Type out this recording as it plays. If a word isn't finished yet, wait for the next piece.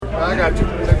I got you.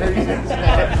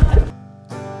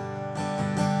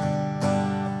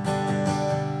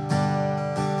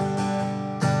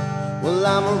 Well,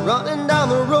 I'm running down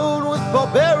the road with Paul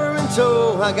Bearer in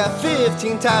tow. I got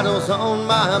 15 titles on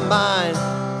my mind.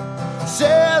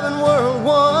 7 world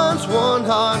ones, 1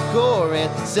 hardcore,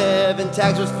 and 7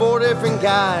 tags with 4 different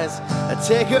guys.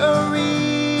 Take her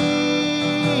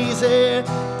easy,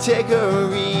 take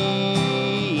her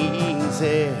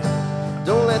easy.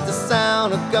 Don't let the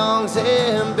sound of gongs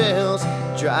and bells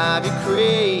drive you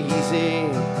crazy.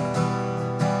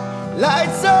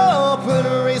 Lights up and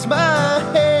raise my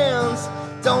hands.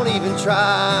 Don't even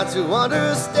try to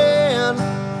understand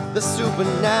the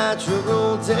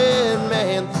supernatural dead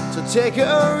man. So take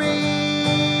her easy.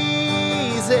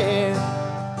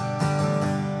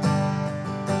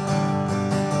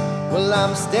 Well,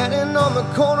 I'm standing on the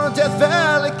corner of Death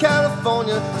Valley,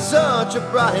 California. Such a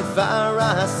bright fire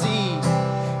I see.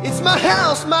 It's my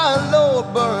house, my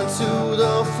Lord, burned to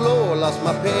the floor. Lost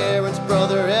my parents,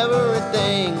 brother,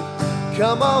 everything.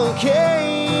 Come on,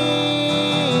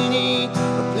 Caney,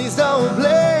 please don't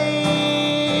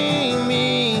blame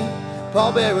me.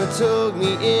 Paul Bearer took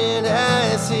me in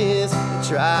as his and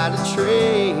tried to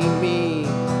train me.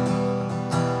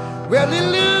 Rarely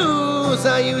lose,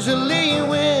 I usually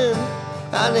win.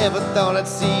 I never thought I'd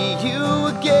see you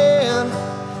again.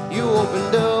 You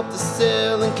opened up the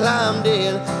cell and climbed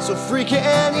in so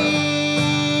freaking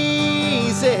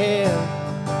easy.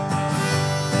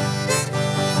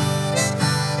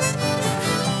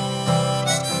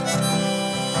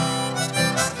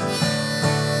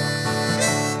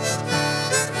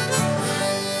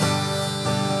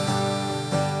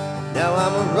 Now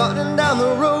I'm running down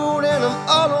the road and I'm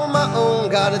all on my own.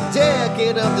 Got a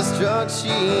decade of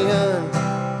destruction.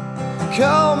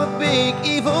 Call me big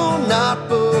evil, not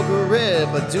Booger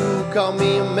Red, but do call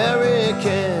me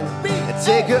American.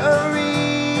 Take her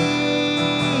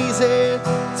easy,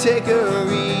 take her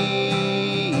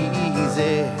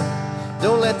easy.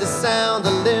 Don't let the sound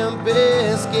of Limp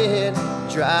Bizkit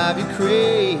drive you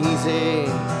crazy.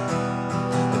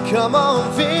 Come on,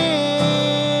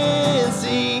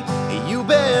 Vincie, you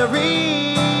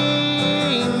bury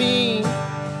me.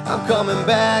 I'm coming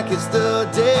back, it's the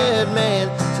dead man.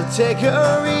 So take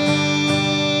her easy.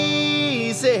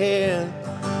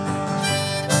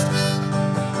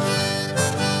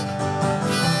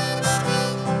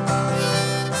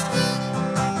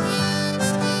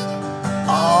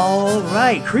 All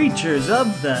right, creatures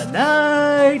of the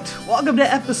night, welcome to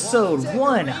episode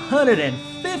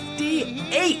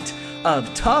 158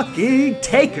 of Talking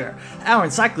Taker, our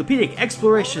encyclopedic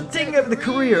exploration taking over the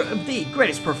career of the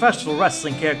greatest professional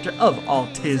wrestling character of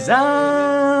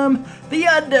autism, The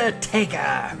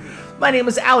Undertaker. My name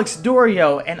is Alex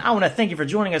Dorio, and I want to thank you for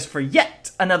joining us for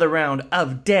yet another round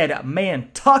of Dead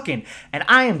Man Talking. And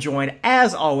I am joined,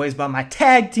 as always, by my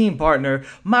tag team partner,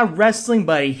 my wrestling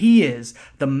buddy. He is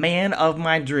the man of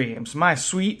my dreams, my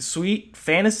sweet, sweet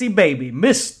fantasy baby,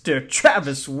 Mr.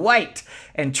 Travis White.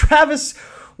 And Travis,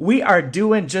 we are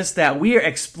doing just that. We are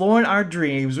exploring our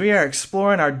dreams. We are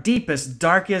exploring our deepest,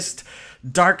 darkest,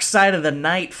 dark side of the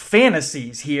night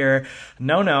fantasies here.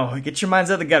 No, get your minds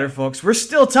out of the gutter, folks. We're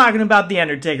still talking about The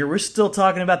Undertaker. We're still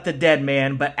talking about the dead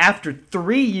man. But after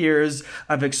 3 years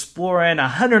of exploring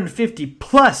 150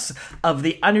 plus of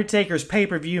The Undertaker's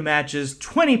pay-per-view matches,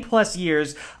 20 plus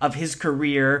years of his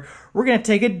career, we're going to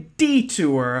take a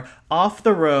detour off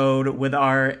the road with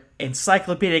our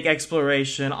encyclopedic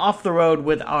exploration, off the road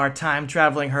with our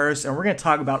time-traveling hearse, and we're going to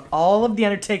talk about all of The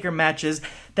Undertaker matches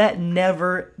that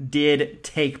never did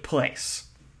take place.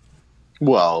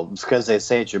 Well, it's because they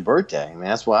say it's your birthday. I mean,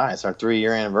 that's why. It's our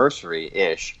 3-year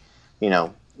anniversary-ish,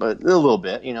 but a little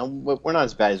bit, but we're not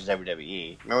as bad as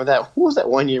WWE. Remember that? What was that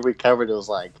one year we covered? It was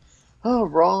like,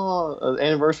 Raw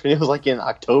anniversary. It was like in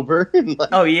October.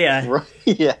 Oh, yeah.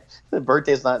 Yeah. The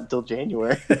birthday's not until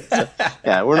January. So,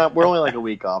 yeah, we're only like a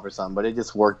week off or something, but it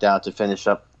just worked out to finish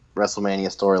up WrestleMania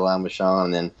storyline with Shawn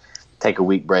and then take a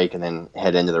week break and then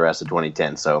head into the rest of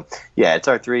 2010. So, yeah, it's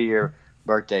our 3-year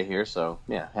birthday here. So,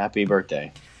 yeah, happy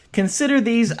birthday. Consider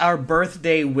these our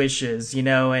birthday wishes,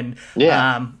 and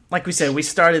like we said, we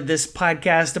started this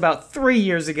podcast about 3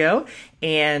 years ago,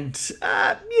 and,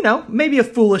 maybe a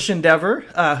foolish endeavor.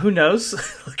 Who knows,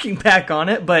 looking back on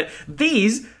it, but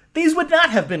these would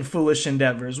not have been foolish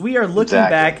endeavors. We are looking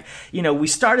back, we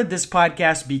started this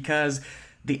podcast because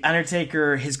The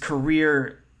Undertaker, his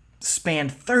career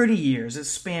spanned 30 years. It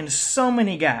spanned so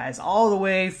many guys, all the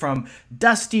way from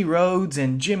Dusty Rhodes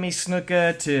and Jimmy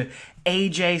Snuka to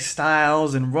AJ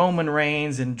Styles and Roman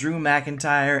Reigns and Drew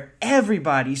McIntyre,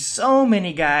 everybody, so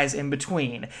many guys in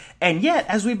between. And yet,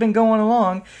 as we've been going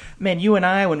along, man, you and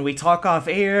I, when we talk off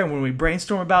air and when we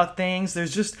brainstorm about things,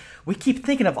 we keep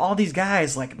thinking of all these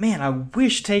guys like, man, I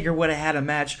wish Taker would have had a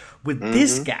match with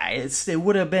this guy. It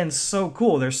would have been so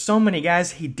cool. There's so many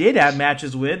guys he did have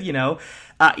matches with,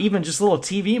 even just little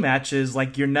TV matches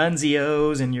like your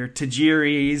Nunzios and your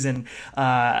Tajiris and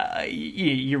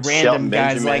your random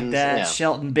guys like that,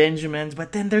 Shelton Benjamins.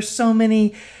 But then there's so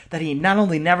many that he not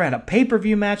only never had a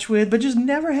pay-per-view match with, but just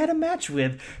never had a match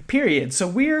with, period. So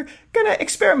we're going to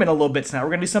experiment a little bit tonight.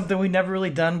 We're going to do something we've never really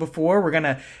done before. We're going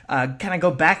to kind of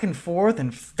go back and forth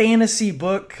and fantasy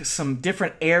book some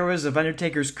different eras of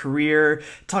Undertaker's career,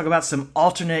 talk about some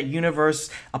alternate universe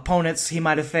opponents he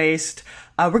might have faced.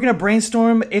 We're going to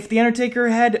brainstorm if The Undertaker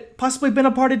had possibly been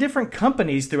a part of different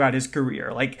companies throughout his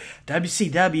career, like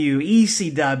WCW,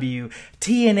 ECW,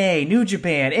 TNA, New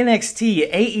Japan,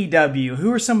 NXT, AEW.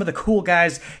 Who are some of the cool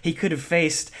guys he could have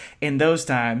faced in those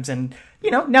times? And,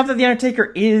 now that The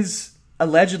Undertaker is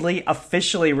allegedly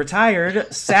officially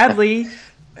retired, sadly,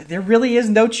 there really is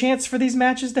no chance for these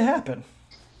matches to happen.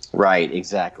 Right,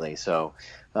 exactly. So,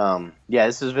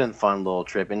 this has been a fun little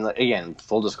trip. And again,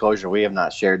 full disclosure, we have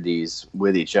not shared these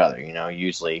with each other.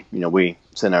 Usually, we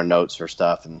send our notes for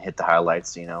stuff and hit the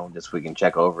highlights, just so we can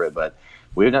check over it. But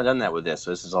we have not done that with this.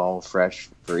 So this is all fresh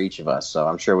for each of us. So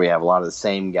I'm sure we have a lot of the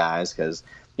same guys because,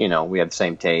 we have the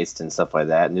same taste and stuff like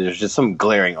that. And there's just some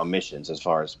glaring omissions as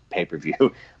far as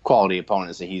pay-per-view quality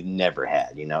opponents that he's never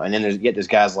had, And then there's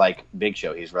guys like Big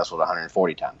Show. He's wrestled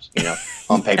 140 times,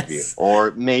 on pay-per-view. Yes. Or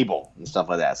Mabel and stuff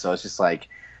like that. So it's just like,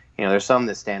 there's some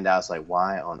that stand out. It's like,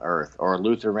 why on earth? Or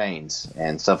Luther Reigns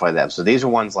and stuff like that. So these are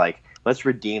ones like, let's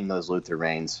redeem those Luther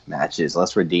Reigns matches.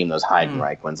 Let's redeem those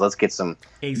Heidenreich ones. Let's get some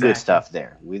good stuff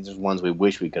there. These are ones we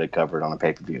wish we could have covered on a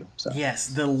pay-per-view. So. Yes,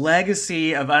 the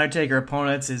legacy of Undertaker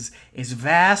opponents is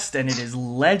vast and it is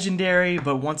legendary.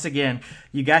 But once again,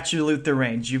 you got your Luther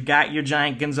Reigns, you've got your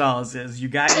Giant Gonzalez's, you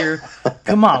got your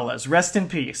Kamalas. Rest in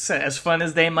peace. As fun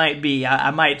as they might be,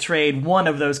 I might trade one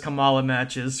of those Kamala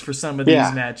matches for some of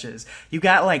these matches. You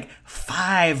got like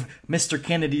 5 Mr.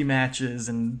 Kennedy matches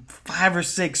and 5 or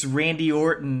 6 Randy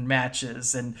Orton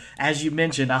matches, and as you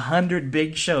mentioned, 100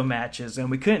 Big Show matches,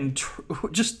 and we couldn't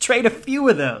just trade a few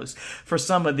of those for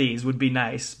some of these would be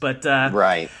nice. But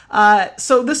right.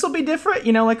 So this will be different,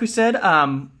 like we said.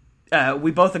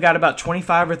 We both have got about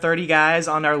 25 or 30 guys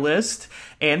on our list,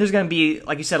 and there's going to be,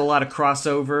 like you said, a lot of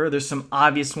crossover. There's some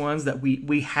obvious ones that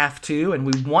we have to and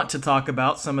we want to talk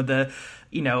about. Some of the,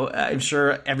 I'm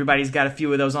sure everybody's got a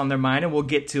few of those on their mind, and we'll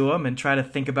get to them and try to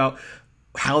think about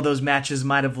how those matches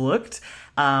might have looked.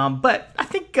 But I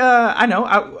think,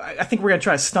 I think we're going to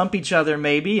try to stump each other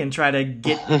maybe and try to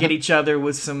get each other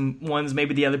with some ones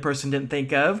maybe the other person didn't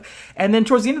think of. And then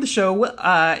towards the end of the show,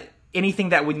 anything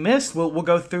that we missed, we'll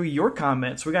go through your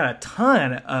comments. We got a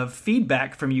ton of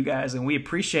feedback from you guys, and we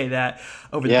appreciate that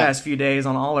over the past few days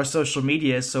on all our social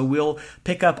media. So we'll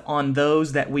pick up on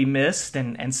those that we missed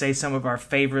and say some of our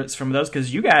favorites from those,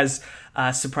 because you guys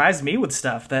surprised me with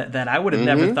stuff that I would have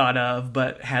never thought of,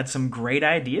 but had some great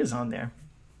ideas on there.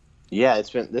 Yeah,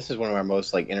 this is one of our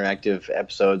most interactive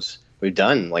episodes we've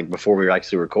done before we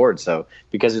actually record. So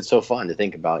because it's so fun to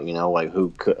think about,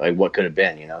 who could, what could have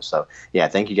been, So yeah,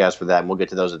 thank you guys for that, and we'll get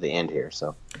to those at the end here.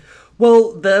 So.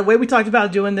 Well, the way we talked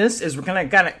about doing this is we're gonna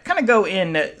kind of go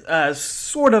in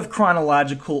sort of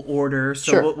chronological order.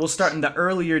 So sure. We'll start in the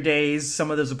earlier days,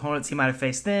 some of those opponents he might have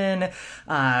faced then.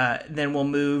 Then we'll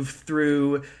move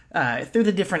through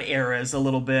the different eras a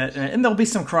little bit, and there'll be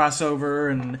some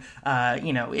crossover, and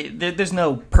there's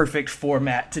no perfect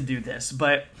format to do this.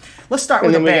 But let's start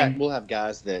with a bang. We'll have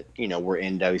guys that were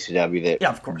in WCW that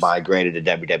of course migrated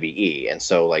to WWE, and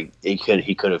so he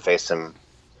could have faced them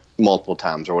multiple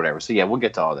times or whatever. So yeah, we'll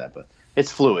get to all that, but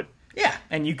it's fluid. Yeah,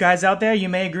 and you guys out there, you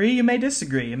may agree, you may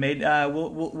disagree. You may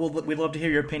we'd love to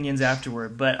hear your opinions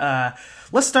afterward. But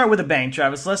let's start with a bang,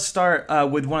 Travis. Let's start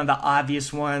with one of the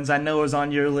obvious ones I know is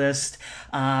on your list.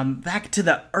 Back to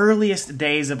the earliest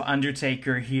days of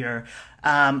Undertaker here,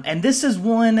 and this is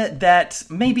one that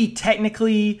maybe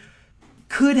technically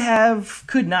could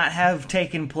not have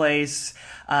taken place.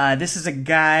 This is a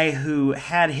guy who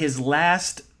had his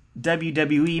last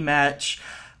WWE match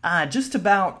just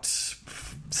about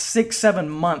 6-7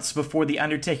 months before The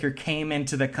Undertaker came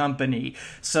into the company.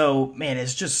 So, man,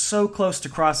 it's just so close to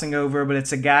crossing over, but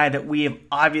it's a guy that we have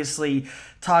obviously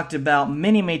talked about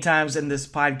many, many times in this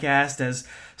podcast as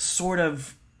sort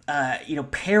of,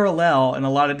 parallel in a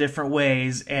lot of different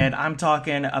ways. And I'm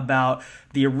talking about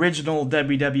the original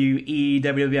WWE,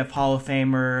 WWF Hall of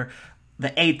Famer,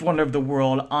 the eighth wonder of the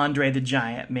world, Andre the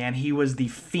Giant, man. He was the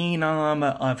phenom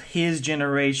of his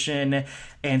generation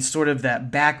and sort of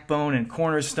that backbone and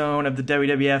cornerstone of the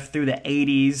WWF through the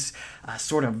 80s.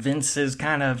 Sort of Vince's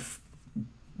kind of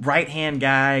right-hand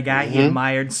guy he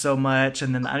admired so much.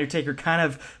 And then The Undertaker kind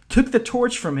of took the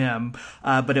torch from him.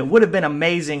 But it would have been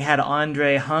amazing had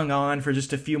Andre hung on for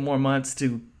just a few more months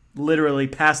to literally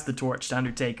pass the torch to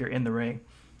Undertaker in the ring.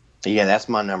 Yeah, that's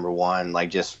my number one.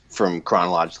 Like, just from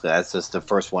chronologically, that's just the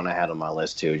first one I had on my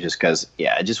list too. Just because,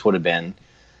 yeah, it just would have been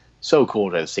so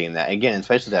cool to have seen that again,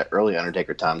 especially that early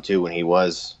Undertaker time too, when he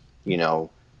was, you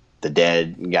know, the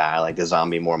dead guy, like the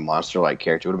zombie, more monster-like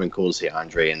character. It would have been cool to see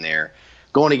Andre in there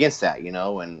going against that, you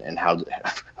know, and how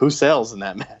who sells in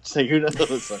that match? Like, who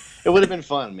knows? So it would have been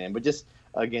fun, man. But just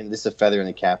again, this is a feather in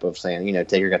the cap of saying, you know,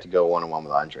 Taker got to go one-on-one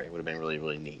with Andre. It would have been really,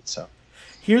 really neat. So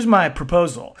here's my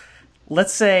proposal.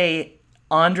 Let's say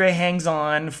Andre hangs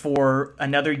on for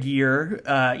another year.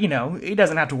 You know, he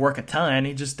doesn't have to work a ton.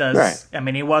 He just does. Right. I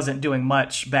mean, he wasn't doing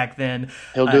much back then.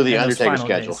 He'll do the Undertaker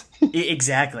schedule.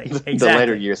 Exactly. The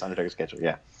later years Undertaker schedule,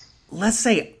 yeah. Let's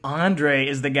say Andre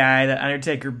is the guy that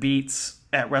Undertaker beats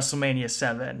at WrestleMania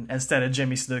 7 instead of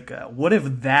Jimmy Snuka. What if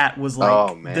that was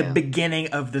like the beginning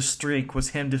of the streak, was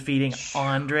him defeating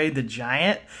Andre the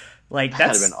Giant? Like,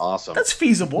 that'd have been awesome. That's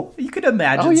feasible. You could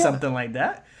imagine something like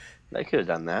that. They could have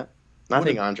done that. I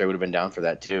think Andre would have been down for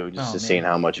that too, just seeing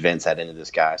how much Vince had into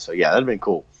this guy. So yeah, that'd have been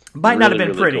cool. Might not have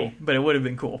been pretty, cool. But it would have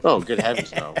been cool. Oh, good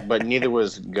heavens, no! But neither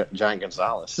was Giant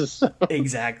Gonzalez. So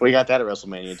exactly. We got that at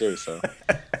WrestleMania too. So,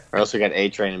 or else we got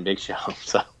A-Train and Big Show.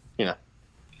 So you know,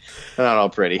 they're not all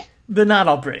pretty. They're not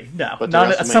all pretty.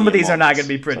 No, some of these are not going to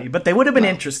be pretty, but they would have been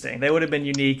interesting. They would have been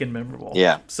unique and memorable.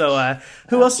 Yeah. So,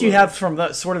 who else do you have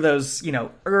from sort of those, you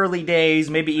know, early days,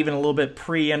 maybe even a little bit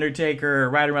pre-Undertaker,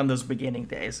 right around those beginning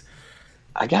days?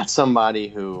 I got somebody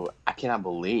who I cannot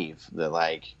believe that,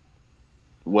 like,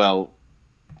 well,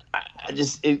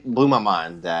 it blew my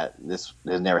mind that this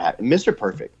has never happened. Mr.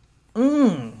 Perfect.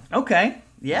 Okay.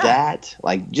 Yeah. That,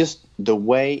 like, just the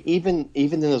way, even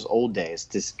in those old days,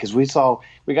 because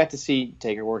we got to see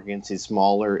Taker work against these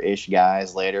smaller-ish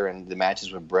guys later, and the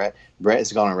matches with Brett. Brett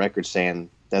has gone on record saying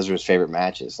those are his favorite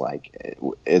matches, like,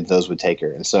 those with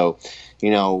Taker. And so, you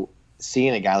know,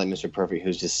 seeing a guy like Mr. Perfect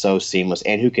who's just so seamless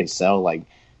and who can sell like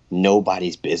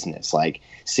nobody's business, like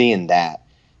seeing that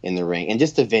in the ring, and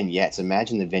just the vignettes.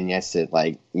 Imagine the vignettes that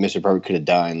like Mr. Perfect could have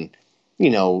done, you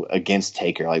know, against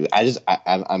Taker. Like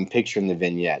I'm picturing the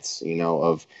vignettes, you know,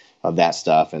 of that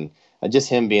stuff, and just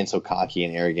him being so cocky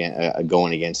and arrogant,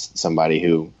 going against somebody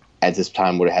who at this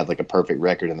time would have had like a perfect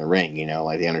record in the ring, you know,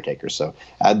 like the Undertaker. So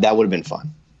that would have been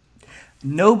fun.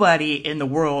 Nobody in the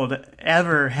world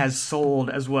ever has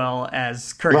sold as well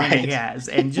as Kurt Hennig has.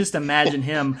 And just imagine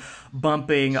him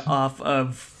bumping off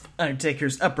of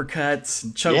Undertaker's uppercuts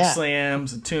and choke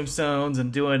slams and tombstones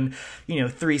and doing, you know,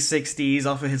 360s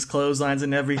off of his clotheslines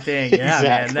and everything. Yeah, exactly.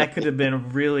 Man, that could have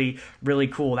been really, really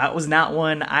cool. That was not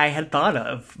one I had thought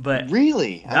of, but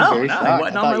really, it wasn't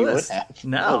on my list.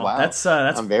 No, wow. That's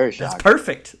I'm very shocked. That's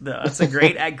perfect. That's a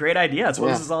great idea. That's what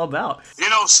this is all about.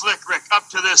 You know, Slick Rick, up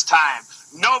to this time,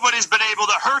 nobody's been able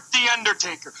to hurt the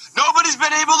Undertaker. Nobody's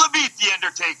been able to beat the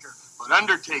Undertaker. But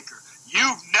Undertaker,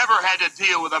 you've never had to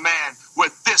deal with a man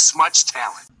with this much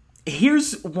talent.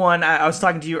 Here's one. I was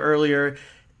talking to you earlier.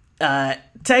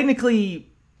 Technically,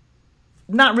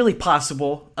 not really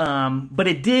possible, but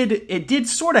it did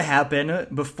sort of happen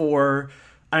before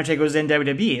Undertaker was in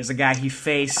WWE. As a guy he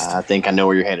faced. I think I know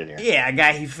where you're headed here. Yeah, a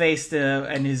guy he faced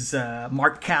in his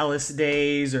Mark Callis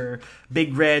days or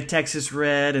Big Red, Texas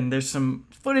Red, and there's some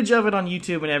footage of it on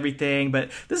YouTube and everything,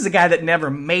 but this is a guy that never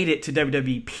made it to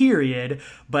WWE, period,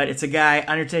 but it's a guy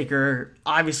Undertaker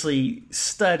obviously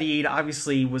studied,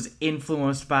 obviously was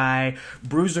influenced by,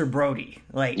 Bruiser Brody.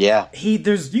 Like, yeah. You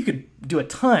could do a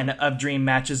ton of dream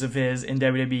matches of his in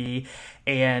WWE,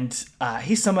 and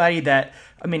he's somebody that,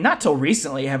 I mean, not till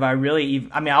recently have I really,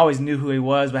 I always knew who he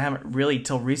was, but I haven't really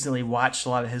till recently watched a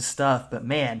lot of his stuff, but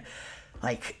man,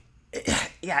 like,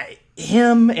 yeah,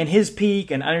 him and his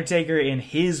peak and Undertaker in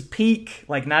his peak,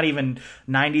 like not even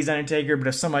 90s Undertaker, but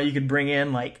if somebody you could bring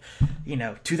in like, you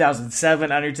know,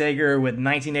 2007 Undertaker with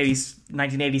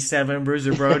 1987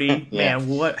 Bruiser Brody, yeah.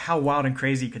 Man, how wild and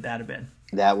crazy could that have been?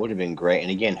 That would have been great.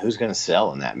 And again, who's going to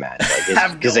sell in that match?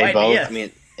 Because they both, I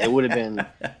mean, it would have been,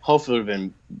 hopefully it would have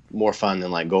been more fun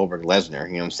than like Goldberg Lesnar,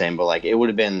 you know what I'm saying? But like it would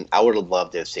have been, I would have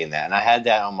loved to have seen that. And I had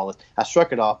that on my list. I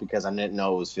struck it off because I didn't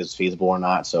know it was feasible or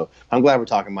not. So I'm glad we're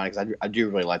talking about it because I do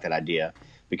really like that idea,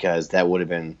 because that would have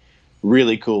been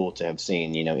really cool to have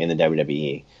seen, you know, in the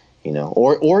WWE, you know,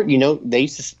 or you know, they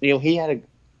used to, you know,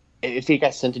 if he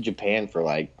got sent to Japan for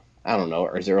like I don't know,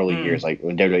 or his early years, like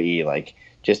when WWE, like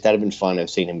just that'd have been fun to have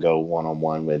seen him go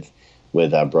 1-on-1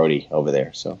 with Brody over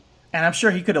there. So. And I'm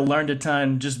sure he could have learned a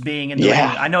ton just being in the ring.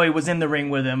 I know he was in the ring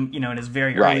with him, in his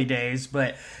very early days,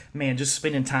 but man, just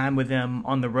spending time with him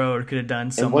on the road could have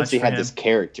done so much. And once he for had him. this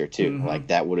character too, like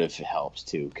that would have helped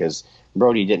too, because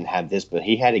Brody didn't have this, but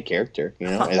he had a character,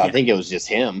 And I think it was just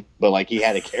him, but like he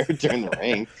had a character in the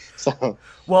ring. So,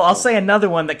 well, I'll say another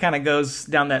one that kind of goes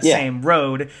down that same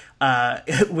road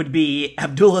would be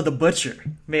Abdullah the Butcher.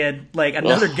 Man, like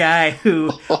another guy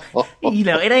who,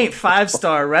 it ain't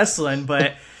 5-star wrestling,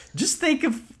 but just think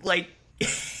of like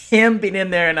him being in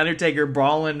there and Undertaker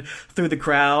brawling through the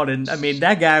crowd, and I mean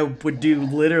that guy would do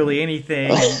literally anything.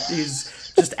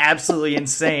 He's just absolutely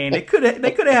they could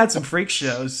have had some freak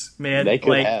shows, man. They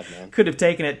could have, man. Could have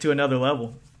taken it to another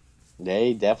level.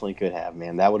 They definitely could have,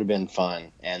 man. That would have been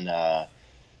fun. And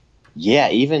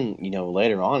even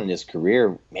later on in his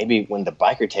career, maybe when the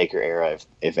Biker Taker era,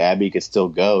 if Abby could still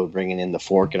go, bringing in the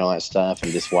fork and all that stuff,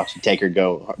 and just watching Taker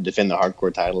go defend the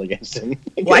hardcore title against him.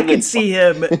 Well, I could see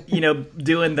him,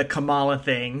 doing the Kamala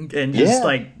thing and just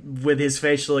like with his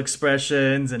facial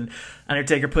expressions, and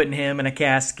Undertaker putting him in a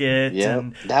casket,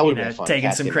 and that would have been fun.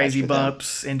 Taking some crazy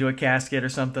bumps into a casket or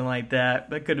something like that.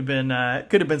 That could have been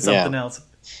something else.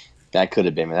 That could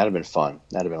have been, man. That would have been fun.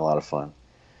 That would have been a lot of fun.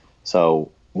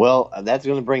 So. Well, that's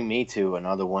going to bring me to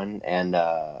another one, and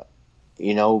I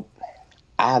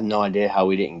have no idea how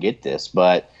we didn't get this,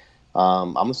 but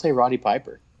I'm going to say Roddy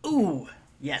Piper. Ooh,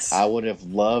 yes. I would have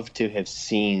loved to have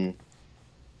seen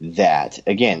that.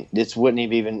 Again, this wouldn't have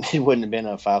been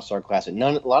a 5-star classic. A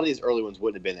lot of these early ones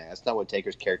wouldn't have been there. That's not what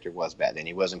Taker's character was back then.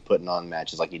 He wasn't putting on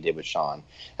matches like he did with Shawn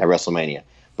at WrestleMania.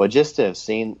 But just to have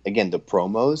seen, again, the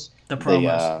promos.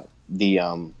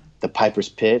 The Piper's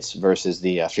Pits versus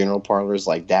the funeral parlors,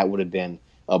 like that would have been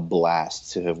a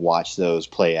blast to have watched those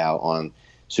play out on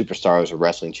Superstars or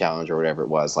Wrestling Challenge or whatever it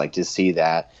was. Like to see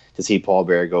that, to see Paul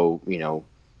Bearer go,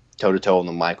 toe to toe on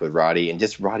the mic with Roddy, and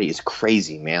just Roddy is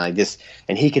crazy, man. Like this,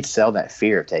 and he could sell that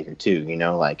fear of Taker too,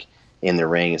 like in the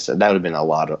ring. So that would have been a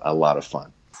lot of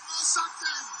fun.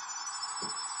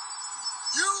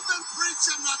 You've been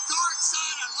preaching the dark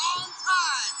side a long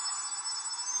time.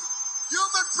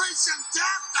 You've been preaching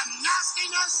death and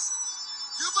nastiness.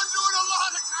 You've been doing a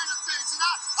lot of kind of things. And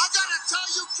I got to tell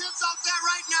you kids out there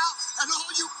right now, and all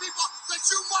you people, that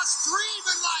you must dream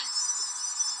in life.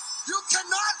 You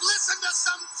cannot listen to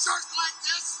some jerk like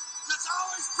this that's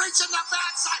always preaching the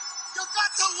bad side. You've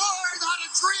got to learn how to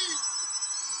dream.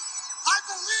 I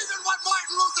believe in what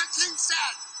Martin Luther King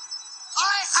said.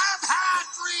 I have had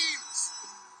dreams.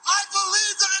 I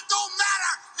believe that it don't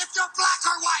matter if you're black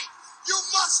or white. You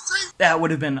must dream. That would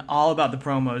have been all about the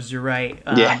promos. You're right.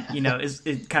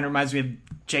 It kind of reminds me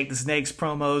of Jake the Snake's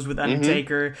promos with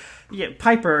Undertaker. Yeah,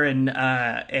 Piper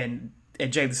and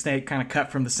Jake the Snake kind of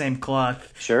cut from the same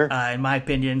cloth. Sure. In my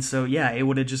opinion. So yeah, it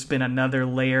would have just been another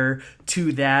layer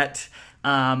to that.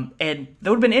 And that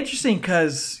would have been interesting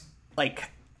because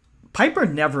like Piper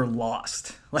never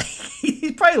lost. Like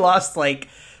he probably lost like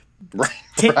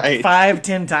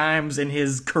 5-10 times in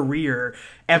his career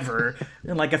ever,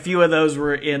 and like a few of those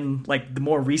were in like the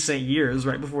more recent years,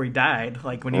 right before he died,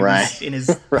 like when he was in his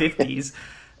 50s.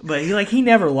 But he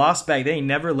never lost back then. He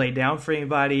never laid down for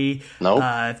anybody. Nope.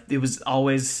 It was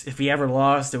always, if he ever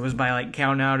lost, it was by like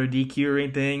count out or DQ or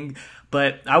anything.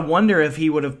 But I wonder if he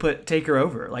would have put Taker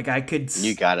over. Like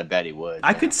you gotta bet he would.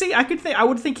 I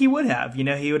would think he would have.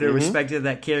 He would have respected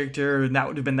that character, and that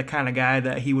would have been the kind of guy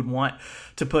that he would want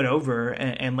to put over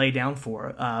and lay down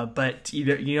for. But he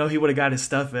would have got his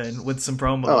stuff in with some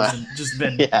promos and just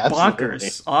been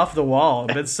bonkers off the wall.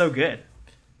 But it's so good.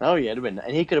 Oh yeah, it'd have been,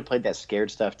 and he could have played that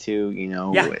scared stuff too.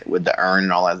 With the urn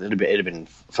and all that. It'd have been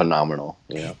phenomenal.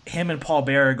 Him and Paul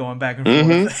Bearer going back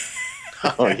and forth.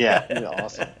 Oh yeah,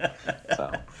 awesome.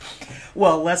 So.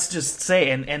 Well, let's just say,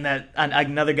 and that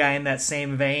another guy in that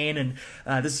same vein, and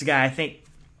this is a guy I think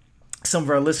some of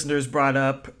our listeners brought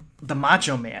up, the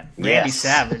Macho Man, Randy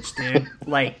Savage, dude.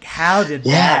 Like, how did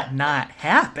that not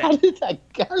happen? How did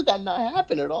that not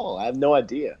happen at all? I have no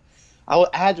idea. I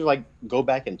had to go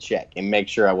back and check and make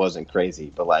sure I wasn't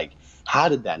crazy, but how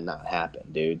did that not happen,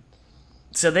 dude?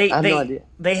 So they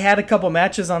had a couple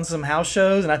matches on some house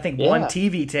shows, and I think one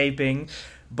TV taping,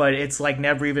 but it's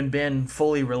never even been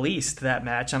fully released, that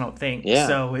match, I don't think. Yeah.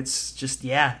 So it's just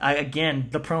again,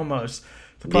 the promos.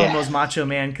 The promos Macho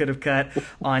Man could have cut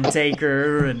on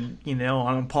Taker and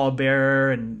on Paul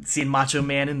Bearer, and seeing Macho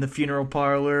Man in the funeral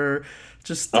parlor.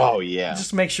 Just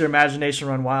makes your imagination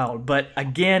run wild. But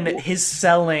again, his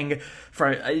selling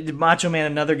for Macho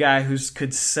Man, another guy who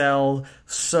could sell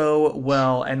so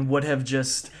well and would have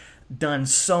just done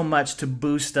so much to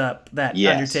boost up that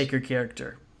Yes. Undertaker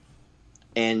character.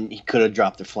 And he could have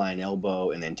dropped the flying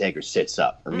elbow, and then Taker sits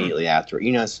up immediately after.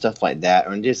 You know, stuff like that.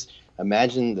 Or just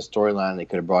imagine the storyline they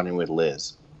could have brought in with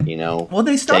Liz. You know, Well,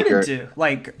 they started Taker- to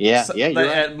like Yeah, you're right.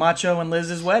 at Macho and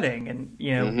Liz's wedding, and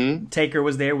you know Mm-hmm. Taker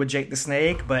was there with Jake the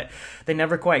Snake, but they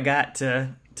never quite got to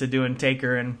doing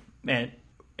Taker and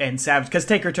Savage because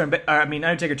Undertaker turned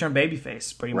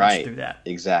babyface pretty much right through that.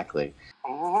 Exactly.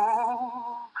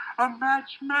 Oh, a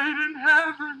match made in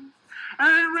heaven,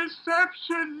 a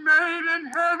reception made in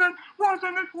heaven.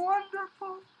 Wasn't it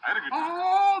wonderful?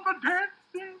 All the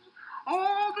dancing,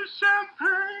 all the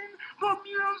champagne, the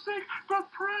music, the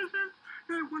presents.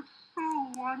 It was so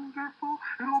wonderful.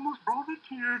 It almost brought a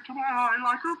tear to my eye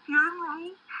like a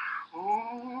funeral.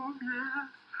 Oh, yes.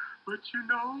 But you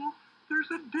know, there's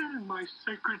a dent in my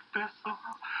sacred vessel.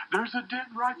 There's a dent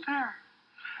right there.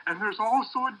 And there's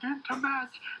also a dent to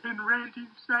match in Randy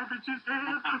Savage's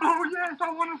head. Oh, yes,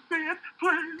 I want to see it,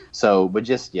 please. So, but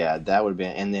just, yeah, that would have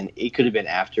been, and then it could have been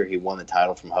after he won the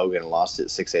title from Hogan and lost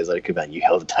it 6 days later. It could have been, you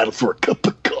held the title for a cup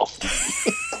of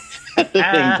coffee. That would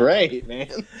have been great,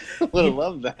 man. Would have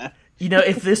loved that. You know,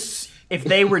 if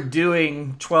they were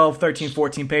doing 12, 13,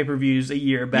 14 pay-per-views a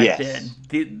year back Yes.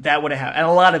 then, that would have happened. And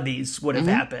a lot of these would have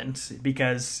happened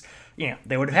because, you know,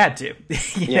 they would have had to.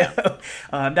 You Yeah. know?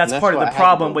 That's that's part of why the I had to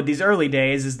problem go- with these early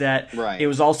days is that Right. it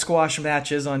was all squash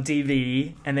matches on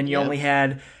TV, and then you Yep. only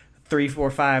had 3,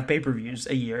 4, 5 pay-per-views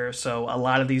a year. So a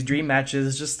lot of these dream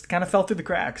matches just kind of fell through the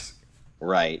cracks.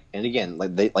 Right. And again,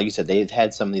 like you said, they've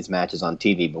had some of these matches on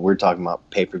TV, but we're talking about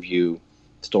pay-per-view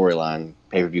storyline,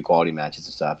 pay-per-view quality matches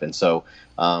and stuff. And so,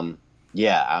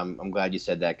 yeah, I'm glad you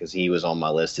said that because he was on my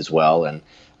list as well. And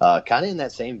kind of in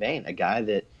that same vein, a guy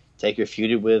that Taker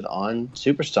feuded with on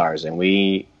Superstars, and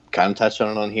we kind of touched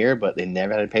on it on here, but they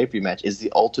never had a pay-per-view match, is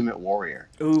the Ultimate Warrior.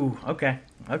 Ooh, okay.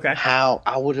 How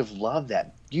I would have loved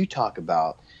that. We talked in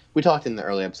the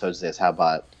early episodes of this, how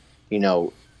about, you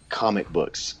know, comic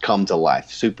books come to life,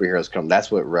 superheroes come. That's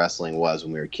what wrestling was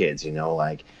when we were kids, you know,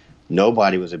 like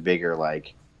nobody was a bigger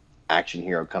like action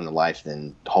hero come to life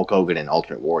than Hulk Hogan and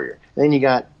Ultimate Warrior. And then you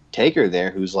got Taker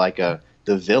there, who's like the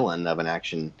villain of an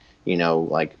action, you know,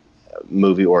 like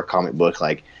movie or comic book.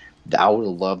 Like I would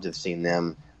have loved to have seen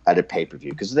them at a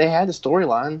pay-per-view because they had a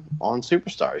storyline on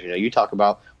Superstars. You know, you talk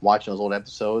about watching those old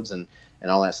episodes and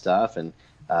all that stuff, and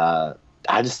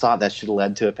I just thought that should have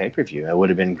led to a pay-per-view. It would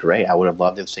have been great. I would have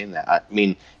loved to have seen that. I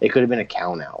mean, it could have been a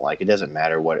count-out. Like, it doesn't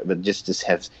matter what, but just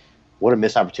have, what a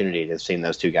missed opportunity to have seen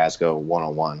those two guys go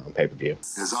one-on-one on pay-per-view.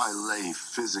 As I lay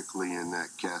physically in that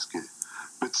casket,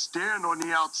 but stand on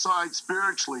the outside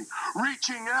spiritually,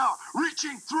 reaching out,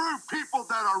 reaching through people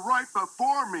that are right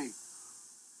before me.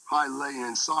 I lay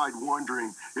inside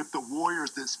wondering if the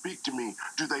warriors that speak to me,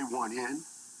 do they want in?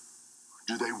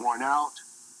 Do they want out?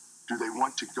 Do they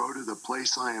want to go to the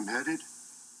place I am headed?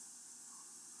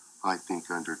 I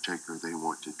think, Undertaker, they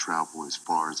want to travel as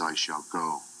far as I shall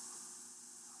go.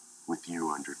 With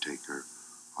you, Undertaker,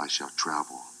 I shall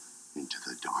travel into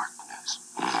the darkness.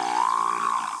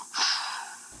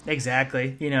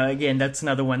 Exactly. You know, again, that's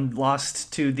another one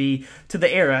lost to the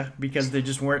era because there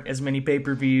just weren't as many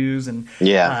pay-per-views and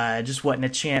just wasn't a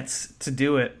chance to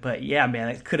do it. But yeah, man,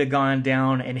 it could have gone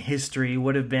down in history.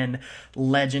 Would have been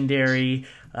legendary.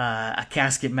 A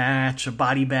casket match, a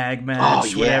body bag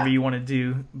match, whatever you want to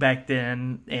do back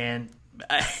then, and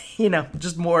you know,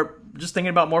 just thinking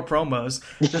about more promos,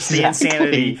 just the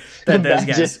insanity that those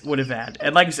guys would have had.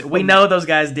 And like you said, we know those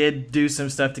guys did do some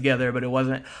stuff together, but it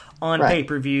wasn't on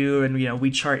pay-per-view, and you know,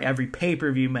 we chart every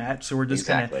pay-per-view match, so we're just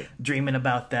kind of dreaming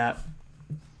about that.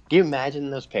 Can you imagine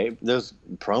those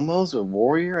promos with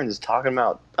Warrior and just talking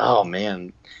about, oh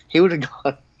man, he would have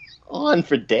gone on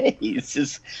for days.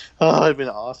 Just, it'd been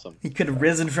awesome. He could have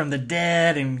risen from the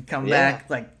dead and come back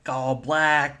like all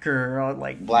black or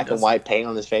like black and white paint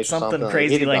on his face, something or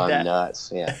crazy He'd have like gone that.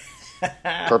 Nuts, yeah.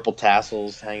 Purple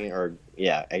tassels hanging, or he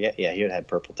would have had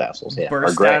purple tassels. Yeah,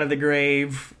 burst out of the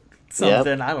grave.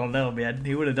 Something, I don't know, man.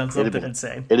 He would have done something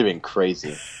insane. It'd have been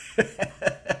crazy.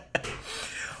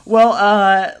 Well,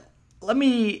 I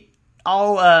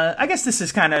guess this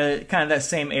is kind of that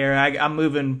same era. I'm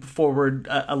moving forward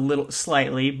a little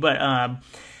slightly, but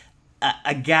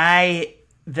a guy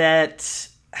that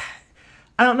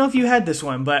I don't know if you had this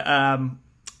one, but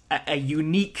a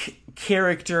unique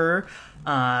character,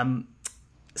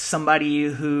 somebody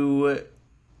who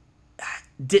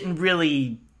didn't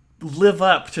really live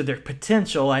up to their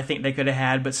potential. I think they could have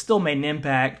had, but still made an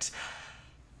impact.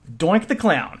 Doink the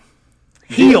Clown,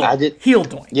 heel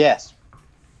Doink. Yes.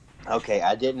 Okay,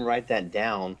 I didn't write that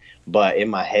down, but in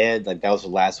my head, like that was the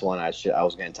last one I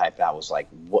was going to type out. Was like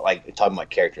what, like talking about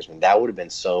characters. Man, that would have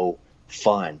been so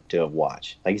fun to have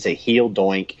watched. Like you say, heel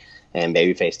Doink and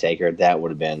Babyface Taker. That would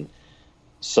have been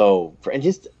so. And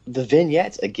just the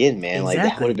vignettes again, man. Like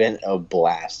that would have been a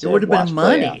blast. It would have been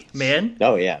money, man.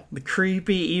 Oh yeah, the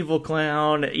creepy evil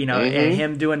clown, and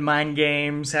him doing mind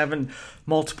games, having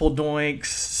multiple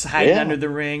Doinks, hiding under the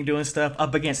ring, doing stuff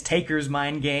up against Taker's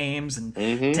mind games, and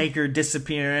Taker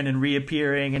disappearing and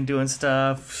reappearing and doing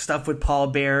stuff with Paul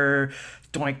Bearer,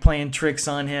 Doink playing tricks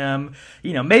on him.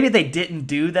 Maybe they didn't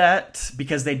do that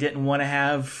because they didn't want to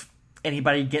have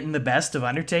anybody getting the best of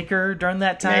Undertaker during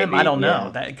that time. Maybe, I don't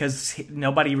know that because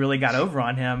nobody really got over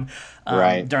on him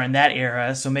during that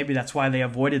era. So maybe that's why they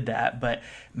avoided that. But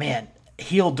man,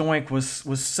 heel Doink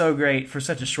was so great for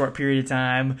such a short period of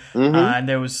time, and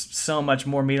there was so much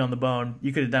more meat on the bone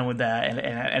you could have done with that,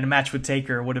 and a match with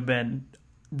Taker would have been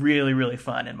really, really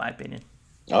fun in my opinion.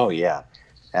 Oh yeah,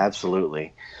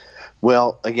 absolutely.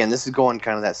 Well, again, this is going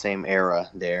kind of that same era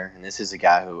there, and this is a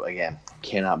guy who, again,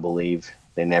 cannot believe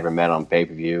they never met on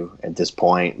pay-per-view at this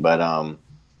point, but I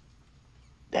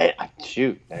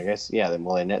guess they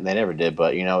never did,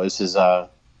 but this is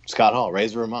Scott Hall,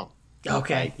 Razor Ramon.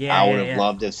 Okay, I would have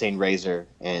loved to have seen Razor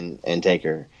and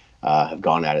Taker have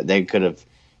gone at it. They could have.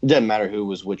 It doesn't matter who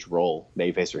was which role,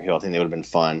 babyface or heel. I think they would have been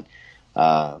fun.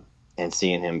 And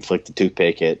seeing him flick the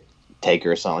toothpick at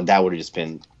Taker or something, that would have just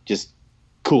been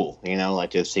cool.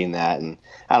 Like to have seen that. And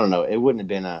I don't know, it wouldn't have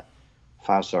been a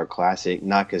 5-star classic,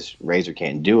 not because Razor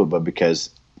can't do it, but because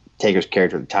Taker's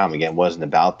character at the time again wasn't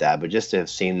about that. But just to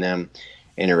have seen them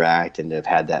interact and to have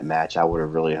had that match, I would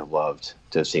have really loved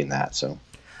to have seen that. So.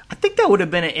 I think that would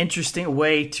have been an interesting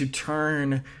way to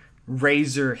turn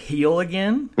Razor heel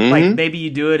again. Like maybe you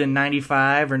do it in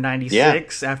 95 or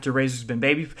 96 after Razor's been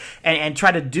baby, and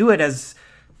try to do it as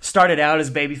started out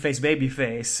as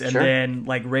babyface, and then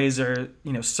like Razor,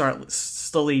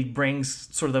 slowly brings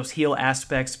sort of those heel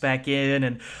aspects back in,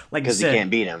 and like because you said, he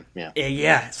can't beat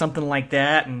him. Something like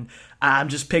that. And I'm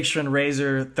just picturing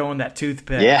Razor throwing that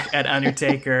toothpick at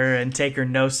Undertaker and Taker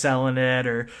no selling it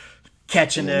or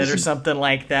catching it or something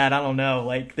like that. I don't know.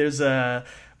 Like there's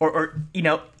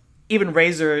even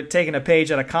Razor taking a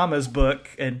page out of Kama's book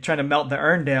and trying to melt the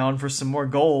urn down for some more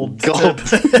gold. To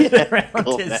put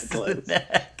around his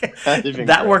neck.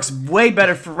 That works way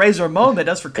better for Razor Ramon than it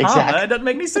does for Kama. Exactly. It doesn't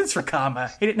make any sense for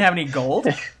Kama. He didn't have any gold.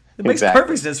 It makes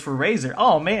perfect sense for Razor.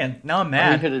 Oh man, now I'm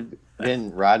mad. He could have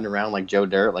been riding around like Joe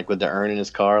Dirt, like with the urn in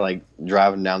his car, like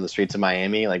driving down the streets of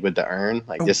Miami, like with the urn,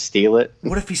 like just steal it.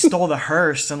 What if he stole the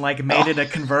hearse and like made it a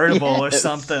convertible or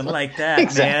something like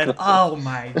that, man? Oh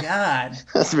my God.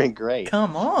 That's been great.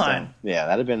 Come on.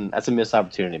 So, that's a missed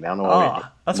opportunity, man. I don't know why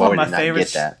that's one of my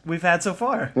favorites we've had so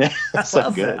far. Yeah, that's so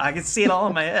good. I can see it all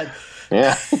in my head.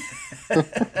 Yeah.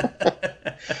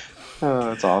 Oh,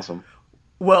 that's awesome.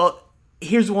 Well,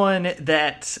 here's one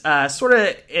that sort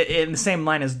of in the same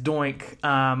line as Doink.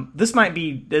 This might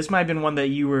have been one that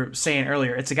you were saying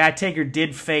earlier. It's a guy Taker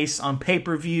did face on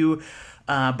pay-per-view,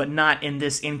 but not in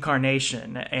this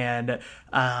incarnation. And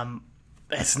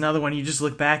it's another one you just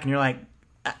look back and you're like,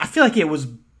 I feel like it was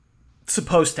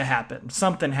supposed to happen.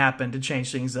 Something happened to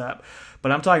change things up.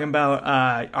 But I'm talking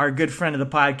about our good friend of the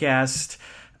podcast,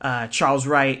 Charles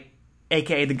Wright,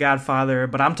 a.k.a. The Godfather.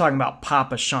 But I'm talking about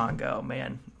Papa Shango,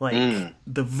 man. Like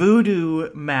the voodoo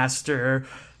master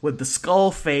with the skull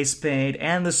face paint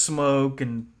and the smoke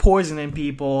and poisoning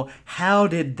people. How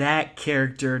did that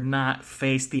character not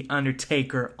face The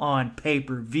Undertaker on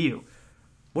pay-per-view?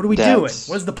 What are we doing?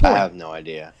 What's the point? I have no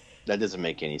idea. That doesn't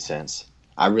make any sense.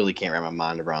 I really can't wrap my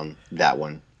mind around that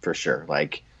one for sure.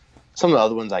 Like some of the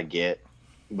other ones I get,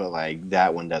 but like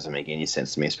that one doesn't make any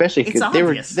sense to me, especially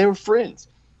because they were friends.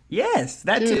 Yes,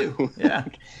 that too. Yeah.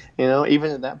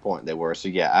 Even at that point they were. So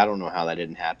yeah, I don't know how that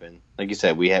didn't happen. Like you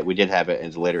said, we did have it in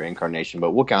the later incarnation,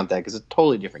 but we'll count that because it's a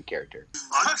totally different character.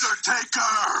 Undertaker,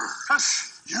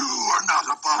 you are not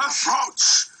above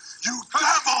reproach. You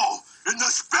devil in the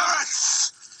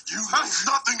spirits. You know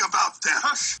nothing about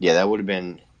them. Yeah, that would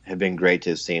have been great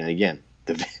to have seen. And again,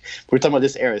 we're talking about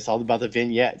this era. It's all about the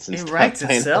vignettes and it stuff. Writes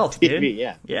itself, dude.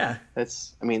 Yeah.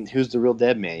 Who's the real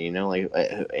dead man? Like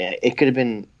it could have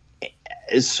been.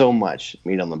 It's so much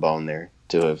meat on the bone there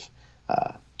to have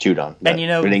chewed on. And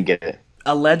we didn't get it.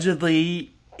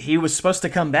 Allegedly, he was supposed to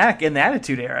come back in the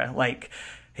Attitude Era. Like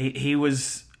he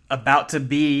was about to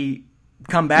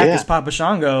come back as Papa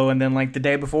Shango, and then like the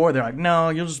day before, they're like, "No,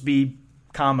 you'll just be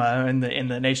Kama in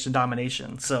the Nation of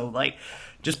Domination." So like,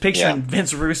 just picturing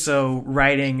Vince Russo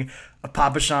writing a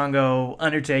Papa Shango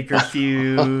Undertaker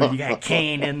feud. You got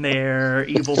Kane in there,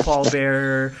 Evil Paul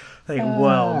Bearer. Like,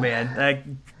 whoa, man, that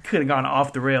could have gone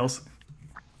off the rails.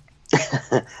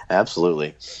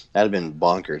 Absolutely. That'd have been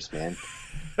bonkers, man.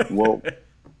 Well,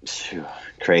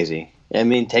 crazy. I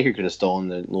mean, Taker could have stolen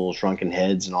the little shrunken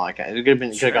heads and all that kind of, it could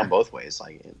have gone both ways.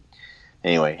 Like,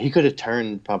 anyway, he could have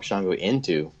turned Papa Shango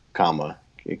into Kama.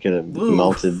 He could have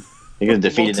melted. He could have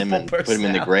defeated him and put him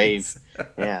in the grave.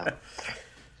 Yeah.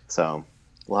 So,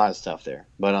 a lot of stuff there.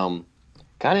 But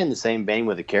kind of in the same vein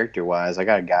with the character-wise, I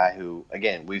got a guy who,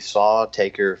 again, we saw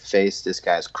Taker face this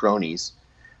guy's cronies,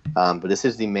 but this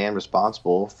is the man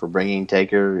responsible for bringing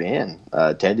Taker in,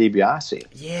 Ted DiBiase.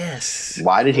 Yes.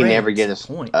 Why did he never get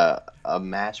a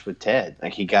match with Ted?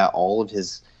 Like, he got all of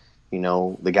his,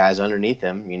 the guys underneath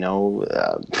him,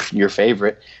 your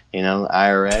favorite,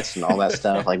 IRS and all that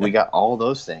stuff. Like, we got all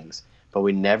those things, but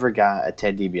we never got a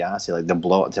Ted DiBiase.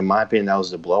 Like, to my opinion, that was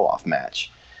the blow-off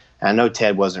match. And I know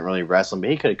Ted wasn't really wrestling,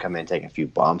 but he could have come in and taken a few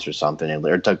bumps or something,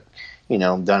 or took,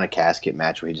 done a casket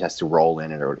match where he just has to roll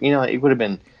in it, or it would have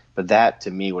been. But that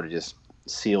to me would have just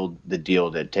sealed the deal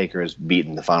that Taker has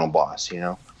beaten the final boss.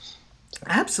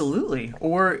 Absolutely,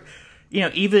 or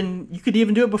even you could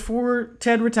even do it before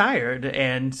Ted retired,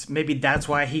 and maybe that's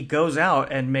why he goes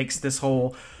out and makes this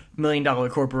whole $1 million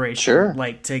corporation, sure,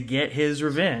 like to get his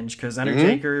revenge because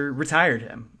Undertaker retired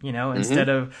him. Instead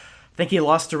of. I think he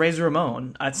lost to Razor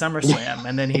Ramon at SummerSlam,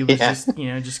 and then he was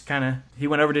just kind of he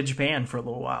went over to Japan for a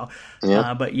little while.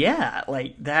 Yeah. But yeah,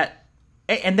 like that,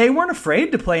 and they weren't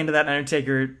afraid to play into that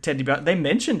Undertaker Ted DiBiase. They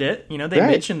mentioned it, they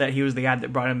mentioned that he was the guy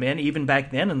that brought him in, even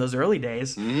back then in those early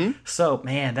days. Mm-hmm. So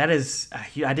man, that is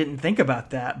I didn't think about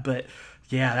that, but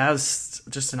yeah, that was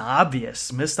just an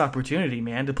obvious missed opportunity,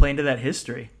 man, to play into that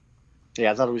history.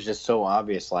 Yeah, I thought it was just so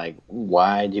obvious. Like,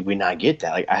 why did we not get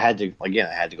that? Like, I had to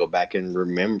go back and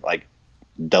remember, like,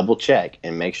 double check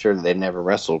and make sure that they never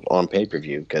wrestled on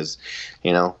pay-per-view because,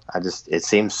 it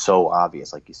seems so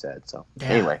obvious, like you said. So,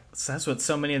 anyway. So that's what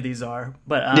so many of these are.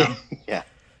 But, yeah.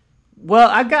 Well,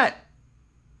 I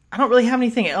don't really have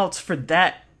anything else for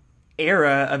that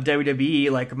era of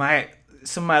WWE. Like,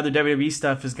 some of my other WWE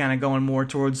stuff is kind of going more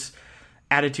towards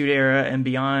Attitude Era and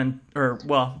beyond, or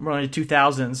we're on the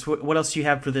 2000s. What else do you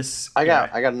have for this? I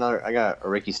got a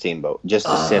Ricky Steamboat just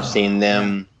to have seen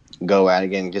them go at it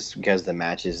again, just because the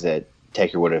matches that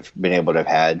Taker would have been able to have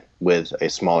had with a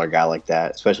smaller guy like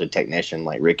that, especially a technician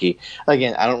like Ricky.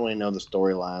 Again, I don't really know the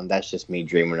storyline. That's just me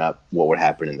dreaming up what would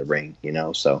happen in the ring,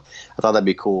 So I thought that'd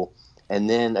be cool. And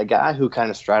then a guy who kind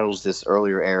of straddles this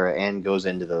earlier era and goes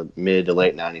into the mid to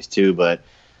late 90s too, but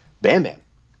Bam Bam.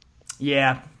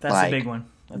 Yeah, that's a big one.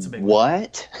 That's a big one.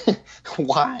 What?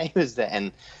 Why was that?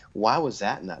 And why was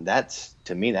that? That's,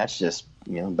 to me, that's just,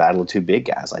 battle of two big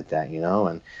guys like that,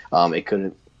 And it could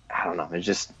have, I don't know.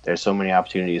 There's so many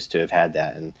opportunities to have had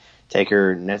that. And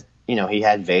Taker, he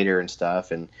had Vader and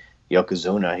stuff, and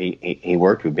Yokozuna, he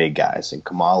worked with big guys, and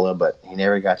Kamala, but he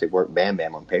never got to work Bam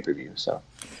Bam on pay-per-view, so.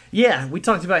 Yeah, we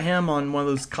talked about him on one of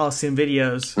those Coliseum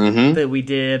videos that we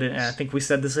did, and I think we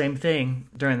said the same thing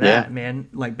during that, man.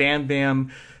 Like, Bam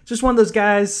Bam, just one of those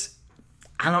guys,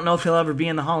 I don't know if he'll ever be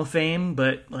in the Hall of Fame,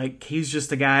 but, like, he's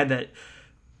just a guy that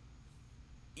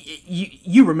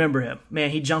you remember him.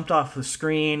 Man, he jumped off the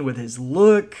screen with his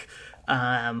look.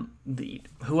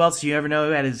 Who else do you ever know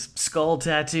who had his skull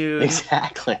tattooed?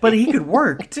 Exactly. But he could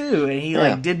work too, and he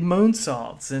did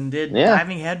moonsaults and did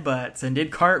diving headbutts and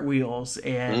did cartwheels,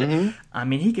 and I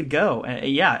mean he could go.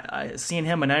 And seeing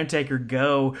him and Undertaker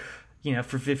go,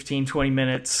 for 15, 20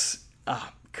 minutes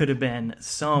could have been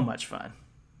so much fun.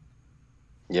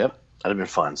 Yep. That'd have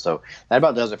been fun. So that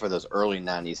about does it for those early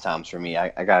 90s times for me.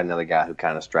 I got another guy who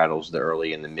kind of straddles the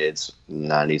early and the mid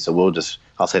 90s. So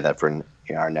I'll say that for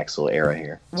our next little era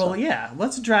here. Well, yeah,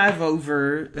 let's drive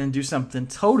over and do something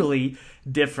totally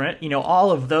different.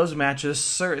 All of those matches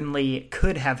certainly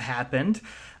could have happened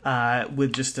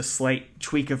with just a slight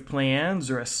tweak of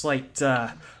plans or a slight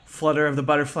flutter of the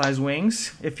butterfly's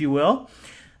wings, if you will.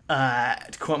 To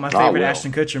quote my favorite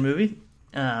Ashton Kutcher movie.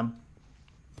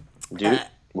 Dude.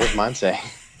 What's mine say?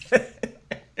 Well,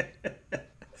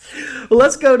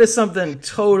 let's go to something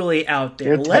totally out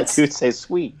there. Your tattoo say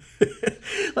sweet.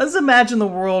 Let's imagine the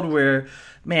world where,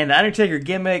 man, the Undertaker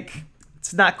gimmick,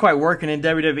 it's not quite working in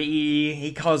WWE.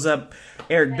 He calls up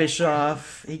Eric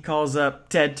Bischoff. He calls up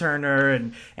Ted Turner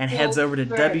and heads over to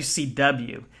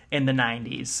WCW in the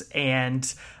 90s.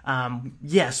 And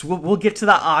yes, we'll get to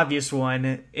the obvious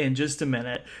one in just a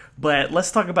minute. But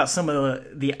let's talk about some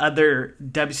of the other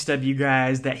WCW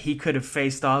guys that he could have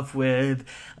faced off with.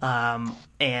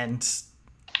 And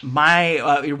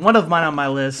one of mine on my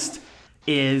list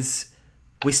is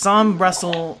we saw him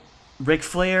wrestle Ric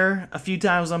Flair a few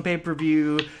times on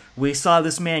pay-per-view. We saw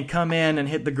this man come in and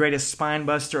hit the greatest spine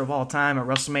buster of all time at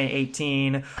WrestleMania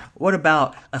 18. What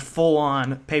about a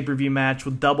full-on pay-per-view match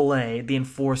with Double A, the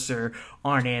Enforcer,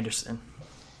 Arn Anderson?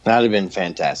 That would have been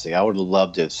fantastic. I would have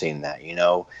loved to have seen that. You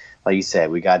know, like you said,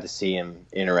 we got to see him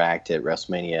interact at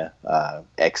WrestleMania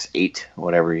X8,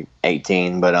 whatever,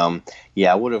 18. But,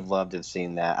 yeah, I would have loved to have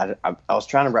seen that. I was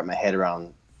trying to wrap my head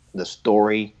around the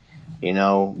story, you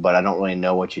know, but I don't really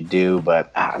know what you do.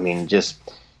 But, I mean, just,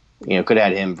 you know, could have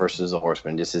had him versus the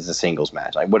Horseman just as a singles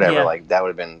match. Like, whatever, Yeah. like, that would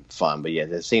have been fun. But, yeah,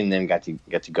 seeing them got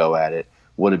to go at it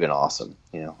would have been awesome.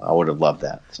 You know, I would have loved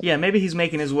that. So. Yeah, maybe he's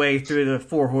making his way through the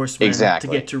Four Horsemen Exactly.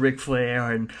 to get to Ric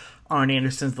Flair, and Arn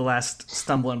Anderson's the last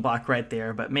stumbling block right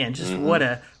there. But man, just what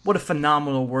a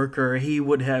phenomenal worker. He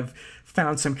would have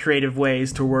found some creative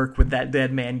ways to work with that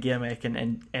dead man gimmick,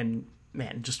 and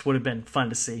man, just would have been fun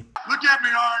to see. Look at me,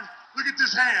 Arn. Look at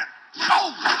this hand.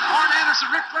 Oh, Arn Anderson,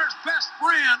 Ric Flair's best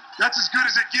friend. That's as good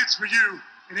as it gets for you,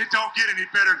 and it don't get any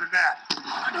better than that.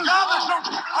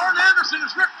 Arn Anderson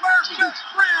is Ric Flair's best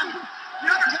friend.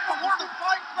 The Undertaker wanted to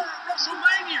fight Flair at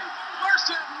WrestleMania. Flair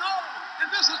said no,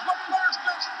 and this is what Flair's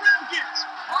best friend gets.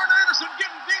 Arn Anderson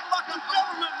getting beat like a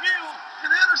government mule,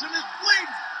 and Anderson is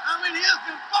bleeding. I mean, he has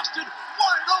been busted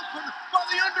wide open by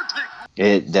the Undertaker.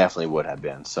 It definitely would have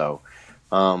been. So,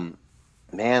 man,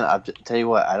 I'll tell you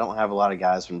what, I don't have a lot of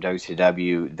guys from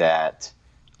WCW that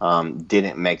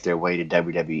didn't make their way to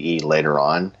WWE later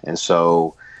on. And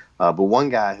so, but one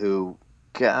guy who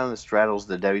kind of straddles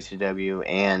the WCW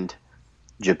and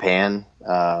Japan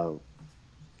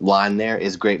line there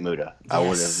is Great Muta. I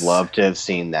would have loved to have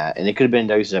seen that. And it could have been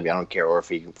WCW, I don't care, or if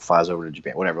he flies over to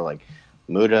Japan, whatever. Like,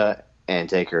 Muta and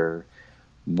Taker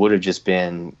would have just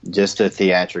been just the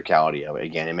theatricality of it.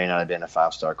 Again, it may not have been a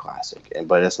 5-star classic,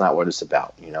 but it's not what it's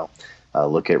about, you know.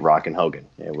 Look at Rock and Hogan.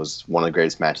 It was one of the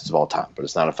greatest matches of all time, but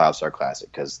it's not a 5-star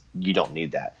classic because you don't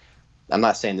need that. I'm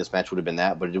not saying this match would have been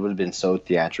that, but it would have been so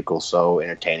theatrical, so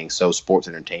entertaining, so sports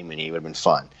entertainment-y. It would have been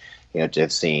fun, you know, to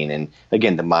have seen. And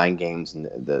again, the mind games and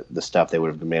the stuff they would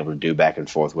have been able to do back and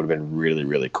forth would have been really,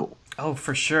 really cool. Oh,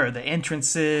 for sure. The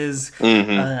entrances,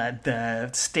 the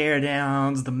stare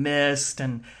downs, the mist,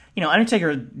 and you know,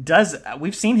 Undertaker does.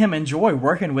 We've seen him enjoy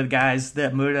working with guys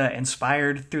that Muta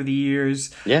inspired through the years.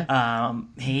 Yeah.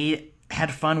 He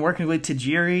had fun working with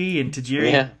Tajiri, and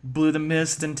Tajiri blew the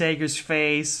mist in Taker's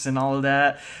face and all of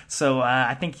that. So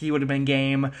I think he would have been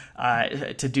game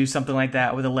to do something like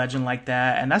that with a legend like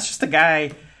that. And that's just a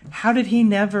guy. How did he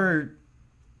never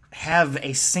have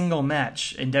a single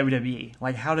match in WWE?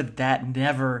 Like, how did that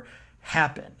never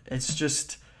happen? It's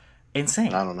just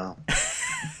insane. I don't know.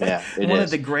 Yeah, it One is.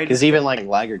 of the greatest. Because even like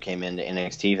Liger came into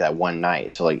NXT that one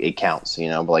night, so like it counts, you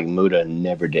know. But like Muta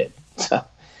never did, so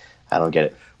I don't get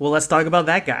it. Well, let's talk about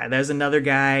that guy. There's another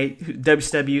guy,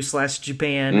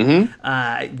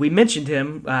 WCW/Japan. We mentioned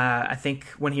him, I think,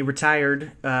 when he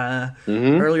retired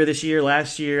earlier this year,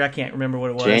 last year. I can't remember what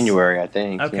it was. January, I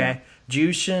think. Okay. Yeah.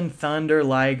 Jushin Thunder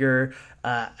Liger,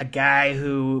 a guy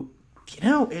who, you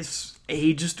know,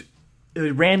 he just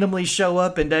would randomly show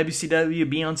up in WCW,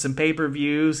 be on some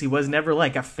pay-per-views. He was never,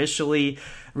 like, officially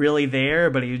really there,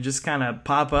 but he would just kind of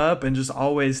pop up and just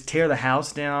always tear the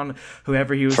house down,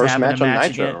 whoever he was First having match a on match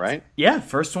Nitro, against. right? Yeah,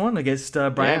 first one against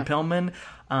Brian Yeah. Pillman.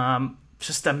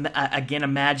 Just again,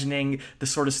 imagining the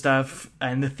sort of stuff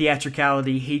and the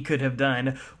theatricality he could have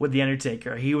done with The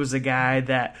Undertaker. He was a guy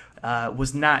that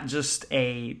was not just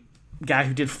a guy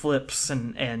who did flips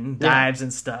and dives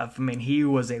and stuff. I mean, he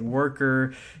was a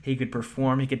worker. He could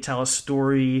perform. He could tell a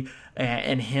story,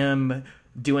 and him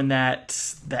doing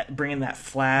that bringing that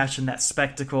flash and that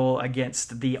spectacle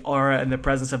against the aura and the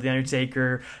presence of The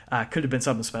Undertaker could have been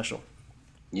something special.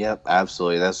 Yep,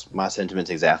 absolutely. That's my sentiments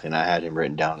exactly, and I had him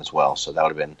written down as well. So that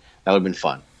would have been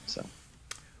fun. So.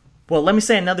 Well, let me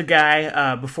say another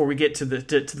guy before we get to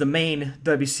the main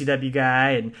WCW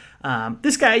guy, and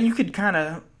this guy you could kind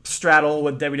of straddle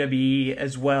with WWE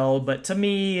as well, but to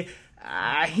me,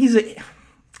 I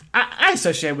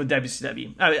associate with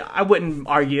WCW. I wouldn't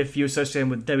argue if you associate him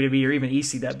with WWE or even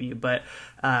ECW, but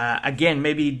again,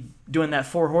 maybe doing that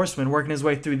Four Horsemen, working his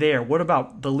way through there. What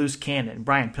about the loose cannon,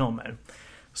 Brian Pillman?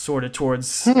 Sort of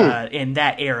towards in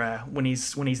that era when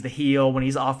he's the heel, when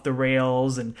he's off the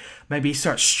rails, and maybe he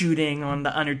starts shooting on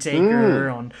the Undertaker,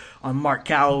 on Mark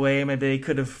Calloway. Maybe they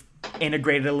could have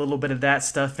integrated a little bit of that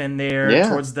stuff in there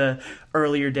towards the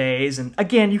earlier days. And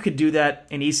again, you could do that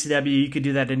in ECW, you could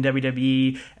do that in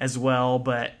WWE as well.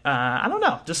 But I don't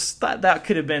know, just thought that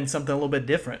could have been something a little bit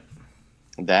different.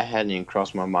 That hadn't even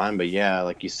crossed my mind, but yeah,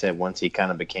 like you said, once he kind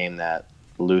of became that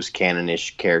loose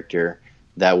cannon-ish character,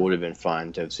 that would have been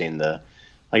fun to have seen the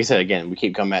like I said, again, we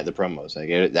keep coming back to the promos.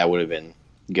 Like that would have been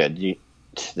good, and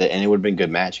it would have been a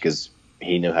good match because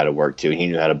he knew how to work too. He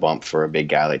knew how to bump for a big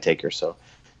guy like Taker. So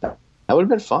that would have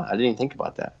been fun. I didn't even think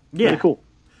about that. Yeah, really cool.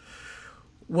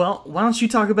 Well, why don't you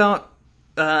talk about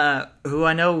who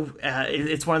I know?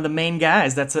 It's one of the main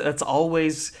guys that's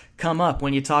always come up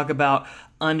when you talk about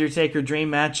Undertaker dream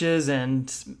matches,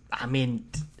 and I mean,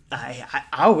 I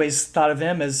always thought of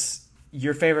him as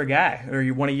your favorite guy, or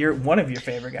one of your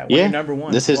favorite guys, your number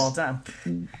one of all time.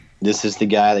 This is the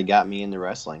guy that got me into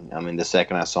wrestling. I mean, the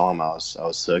second I saw him, I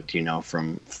was hooked.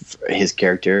 From his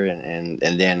character, and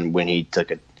then when he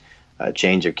took a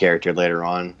change of character later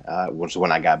on, was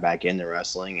when I got back into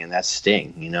wrestling, and that's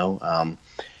Sting.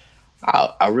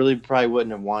 I really probably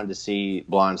wouldn't have wanted to see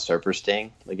Blonde Surfer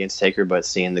Sting against Taker, but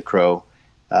seeing the Crow,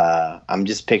 I'm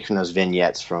just picturing those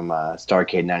vignettes from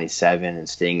Starrcade '97 and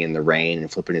Sting in the rain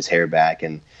and flipping his hair back,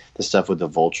 and the stuff with the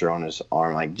vulture on his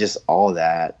arm, like just all of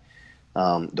that.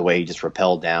 The way he just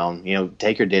rappelled down.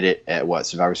 Taker did it at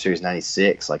Survivor Series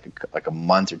 '96, like a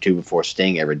month or two before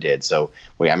Sting ever did. So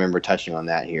I remember touching on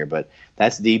that here, but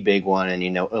that's the big one.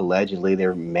 And allegedly they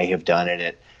may have done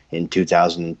it in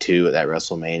 2002 at that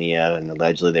WrestleMania, and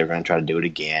allegedly they were going to try to do it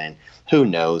again. And who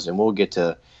knows? And we'll get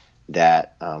to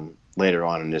that later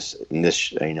on in this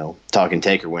talking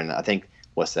Taker, when I think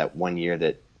what's that one year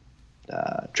that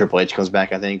Triple H comes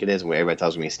back, I think it is, where everybody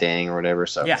tells me he's staying or whatever.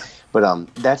 So yeah, but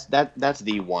that's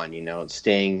the one.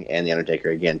 Sting and the Undertaker,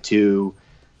 again, two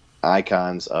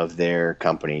icons of their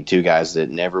company, two guys that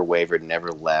never wavered,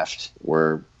 never left.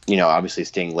 Were obviously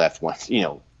Sting left once,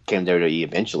 came to WWE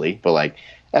eventually, but like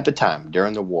at the time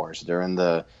during the wars, during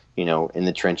the in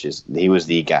the trenches, he was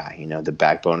the guy, the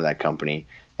backbone of that company,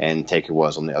 and Taker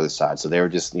was on the other side. So they were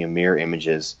just mirror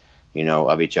images,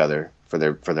 of each other for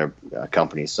their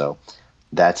companies. So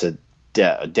that's a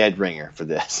dead ringer for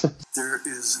this. There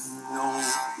is no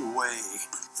way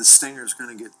the Stinger's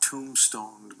going to get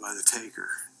tombstoned by the Taker.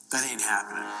 That ain't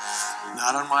happening.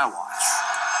 Not on my watch.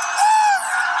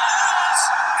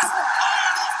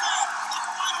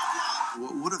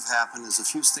 What would have happened is a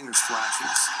few Stinger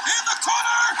splashes. In the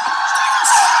corner! Stinger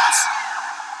splash!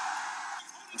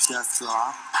 Death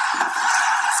drop.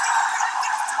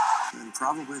 And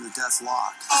probably the death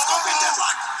lock. It's gonna be death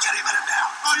lock! Get him in it now!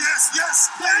 Oh, yes,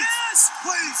 please!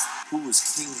 Please! Who was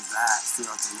king of that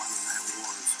throughout the Monday Night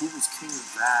Wars? Who was king of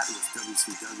that with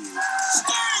WCW?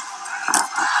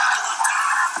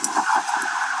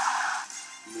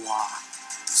 Wow.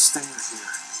 Stinger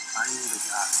here. I knew the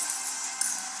guy.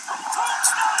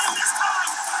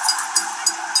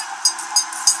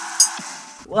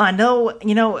 Well, I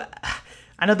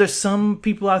know there's some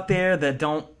people out there that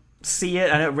don't see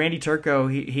it. I know Randy Turco,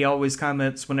 he always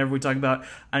comments whenever we talk about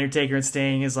Undertaker and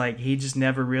Sting, is like he just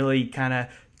never really kind of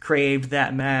craved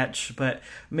that match. But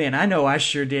man, I know I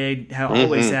sure did.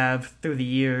 Always have through the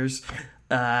years,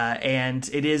 and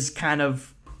it is kind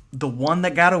of the one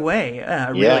that got away.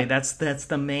 Really, that's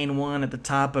the main one at the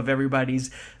top of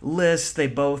everybody's list. They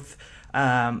both,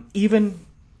 even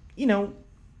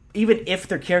if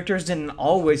their characters didn't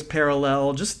always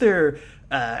parallel, just their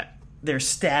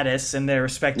status and their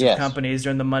respective companies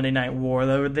during the Monday Night War,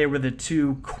 they were the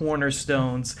two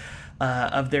cornerstones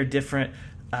of their different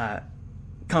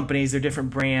companies, their different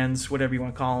brands, whatever you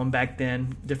want to call them back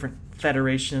then, different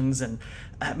federations, and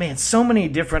man, so many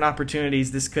different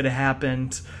opportunities this could have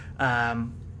happened.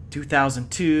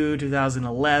 2002,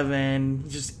 2011,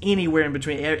 just anywhere in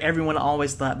between. Everyone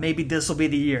always thought maybe this will be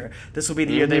the year. This will be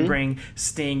the year they bring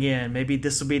Sting in. Maybe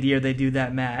this will be the year they do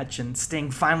that match. And Sting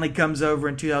finally comes over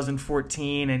in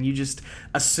 2014, and you just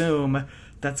assume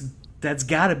that's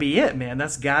got to be it, man.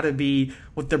 That's got to be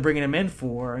what they're bringing him in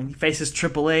for. And he faces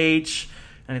Triple H,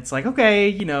 and it's like,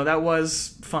 okay, that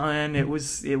was fun. It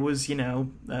was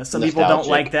some people don't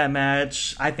like that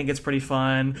match. I think it's pretty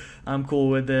fun. I'm cool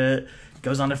with it.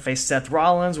 Goes on to face Seth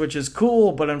Rollins, which is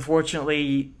cool, but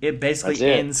unfortunately, it basically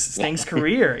ends Sting's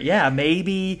career. Yeah,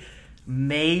 maybe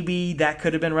that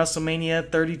could have been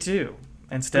WrestleMania 32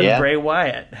 instead of Bray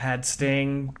Wyatt. Had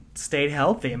Sting stayed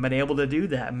healthy and been able to do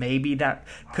that, maybe that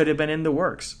could have been in the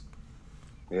works.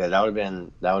 Yeah, that would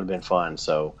have been fun.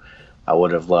 So I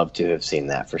would have loved to have seen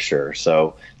that for sure.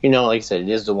 So, like I said, it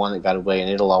is the one that got away,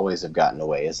 and it'll always have gotten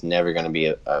away. It's never going to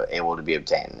be able to be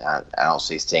obtained. I don't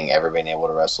see Sting ever being able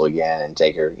to wrestle again. And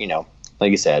Taker, like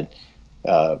you said,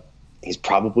 he's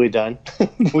probably done.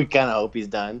 We kind of hope he's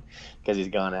done because he's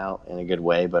gone out in a good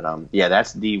way. But,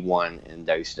 that's the one in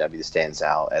WCW that stands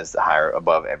out as the higher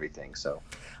above everything. So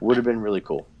would have been really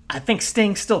cool. I think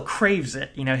Sting still craves it.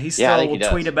 He still will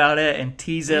tweet about it and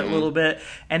tease it a little bit.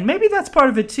 And maybe that's part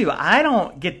of it, too. I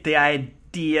don't get the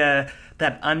idea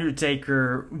that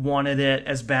Undertaker wanted it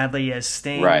as badly as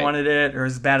Sting wanted it, or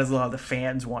as bad as a lot of the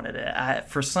fans wanted it.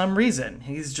 For some reason,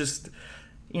 he's just,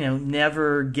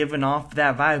 never given off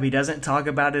that vibe. He doesn't talk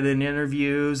about it in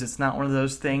interviews. It's not one of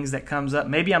those things that comes up.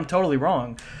 Maybe I'm totally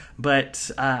wrong, but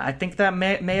I think that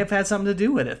may have had something to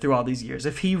do with it through all these years.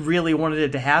 If he really wanted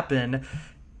it to happen,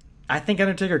 I think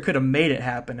Undertaker could have made it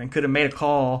happen and could have made a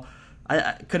call.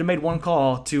 I could have made one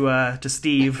call to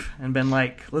Steve and been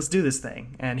like, let's do this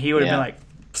thing. And he would have been like,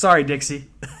 sorry, Dixie.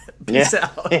 Peace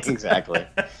out. Exactly.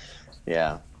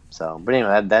 Yeah. So, but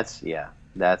anyway, that's the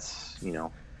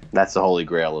holy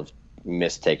grail of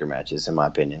missed Taker matches, in my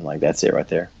opinion. Like, that's it right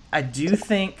there. I do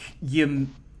think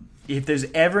if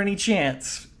there's ever any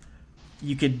chance,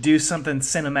 you could do something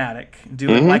cinematic. Do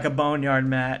it like a Boneyard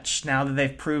match. Now that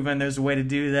they've proven there's a way to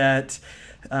do that,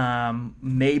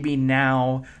 maybe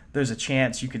now there's a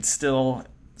chance you could still,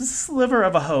 a sliver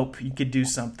of a hope, you could do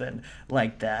something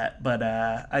like that. But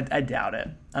I doubt it.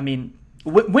 I mean,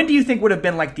 when do you think would have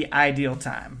been like the ideal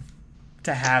time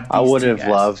to have these I would have guys?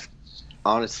 Loved,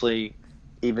 honestly,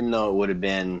 even though it would have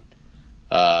been,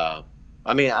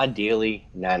 ideally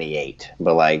 98,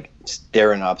 but like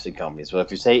they're in opposite companies. But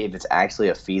if it's actually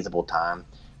a feasible time,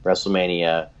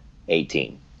 WrestleMania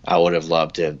 18, I would have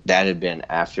loved to. That had been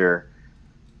after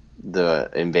the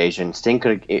invasion.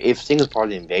 If Sting was part of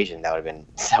the invasion, that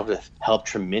would have helped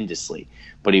tremendously.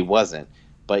 But he wasn't.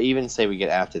 But even say we get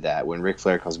after that, when Ric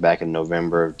Flair comes back in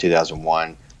November of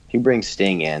 2001, he brings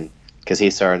Sting in because he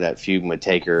started that feud with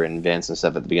Taker and Vince and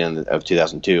stuff at the beginning of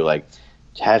 2002. Like,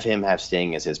 have him have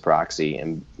Sting as his proxy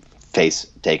and face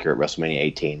Taker at WrestleMania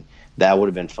 18. That would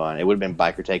have been fun. It would have been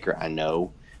Biker Taker, I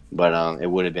know, but it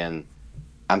would have been.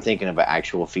 I'm thinking of an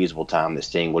actual feasible time that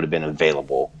Sting would have been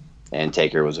available and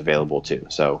Taker was available too.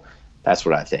 So that's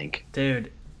what I think,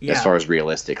 dude. Yeah. As far as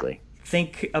realistically,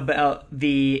 think about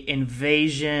the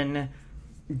invasion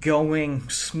going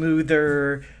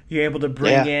smoother. You're able to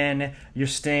bring in your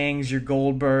Stings, your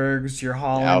Goldbergs, your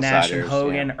Hall and Nash and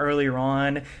Hogan earlier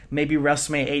on. Maybe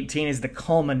WrestleMania 18 is the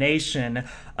culmination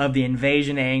of the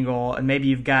invasion angle, and maybe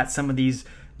you've got some of these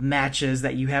matches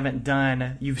that you haven't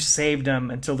done. You've saved them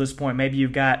until this point. Maybe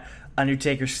you've got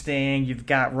Undertaker Sting, you've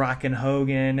got Rock and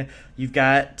Hogan, you've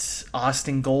got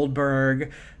Austin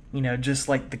Goldberg. Just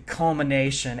like the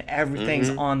culmination. Everything's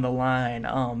on the line.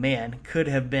 Oh, man. Could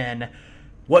have been.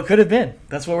 What could have been?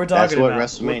 That's what we're talking about.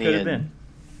 That's what WrestleMania could have been.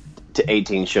 To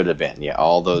 18 should have been. Yeah,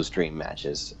 all those dream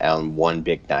matches on one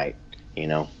big night,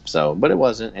 So, but it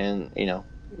wasn't, and,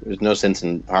 there's no sense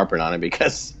in harping on it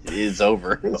because it's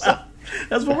over. So.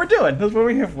 That's what we're doing. That's what we're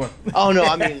here for. Oh, no,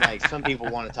 I mean, like, some people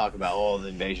want to talk about, the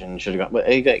invasion should have gone. But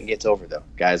it gets over, though.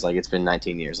 Guys, like, it's been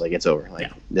 19 years. Like, it's over. Like,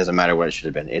 it doesn't matter what it should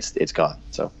have been. It's gone,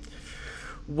 so.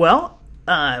 Well,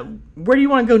 where do you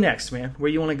want to go next, man? Where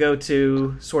do you want to go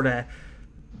to sort of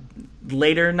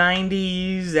later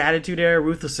 90s, Attitude Era,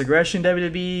 Ruthless Aggression,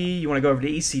 WWE? You want to go over to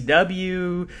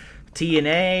ECW,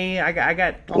 TNA? I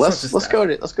got all sorts of stuff.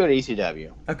 Let's go to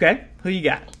ECW. Okay, who you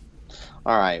got?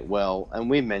 All right, well,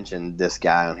 and we mentioned this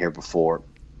guy on here before,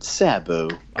 Sabu.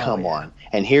 Come on,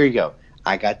 and here you go.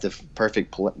 I got the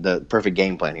perfect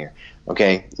game plan here.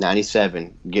 Okay,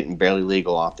 97, getting barely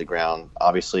legal off the ground.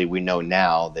 Obviously, we know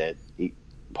now that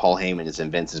Paul Heyman is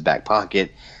in Vince's back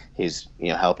pocket. He's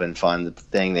helping fund the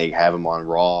thing. They have him on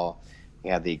Raw.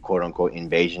 You have the quote unquote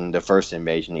invasion, the first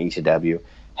invasion in ECW.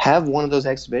 Have one of those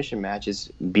exhibition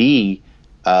matches be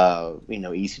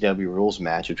ECW rules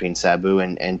match between Sabu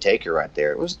and Taker right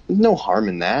there. It was no harm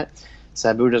in that.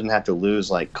 Sabu doesn't have to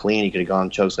lose like clean. He could have gone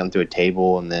chokeslam through a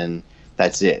table and then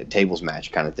that's it. Tables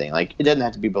match kind of thing. Like it doesn't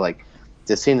have to be, but like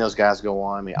just seeing those guys go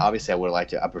on. I mean, obviously I would have liked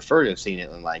to. I prefer to have seen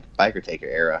it in like Biker Taker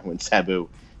era when Sabu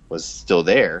was still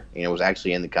there. Was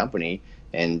actually in the company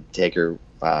and Taker.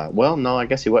 Well, no, I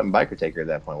guess he wasn't Biker Taker at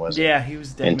that point, was he? Yeah, he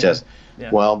was dead. And just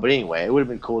well, but anyway, it would have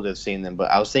been cool to have seen them.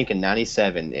 But I was thinking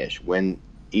 97-ish when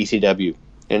ECW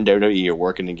and WWE are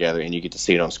working together and you get to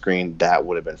see it on screen. That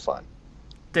would have been fun,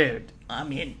 dude. I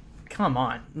mean, come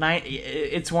on,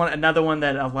 it's another one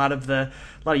that a lot of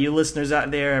you listeners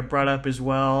out there have brought up as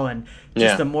well. And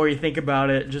just the more you think about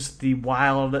it, just the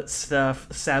wild stuff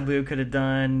Sabu could have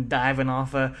done, diving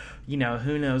off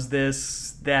who knows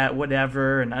this, that,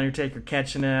 whatever, and Undertaker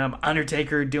catching him,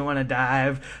 Undertaker doing a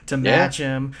dive to match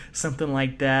him, something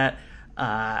like that.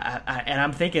 And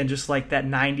I'm thinking just like that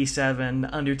 97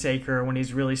 Undertaker when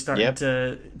he's really starting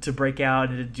to break out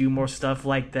and to do more stuff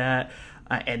like that.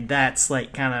 And that's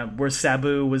like kind of where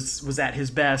Sabu was at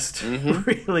his best.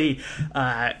 Really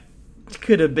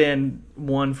could have been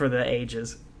one for the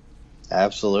ages.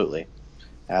 Absolutely.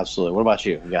 What about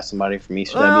you? You got somebody from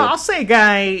ECW? Well, I'll say a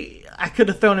guy. I could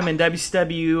have thrown him in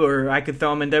WCW, or I could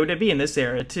throw him in WWE in this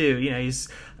era too. You know, he's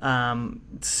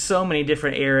so many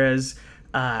different eras.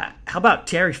 How about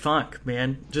Terry Funk,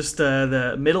 man? Just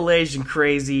the middle-aged and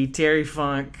crazy Terry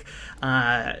Funk,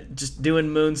 just doing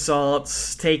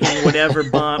moonsaults, taking whatever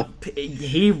bump.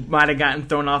 He might have gotten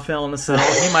thrown off Hell in a Cell.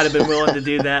 He might have been willing to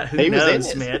do that. Who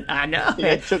knows, man? I know.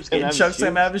 Yeah, chokes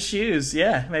him out of his shoes.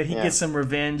 Yeah, maybe he gets some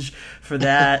revenge for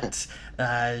that.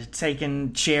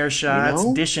 Taking chair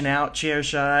shots, dishing out chair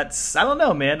shots. I don't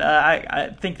know, man.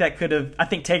 I think that could have. I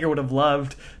think Taker would have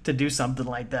loved to do something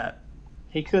like that.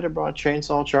 He could have brought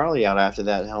Chainsaw Charlie out after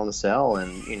that Hell in a Cell,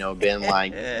 and been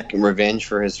like revenge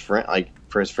for his friend,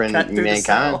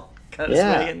 Mankind. Cut his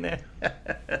way in there.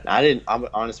 I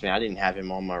didn't have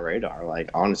him on my radar,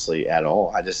 like honestly at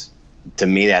all. To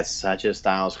me, that's such a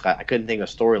Styles. I couldn't think of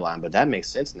a storyline, but that makes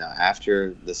sense now.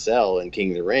 After the Cell and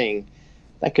King of the Ring,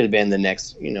 that could have been the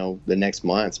next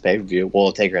month's pay-per-view.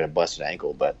 Well, Taker had a busted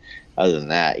ankle, but other than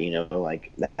that,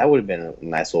 like that would have been a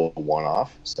nice little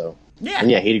one-off. So. Yeah.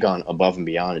 And he'd gone above and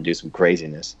beyond to do some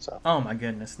craziness. So. Oh my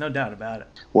goodness, no doubt about it.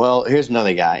 Well, here's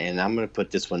another guy, and I'm going to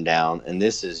put this one down. And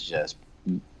this is just,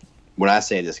 when I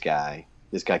say this guy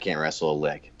can't wrestle a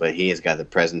lick, but he has got the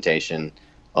presentation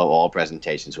of all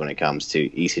presentations when it comes to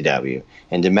ECW.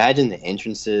 And imagine the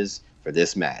entrances for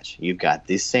this match. You've got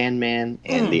this Sandman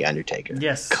and the Undertaker.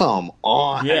 Yes. Come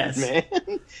on, yes.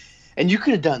 Man. And you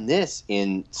could have done this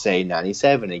in, say,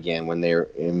 97 again when they're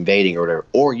invading or whatever.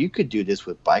 Or you could do this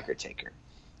with Biker Taker.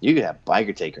 You could have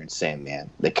Biker Taker and Sandman.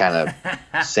 The kind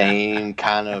of same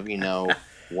kind of,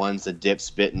 one's a dip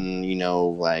spitting,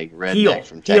 like redneck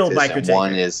from Texas. Biker and Taker.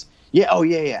 One is,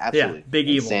 absolutely. Yeah, big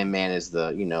evil. Sandman is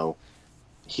the,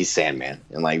 he's Sandman.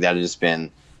 And like that had just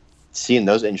been seeing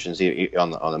those entrances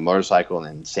on the motorcycle, and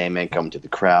then Sandman coming to the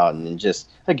crowd, and then just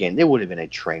again, it would have been a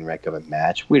train wreck of a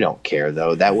match. We don't care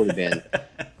though. That would have been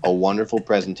a wonderful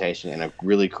presentation and a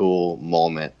really cool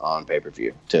moment on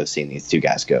pay-per-view to have seen these two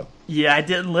guys go. Yeah, I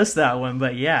didn't list that one,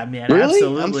 but yeah, man, really?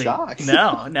 Absolutely. I'm shocked.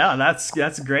 No,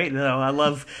 that's great though. I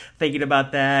love thinking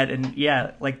about that, and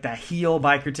yeah, like that heel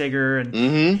Biker Taker,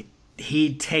 and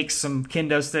he takes some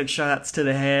kendo stick shots to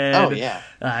the head. Oh yeah,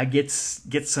 gets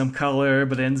some color,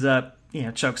 but ends up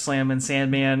choke slamming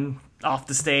Sandman off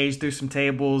the stage through some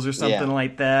tables or something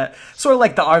like that. Sort of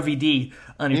like the RVD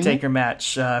Undertaker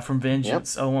match from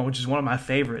Vengeance 01, which is one of my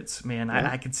favorites. Man,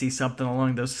 I could see something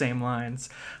along those same lines.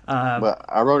 But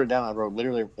I wrote it down. I wrote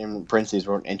literally in parentheses,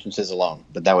 wrote entrances alone,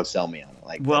 but that would sell me on it.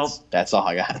 Like, that's all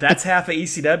I got. That's half of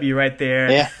ECW right there.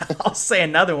 Yeah. I'll say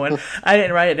another one. I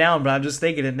didn't write it down, but I'm just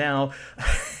thinking it now.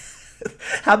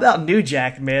 How about New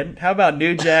Jack, man? How about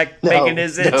New Jack making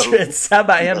his entrance? How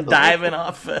about him diving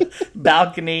off a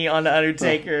balcony on the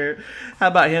Undertaker? How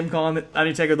about him calling the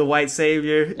Undertaker the White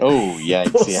Savior? Oh, yeah.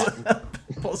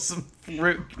 Pull some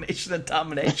Root Nation of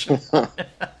Domination. That'd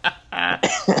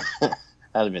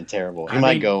have been terrible. He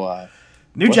might go...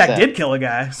 New Jack did kill a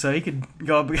guy, so he could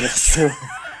go up against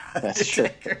That's true.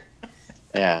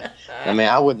 Yeah. I mean,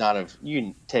 I would not have...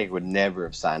 Taker would never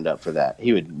have signed up for that.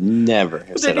 He would never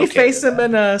have said okay. Did he face him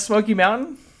in Smoky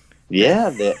Mountain? Yeah,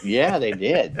 they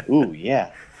did. Ooh,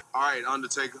 yeah. All right,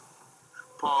 Undertaker,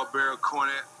 Paul Bearer,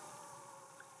 Cornette.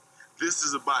 This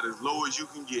is about as low as you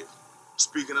can get.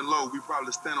 Speaking of low, we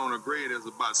probably stand on a grade that's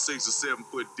about 6 or 7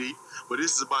 foot deep, but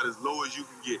this is about as low as you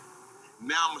can get.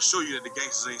 Now I'm going to show you that the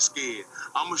gangsters ain't scared.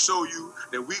 I'm going to show you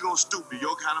that we going to stoop to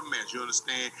your kind of match, you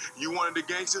understand? You wanted the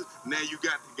gangsters, now you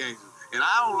got the gangsters. And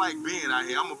I don't like being out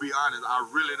here, I'm going to be honest, I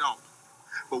really don't.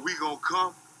 But we going to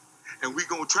come, and we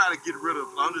going to try to get rid of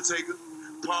Undertaker,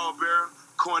 Paul Bearer,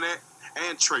 Cornette,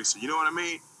 and Tracer, you know what I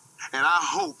mean? And I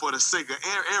hope for the sake of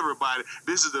everybody,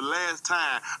 this is the last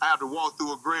time I have to walk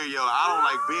through a graveyard. I don't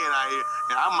like being out here,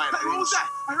 and I might not even... What was that?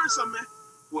 I heard something, man.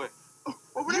 What?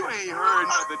 You ain't heard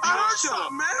nothing, dude. I heard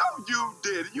something, man. No, you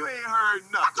did. You ain't heard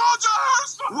nothing. I told you I heard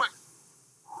something.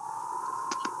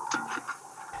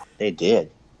 What? They did.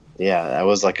 Yeah, that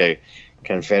was like a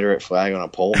Confederate flag on a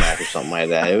pole map or something like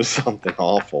that. It was something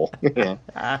awful. Yeah.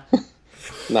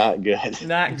 Not good.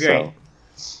 Not great.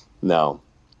 So, no.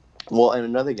 Well, and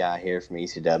another guy here from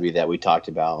ECW that we talked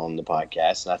about on the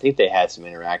podcast, and I think they had some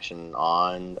interaction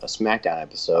on a SmackDown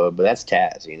episode, but that's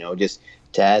Taz, just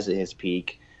Taz at his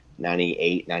peak,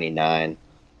 98, 99,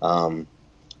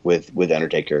 with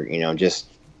Undertaker, just,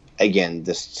 again,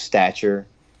 the stature,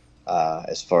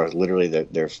 as far as literally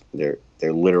their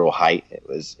literal height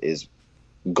is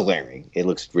glaring. It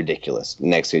looks ridiculous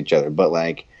next to each other, but,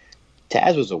 like,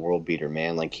 Taz was a world beater,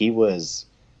 man. Like, he was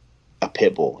a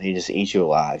pit bull. He just eats you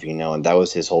alive, and that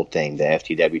was his whole thing, the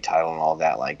FTW title and all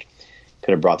that. Like,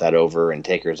 could have brought that over, and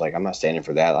Taker's like, I'm not standing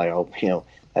for that. I hope,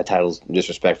 that title's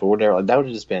disrespectful, whatever. Like, that would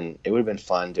have just been, it would have been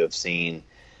fun to have seen,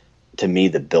 to me,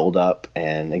 the build up.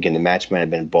 And again, the match might have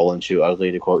been bull and shoe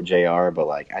ugly, to quote JR, but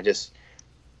like,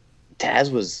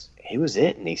 Taz was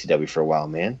it in ECW for a while,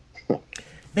 man.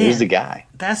 He was the guy.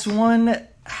 That's one,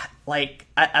 like,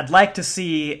 I'd like to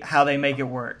see how they make it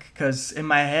work, because in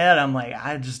my head I'm like,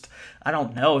 I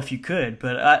don't know if you could,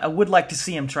 but I would like to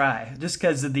see him try, just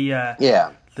because of the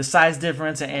size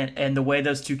difference and the way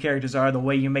those two characters are, the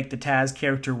way you make the Taz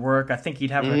character work. I think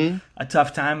he'd have a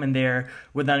tough time in there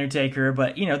with Undertaker,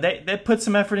 but they put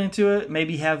some effort into it.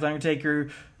 Maybe have Undertaker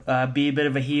be a bit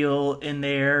of a heel in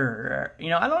there, or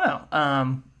I don't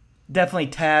know. Definitely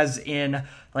Taz in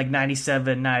like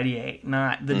 97, 98,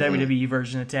 not the WWE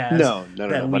version of Taz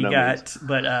that we got.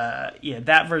 But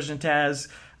that version of Taz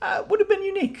would have been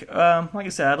unique. Like I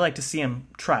said, I'd like to see him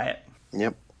try it.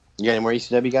 Yep. You got any more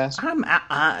ECW guys?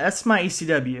 That's my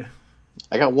ECW.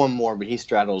 I got one more, but he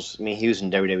straddles. I mean, he was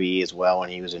in WWE as well,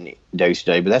 and he was in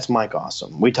WCW. But that's Mike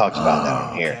Awesome. We talked about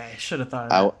that on here. Okay, should have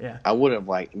thought of that. Yeah, I would have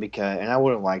liked I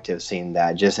would have liked to have seen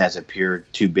that just as a pure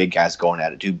two big guys going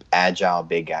at it, two agile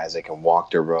big guys that can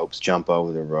walk the ropes, jump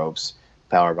over the ropes,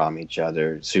 powerbomb each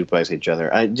other, suplex each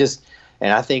other. I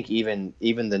think even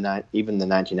the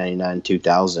 1999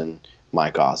 2000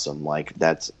 Mike Awesome, like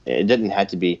it didn't have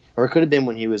to be, or it could have been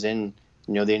when he was in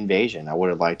the Invasion. I would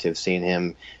have liked to have seen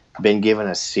him been given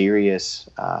a serious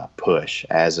push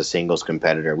as a singles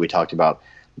competitor. We talked about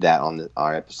that on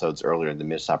our episodes earlier, the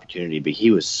missed opportunity, but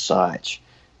he was such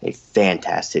a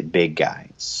fantastic big guy,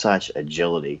 such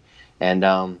agility, and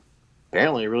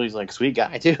apparently really like a sweet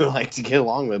guy too, like to get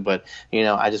along with. But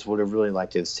I just would have really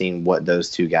liked to have seen what those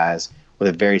two guys with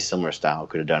a very similar style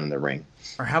could have done in the ring.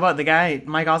 Or how about the guy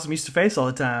Mike Awesome used to face all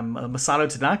the time, Masato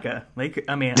Tanaka? I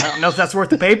don't know if that's worth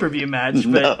the pay-per-view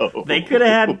match, but they could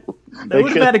have had. They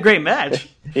would have had a great match.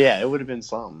 Yeah, it would have been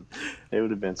something.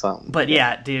 But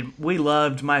yeah, dude, we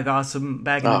loved Mike Awesome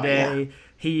back in the day. Yeah.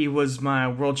 He was my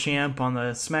world champ on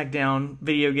the SmackDown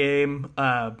video game.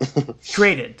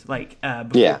 Created like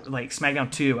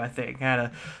SmackDown 2, I think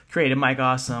created Mike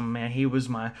Awesome, man. He was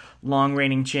my long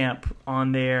reigning champ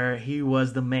on there. He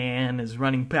was the man. His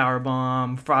running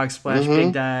powerbomb, frog splash,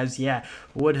 big dives. Yeah,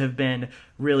 would have been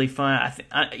really fun.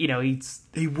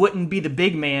 He wouldn't be the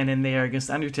big man in there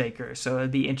against Undertaker, so it'd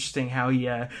be interesting how he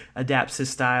adapts his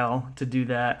style to do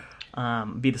that.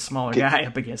 Be the smaller guy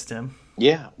up against him.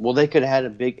 Yeah, well, they could have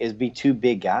had it'd be two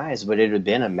big guys, but it would have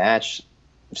been a match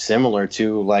similar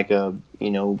to like a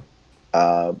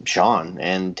Shawn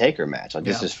and Taker match,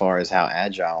 just as far as how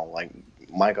agile, like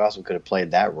Mike Awesome could have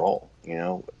played that role.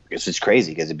 It's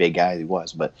crazy because the big guy he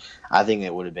was, but I think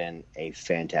it would have been a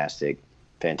fantastic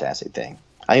thing.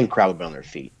 I think the crowd would have been on their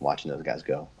feet watching those guys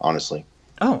go. Honestly.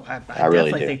 Oh, I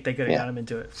really definitely think they could have got him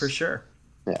into it for sure.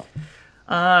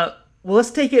 Yeah. Well,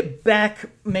 let's take it back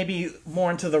maybe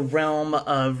more into the realm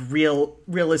of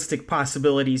realistic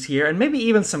possibilities here, and maybe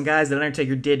even some guys that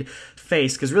Undertaker did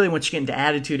face, because really once you get into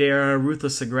Attitude Era,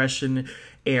 Ruthless Aggression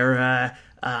Era,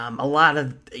 a lot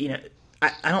of,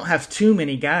 I don't have too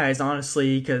many guys,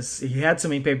 honestly, because he had so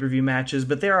many pay-per-view matches,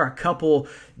 but there are a couple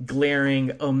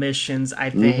glaring omissions, I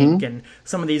think, and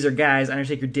some of these are guys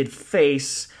Undertaker did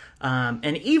face,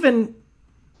 and even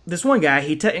this one guy,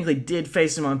 he technically did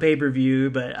face him on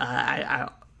pay-per-view, but I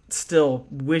still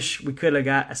wish we could have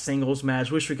got a singles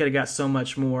match. Wish we could have got so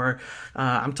much more.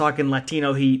 I'm talking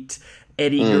Latino Heat,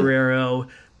 Eddie Guerrero.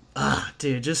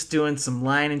 Dude, just doing some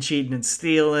lying and cheating and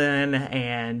stealing,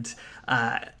 and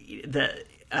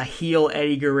a heel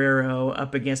Eddie Guerrero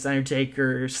up against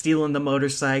Undertaker, stealing the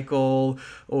motorcycle,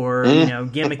 or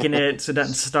gimmicking it so it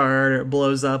doesn't start or it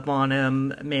blows up on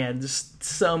him. Man, just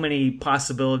so many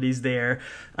possibilities there.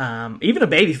 Even a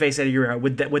babyface Eddie Guerrero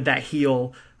with that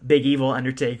heel Big Evil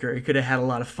Undertaker, he could have had a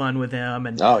lot of fun with him.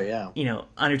 And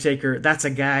Undertaker, that's a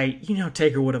guy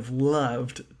Taker would have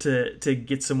loved to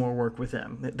get some more work with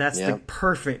him. That's the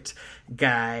perfect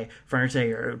guy for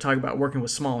Undertaker. Talk about working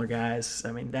with smaller guys.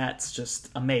 I mean, that's just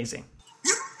amazing.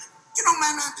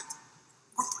 Man,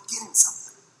 we're forgetting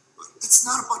something. It's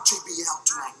not about JBL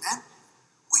tonight, man.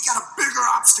 We got a bigger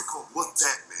obstacle. What's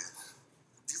that, man?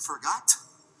 You forgot?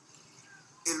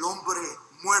 El hombre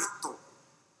muerto.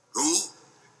 Who?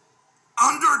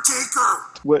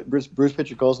 Undertaker. What Bruce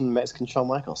Pritchard calls him the Mexican Shawn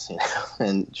Michaels,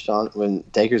 and when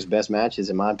Taker's best matches,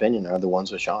 in my opinion, are the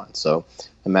ones with Shawn. So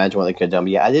imagine what they could have done.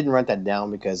 But yeah, I didn't write that down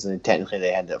because technically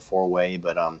they had that 4-way,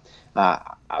 but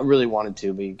I really wanted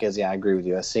to, because I agree with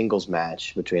you. A singles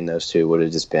match between those two would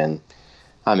have just been,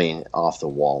 off the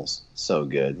walls. So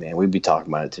good, man. We'd be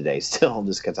talking about it today still,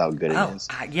 just because how good it is.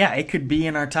 Yeah, it could be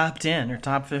in our top 10 or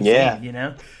top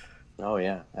 15. Oh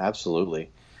yeah, absolutely.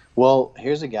 Well,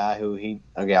 here's a guy who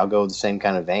I'll go with the same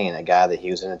kind of vein. A guy that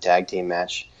he was in a tag team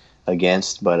match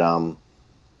against, but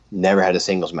never had a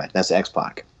singles match. That's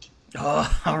X-Pac.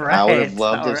 Oh, all right. I would have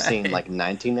loved to have right. seen like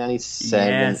 1997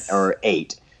 Yes. or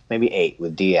 8, maybe 8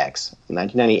 with DX.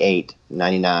 1998,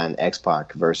 99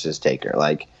 X-Pac versus Taker.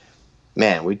 Like,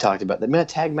 man, we talked about that. Man, a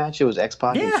tag match, it was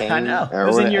X-Pac and Yeah, Kane. I know. It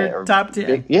was in your top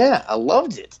 10. Yeah, I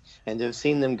loved it. And to have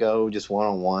seen them go just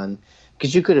one-on-one,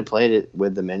 because you could have played it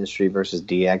with the Ministry versus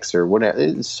DX or whatever.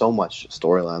 There's so much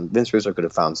storyline. Vince Russo could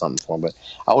have found something for him, but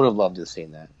I would have loved to have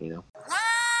seen that, you know. Wow,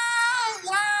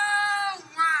 wow,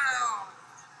 wow.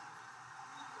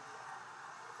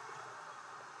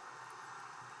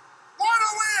 What do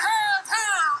we have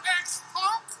here,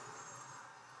 X-Punk?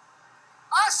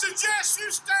 I suggest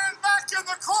you stand back in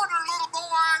the corner, little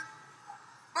boy,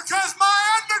 because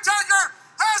my Undertaker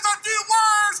has a few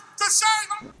words to say.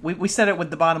 We said it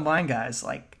with the bottom line guys.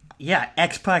 Like, yeah,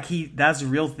 X-Pac, that's a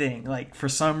real thing. Like, for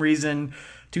some reason,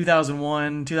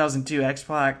 2001, 2002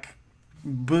 X-Pac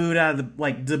booed out of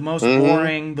the most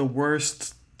boring, the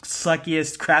worst,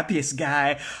 suckiest, crappiest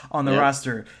guy on the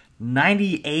roster.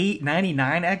 98,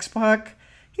 99 X-Pac,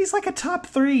 he's like a top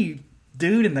 3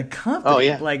 dude in the company. Oh,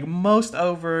 yeah. Like, most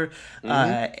over. Him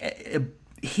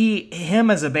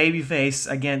as a babyface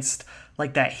against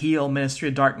like that heel Ministry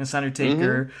of Darkness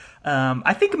Undertaker.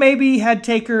 I think maybe had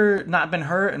Taker not been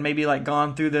hurt and maybe like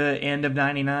gone through the end of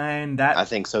 99, that I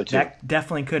think so too. That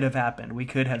definitely could have happened. We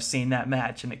could have seen that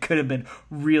match and it could have been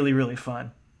really, really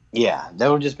fun. Yeah, that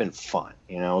would have just been fun.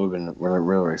 You know, it would have been really,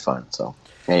 really, really fun. So,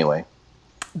 anyway.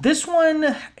 This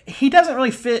one, he doesn't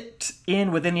really fit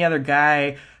in with any other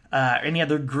guy, any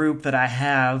other group that I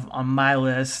have on my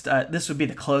list. This would be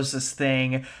the closest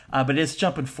thing, but it's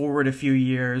jumping forward a few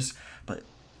years. But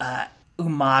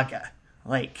Umaga,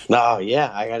 like, Oh,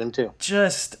 yeah, I got him too.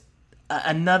 just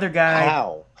another guy.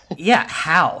 How? Yeah,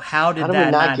 how did How did we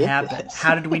that not not get happen? this?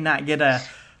 How did we not get a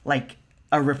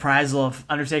reprisal of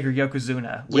Undertaker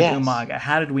Yokozuna with Yes. Umaga?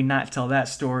 How did we not tell that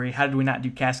story? How did we not do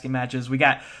casket matches? We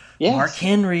got Yes. Mark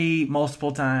Henry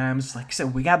multiple times. Like I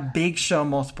said, we got Big Show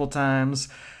multiple times.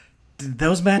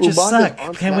 Those matches Umaga's suck.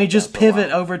 on Can we SmackDown just for a pivot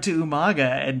while. over to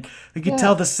Umaga and we could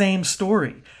tell the same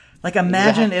story? Like,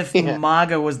 imagine if Exactly, yeah.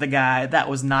 Umaga was the guy that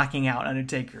was knocking out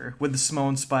Undertaker with the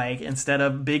Samoan Spike instead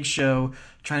of Big Show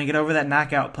trying to get over that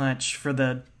knockout punch for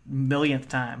the millionth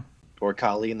time. Or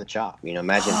Kali in the Chop. You know,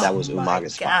 imagine if that was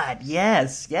Umaga's spot. God,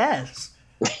 yes.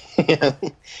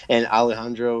 And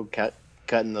Alejandro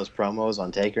cutting those promos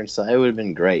on Taker and stuff. It would have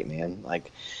been great, man.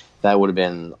 Like, that would have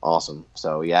been awesome.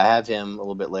 So, yeah, I have him a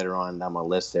little bit later on down my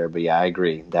list there. But, yeah, I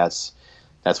agree. That's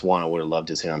one I would have loved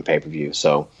to see on pay-per-view.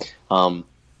 So,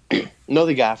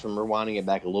 another guy from rewinding it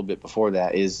back a little bit before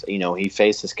that is, you know, he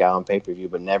faced this guy on pay-per-view,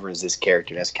 but never as this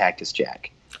character. That's Cactus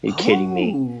Jack. Are you kidding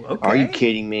me? Okay. Are you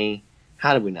kidding me?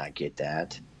 How did we not get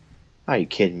that? Are you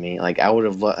kidding me? Like, I would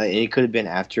have loved, it could have been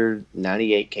after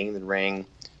 98 King of the Ring,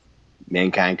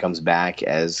 Mankind comes back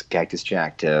as Cactus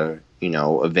Jack to, you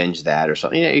know, avenge that or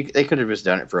something. You know, they could have just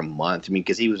done it for a month. I mean,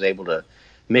 because Mick was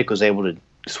able to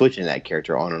switch into that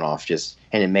character on and off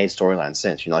and it made storyline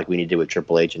sense. You know, like we did with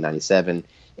Triple H in 97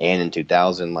 and in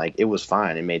 2000, like it was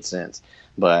fine. It made sense.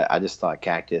 But I just thought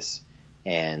Cactus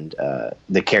and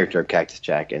the character of Cactus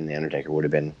Jack and The Undertaker would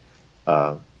have been,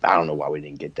 I don't know why we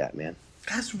didn't get that, man.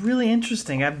 That's really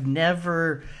interesting. I've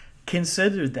never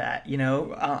considered that. You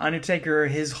know, Undertaker,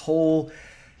 his whole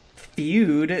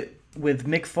feud with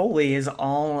Mick Foley is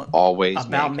all Always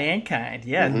about Mankind. Mankind.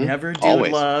 Yeah, never Dude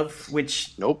Always. Love,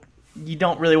 which Nope. you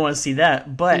don't really want to see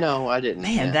that. But No, I didn't.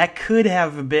 man, Yeah. that could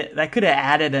have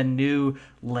added a new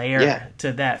layer Yeah.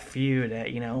 to that feud.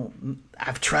 You know,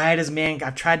 I've tried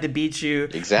to beat you.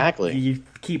 Exactly. You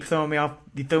keep throwing me off.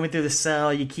 You throw me through the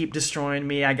cell. You keep destroying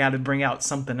me. I got to bring out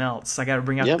something else. I got to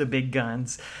bring out Yep. the big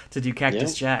guns to do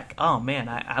Cactus Jack. Oh man,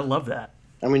 I love that.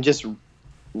 I mean, just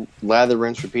lather,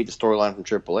 rinse, repeat the storyline from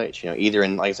Triple H. You know, either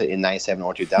in, like I said, in 97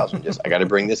 or 2000. Just, I got to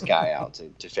bring this guy out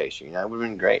to face you. You know, it would have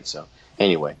been great. So,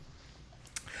 anyway.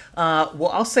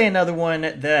 Well, I'll say another one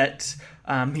that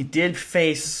he did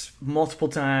face multiple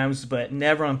times, but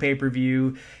never on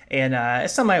pay-per-view. And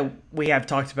it's something we have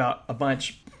talked about a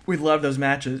bunch. We love those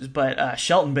matches, but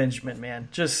Shelton Benjamin, man,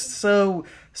 just so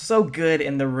good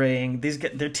in the ring.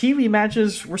 Their TV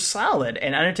matches were solid,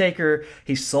 and Undertaker,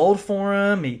 he sold for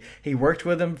him. He worked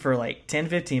with him for like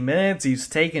 10-15 minutes. He's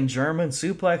taking German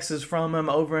suplexes from him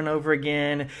over and over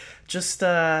again. Just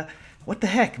what the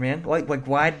heck, man? Like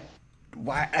why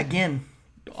again?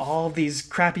 All these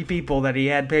crappy people that he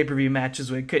had pay-per-view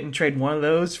matches with, couldn't trade one of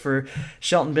those for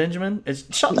Shelton Benjamin.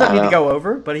 Shelton doesn't need to go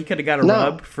over, but he could have got a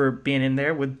rub for being in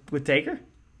there with Taker.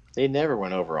 They never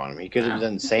went over on him. He could have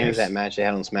done the who same cares? exact match they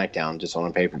had on SmackDown, just on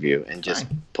a pay-per-view, and just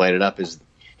played it up as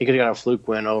he could have got a fluke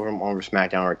win over him over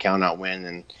SmackDown or a count-out win,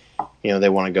 and they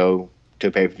want to go to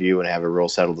a pay-per-view and have a real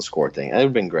settle the score thing. That would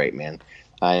have been great, man.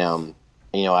 I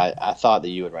thought that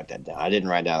you would write that down. I didn't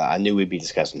write down. I knew we'd be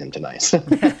discussing him tonight.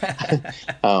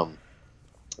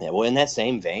 Yeah, well, in that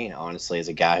same vein, honestly, as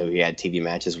a guy who he had TV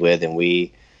matches with and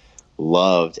we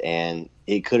loved, and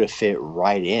it could have fit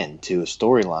right into a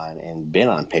storyline and been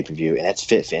on pay-per-view, and that's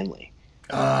Fit Finlay.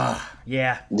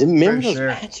 Yeah. Remember for those sure.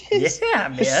 matches?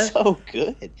 Yeah, It was man. so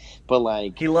good. But,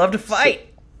 like... He loved to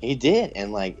fight. He did,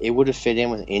 and, like, it would have fit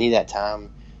in with any of that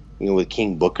time, with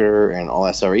King Booker and all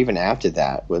that stuff, or even after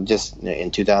that, with just in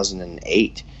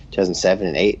 2008, 2007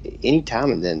 and 8, any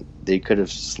time, and then they could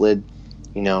have slid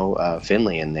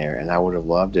Finlay in there, and I would have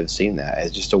loved to have seen that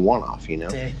as just a one-off,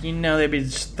 They'd be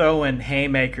just throwing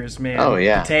haymakers, man. Oh,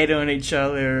 yeah. Potatoing each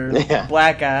other, Yeah.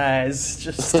 black eyes,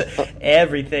 just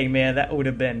everything, man. That would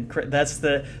have been, that's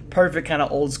the perfect kind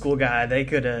of old school guy. They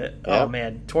could have, oh,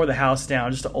 man, tore the house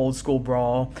down, just an old school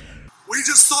brawl. We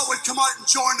just thought we'd come out and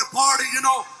join the party,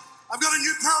 I've got a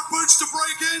new pair of boots to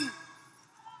break in.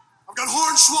 I've got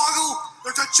Hornswoggle.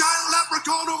 There's a giant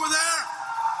leprechaun over there.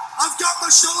 I've got my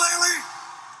shillelagh.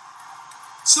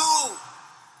 So,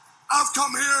 I've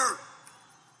come here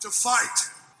to fight.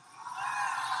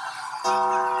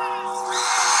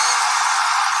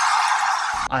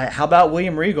 How about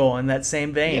William Regal in that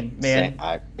same vein, man?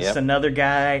 Just another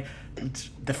guy.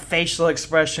 The facial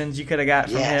expressions you could have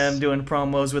got from him doing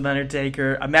promos with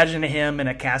Undertaker. Imagine him in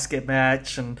a casket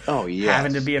match and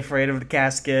having to be afraid of the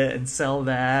casket and sell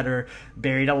that, or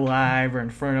Buried Alive or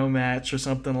Inferno match or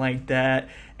something like that.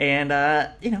 And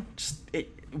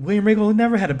William Regal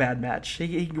never had a bad match.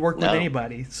 He worked with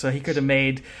anybody, so he could have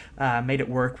made it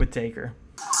work with Taker.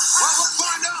 Well, we'll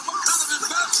find out what kind of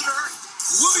ambassador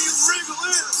William Regal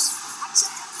is.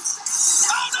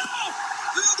 Oh, no!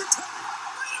 The Undertaker!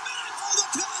 Wait a minute! Oh,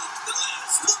 look out! The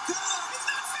last look out! He's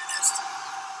not finished!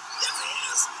 Yes, he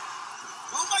is!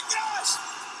 Oh, my gosh!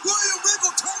 William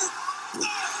Regal turned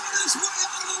his way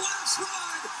out of the last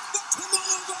ride, but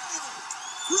Kamala Vale.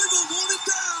 Regal won it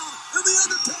down, and the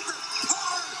Undertaker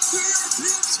carved the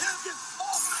European champion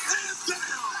off and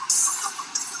down.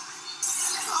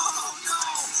 Oh, no!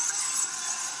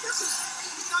 This is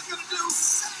not going to do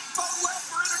so well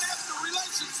for international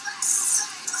relations.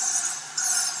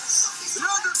 The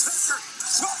Undertaker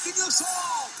shocking us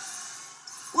all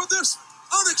with this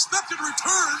unexpected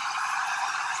return.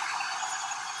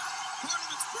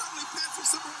 Parliament's probably passing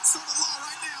some sort of law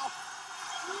right now.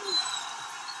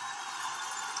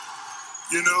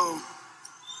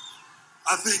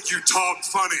 I think you talk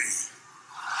funny.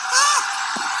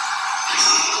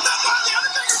 That's why the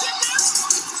Undertaker did this?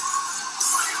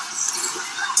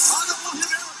 I don't want him to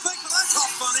ever think that I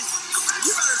talk funny.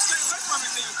 You better stay away from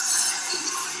him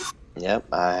then. Yep,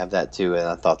 I have that too, and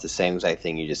I thought the same exact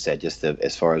thing you just said. Just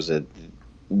as far as the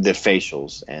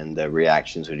facials and the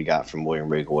reactions that he got from William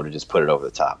Regal would have just put it over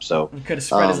the top. So He could have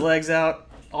spread his legs out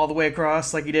all the way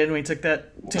across like he did when he took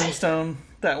that tombstone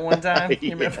that one time.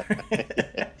 You remember?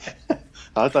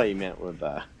 I thought you meant with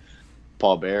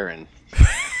Paul Bear and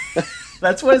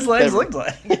That's what his legs looked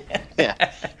like.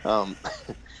 yeah. Well,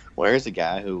 here's a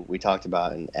guy who we talked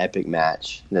about an epic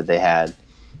match that they had,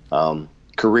 literally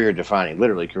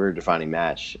career-defining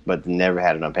match, but never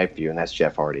had it on pay-per-view, and that's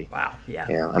Jeff Hardy. Wow,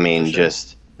 yeah. I mean, For sure.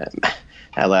 just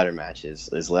that ladder match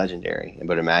is legendary.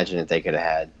 But imagine if they could have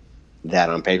had that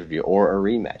on pay-per-view or a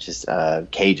rematch, just a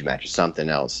cage match or something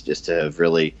else, just to have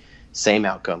really same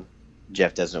outcome.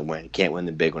 Jeff doesn't win. He can't win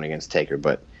the big one against Taker,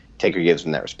 but Taker gives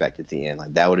him that respect at the end.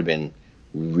 Like, that would have been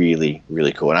really,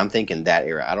 really cool. And I'm thinking that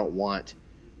era. I don't want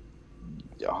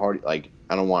Hardy,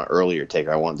 I don't want earlier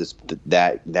Taker. I want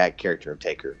that character of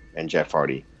Taker and Jeff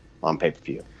Hardy on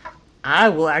pay-per-view. I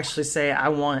will actually say I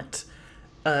want.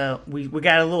 We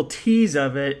got a little tease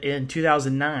of it in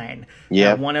 2009.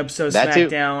 Yeah, one episode of that too.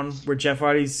 SmackDown where Jeff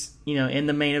Hardy's in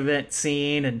the main event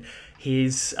scene, and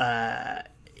he's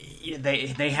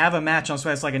they have a match on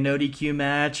SmackDown. It's like a no DQ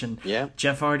match, and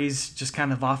Jeff Hardy's just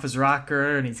kind of off his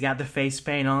rocker, and he's got the face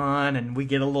paint on, and we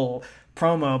get a little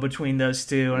promo between those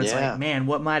two, and it's like, man,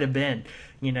 what might have been,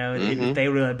 if they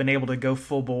would have been able to go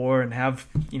full bore and have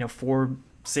 4,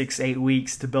 6, 8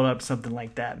 weeks to build up something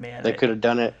like that, man. They could have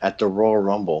done it at the Royal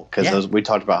Rumble, because we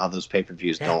talked about how those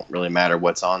pay-per-views don't really matter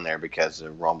what's on there because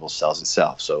the Rumble sells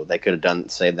itself. So they could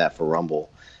have saved that for Rumble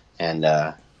and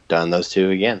done those two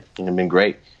again. It would have been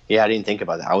great. Yeah, I didn't think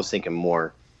about that. I was thinking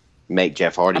more make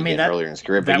Jeff Hardy earlier in his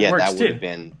career, but that would have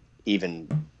been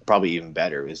probably even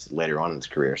better is later on in his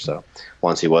career. So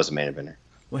once he was a main eventer.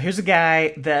 Well, here's a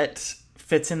guy that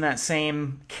fits in that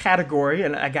same category,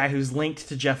 and a guy who's linked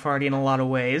to Jeff Hardy in a lot of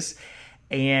ways,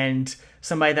 and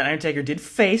somebody that Undertaker did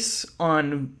face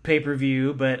on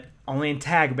pay-per-view, but only in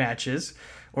tag matches,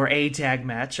 or a tag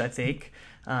match, I think.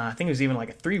 I think it was even like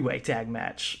a 3-way tag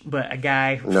match. But a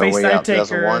guy who faced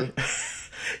Undertaker,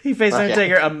 he faced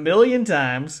Undertaker a million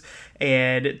times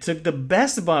and took the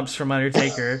best bumps from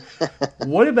Undertaker.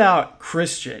 What about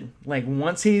Christian? Like,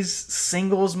 once he's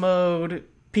singles mode,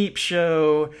 peep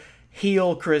show,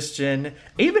 heel Christian,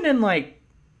 even in like,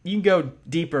 you can go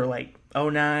deeper, like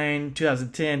 2009,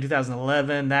 2010,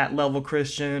 2011, that level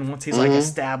Christian, once he's like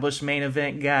established main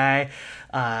event guy.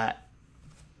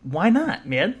 Why not,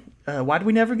 man? Why did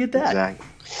we never get that? Exactly.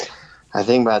 I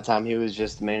think by the time he was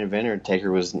just the main eventer,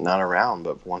 Taker was not around,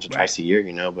 but once or twice a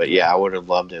year, But yeah, I would have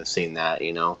loved to have seen that,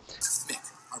 Mick,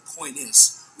 our point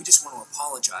is, we just want to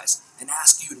apologize and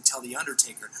ask you to tell The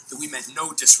Undertaker that we meant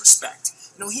no disrespect.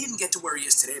 He didn't get to where he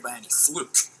is today by any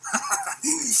fluke.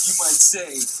 You might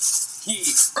say he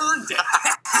earned it.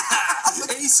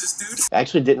 Aces, dude. I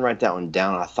actually didn't write that one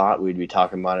down. I thought we'd be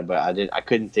talking about it, but I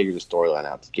couldn't figure the storyline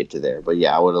out to get to there. But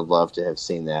yeah, I would have loved to have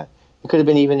seen that. It could have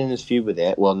been even in his feud with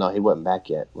Edge. Well, no, he wasn't back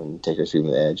yet when Taker's feud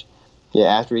with Edge. Yeah,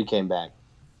 after he came back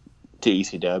to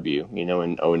ECW, in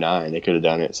 2009, they could have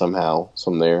done it somehow,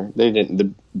 somewhere. They didn't.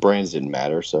 The brands didn't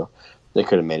matter, so they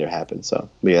could have made it happen. So,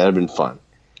 but yeah, that'd have been fun.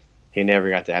 He never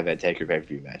got to have that Taker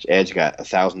pay-per-view match. Edge got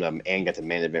 1,000 of them and got the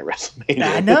main event WrestleMania.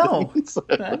 I know.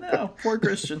 I know. Poor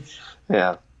Christian.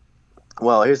 Yeah.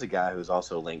 Well, here's a guy who's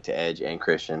also linked to Edge and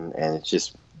Christian, and it's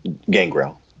just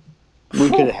Gangrel. We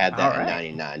could have had that in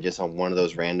 '99, just on one of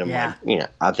those random,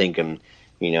 I think,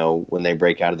 when they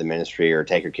break out of the ministry or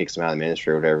Taker kicks them out of the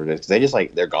ministry or whatever it is, 'cause they just,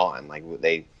 they're gone. Like,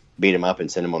 they beat them up and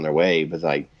send them on their way, but,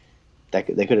 they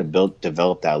could have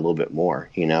developed that a little bit more,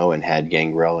 and had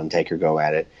Gangrel and Taker go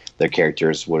at it. Their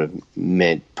characters would have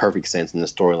made perfect sense, and the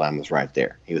storyline was right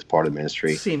there. He was part of the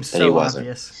ministry. Seems so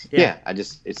obvious. Yeah,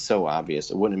 it's so obvious.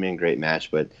 It wouldn't have been a great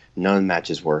match, but none of the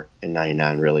matches were in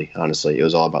 '99, really, honestly. It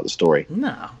was all about the story.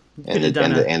 No. And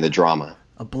the drama.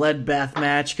 A bloodbath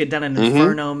match, could have done an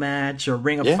Inferno match, or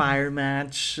Ring of Fire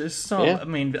match. I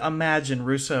mean, imagine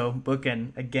Russo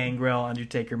booking a Gangrel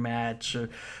Undertaker match,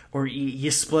 or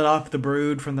you split off the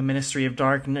Brood from the Ministry of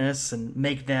Darkness and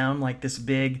make them like this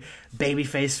big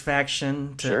babyface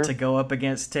faction to go up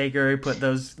against Taker, put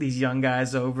these young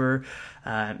guys over.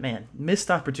 Man, missed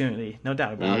opportunity, no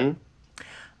doubt about it.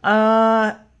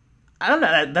 I don't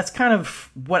know. That's kind of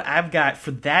what I've got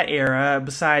for that era.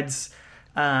 Besides,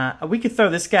 we could throw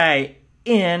this guy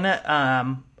in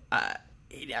as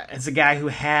a guy who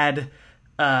had.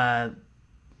 What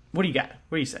do you got?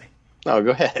 What do you say? Oh, go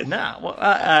ahead. No,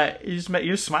 well,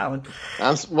 you're smiling.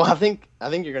 I think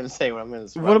you're going to say what I'm going to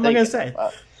say. What am I going to say?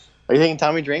 Are you thinking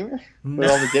Tommy Dreamer with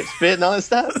all the dip spit and all that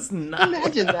stuff? Not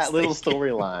Imagine that little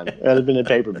storyline. That would have been a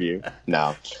pay-per-view.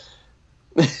 No.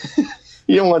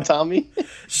 You don't want Tommy?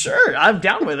 Sure, I'm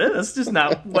down with it. That's just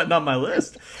not what's on my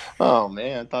list. Oh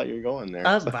man, I thought you were going there.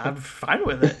 I'm fine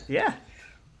with it. Yeah.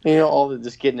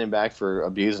 Just getting him back for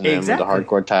abusing him with the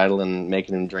hardcore title and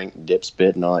making him drink dip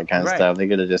spit and all that kind of stuff. They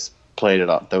could have just played it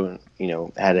off, come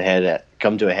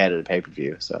to a head at a pay per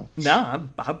view. So no,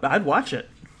 I'd watch it.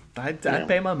 I'd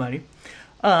pay my money.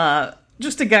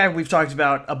 Just a guy we've talked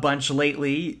about a bunch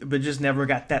lately, but just never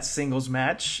got that singles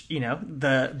match.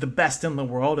 The best in the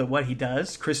world at what he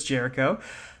does, Chris Jericho.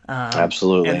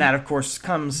 Absolutely. And that, of course,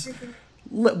 comes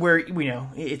where,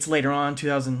 it's later on,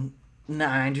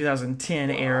 2009,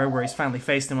 2010 era, where he's finally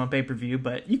faced him on pay-per-view,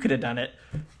 but you could have done it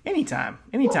anytime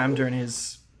during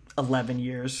his 11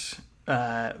 years.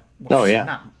 Not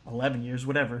 11 years,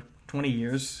 whatever, 20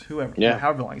 years,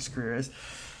 however long his career is.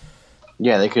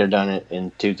 Yeah, they could have done it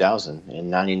in 2000, in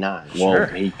 '99. Sure. Well,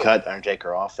 he cut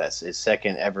Undertaker off. That's his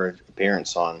second ever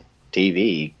appearance on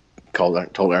TV. Told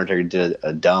Undertaker did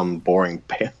a dumb, boring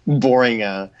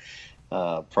promo,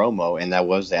 and that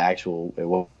was it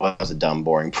was a dumb,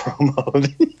 boring promo.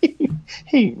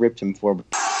 He ripped him for. Hey, boy,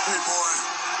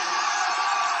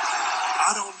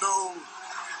 I don't know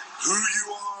who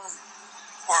you are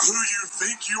or who you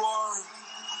think you are,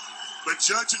 but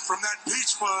judging from that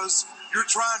peach fuzz you're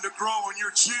trying to grow on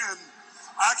your chin,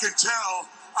 I can tell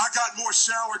I got more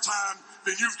shower time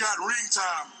than you've got ring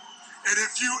time. And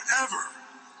if you ever,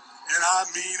 and I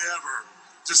mean ever,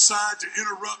 decide to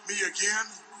interrupt me again,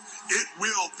 it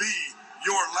will be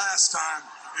your last time,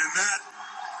 and that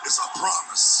is a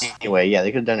promise. Anyway, yeah,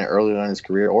 they could have done it earlier on in his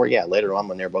career, or later on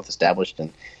when they were both established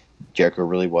and Jericho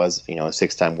really was, a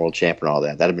 6-time world champion and all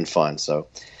that. That'd have been fun. So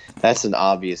that's the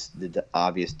obvious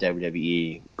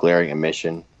WWE glaring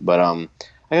omission. But I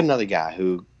got another guy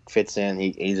who fits in.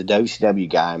 He's a WCW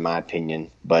guy, in my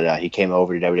opinion, but he came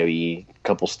over to WWE a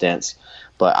couple stints.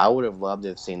 But I would have loved to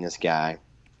have seen this guy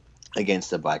against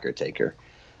the Biker Taker.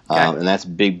 And that's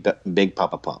Big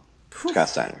Papa Pump, Scott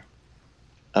Steiner.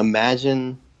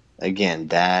 Imagine, again,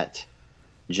 that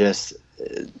just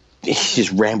he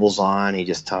just rambles on, he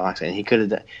just talks, and they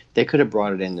could have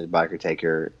brought it into the Biker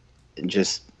Taker,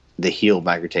 just the heel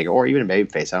Biker Taker, or even a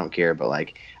babyface, I don't care, but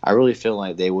like I really feel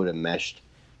like they would have meshed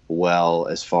well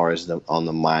as far as on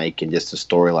the mic, and just the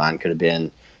storyline could have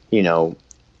been,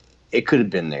 it could have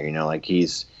been there, like he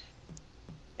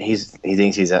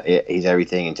thinks he's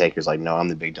everything, and Taker's like, no, I'm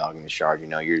the big dog in the shard.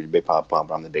 You're the Big Pop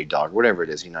Pump, I'm the big dog. Whatever it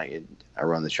is, I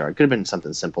run the shard. Could have been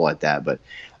something simple like that, but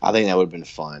I think that would have been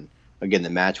fun. Again,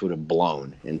 the match would have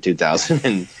blown in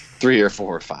 2003 or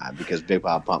 4 or 5 because Big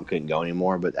Pop Pump couldn't go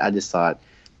anymore. But I just thought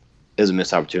it was a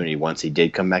missed opportunity once he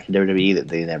did come back to WWE that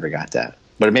they never got that.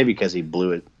 But it may be because he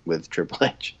blew it with Triple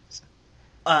H.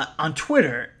 On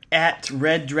Twitter, at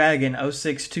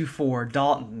RedDragon0624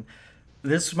 Dalton,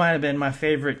 this might have been my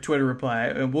favorite Twitter reply,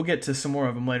 and we'll get to some more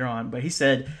of them later on, but he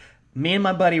said, me and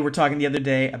my buddy were talking the other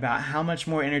day about how much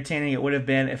more entertaining it would have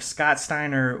been if Scott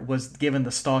Steiner was given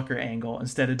the Stalker angle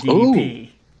instead of DDP. Ooh.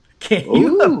 Can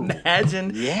you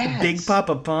imagine Big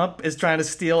Papa Pump is trying to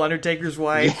steal Undertaker's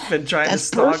wife and trying to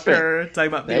stalk her, talking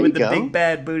about being with the big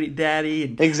bad booty daddy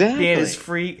and being his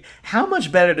freak? How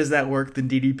much better does that work than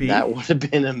DDP? That would have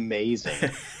been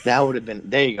amazing. That would have been,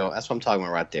 there you go. That's what I'm talking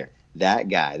about right there. That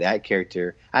guy, that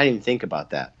character, I didn't even think about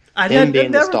that. Him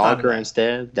being the stalker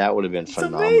instead, that would have been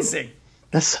phenomenal. Amazing.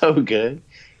 That's so good.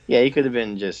 Yeah, he could have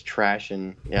been just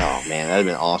trashing. Oh, man, that would have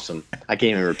been awesome. I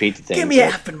can't even repeat the thing. Give me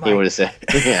Appin, Mike. He would have said,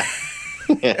 yeah.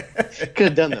 Could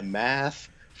have done the math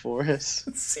for us.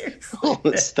 Seriously. All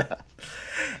this stuff.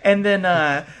 And then,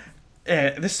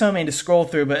 there's so many to scroll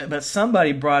through, but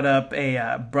somebody brought up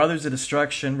a Brothers of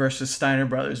Destruction versus Steiner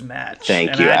Brothers match.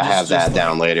 Thank you. I have that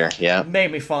down later. Yeah.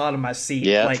 Made me fall out of my seat.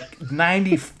 Yeah. Like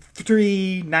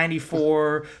 93,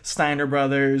 94 Steiner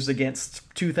Brothers against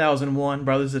 2001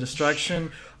 Brothers of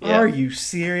Destruction. Yeah. Are you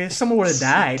serious? Someone would have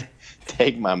died.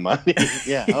 Take my money.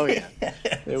 Yeah. Oh, yeah.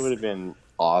 It would have been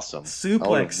awesome.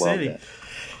 Suplex City. That.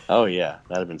 Oh, yeah. That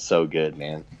would have been so good,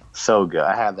 man. So good.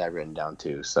 I have that written down,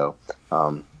 too, so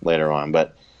later on.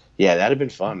 But, yeah, that would have been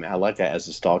fun, man. I like that as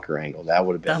a stalker angle. That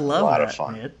would have been a lot of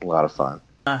fun. Man. A lot of fun.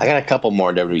 I got a couple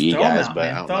more WWE guys,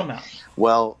 but I don't know.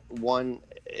 Well, one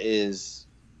is...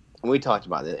 We talked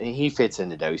about it, and he fits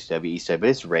into WWE, but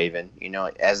it's Raven,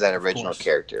 as that original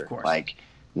character, like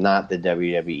not the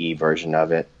WWE version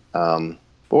of it.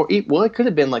 It could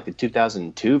have been like the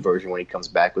 2002 version when he comes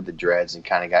back with the dreads and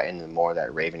kind of got into more of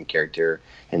that Raven character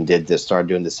and started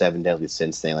doing the 7 Deadly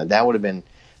Sins thing. Like that would have been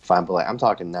fine, but like I'm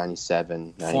talking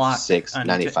 97, 96,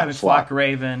 95. Flock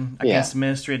Raven against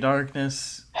Ministry of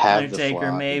Darkness,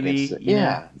 Undertaker, maybe,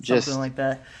 something like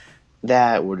that.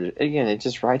 That would, again, it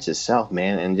just writes itself,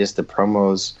 man. And just the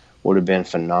promos would have been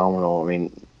phenomenal. I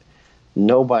mean,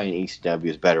 nobody in ECW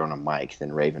is better on a mic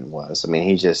than Raven was. I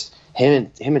mean,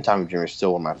 him and Tommy Dreamer is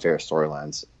still one of my favorite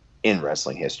storylines in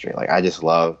wrestling history. Like, I just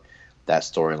love that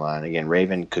storyline. Again,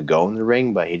 Raven could go in the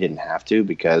ring, but he didn't have to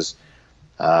because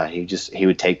he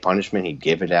would take punishment. He'd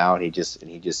give it out. He'd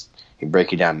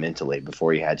break you down mentally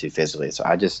before he had to physically. So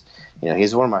I just,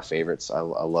 he's one of my favorites. I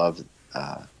love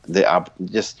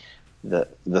the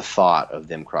thought of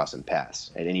them crossing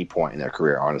paths at any point in their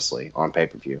career, honestly, on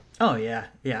pay-per-view. Oh, yeah.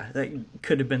 That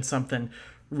could have been something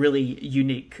really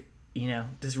unique. The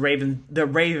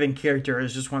Raven character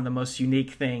is just one of the most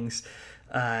unique things,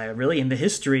 really, in the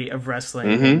history of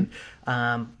wrestling. Mm-hmm.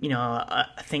 I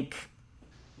think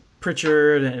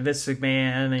Pritchard and Vince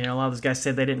McMahon, a lot of those guys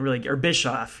said they didn't really, or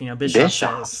Bischoff,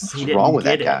 Bischoff says he didn't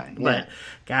get it. Guy? Yeah. But,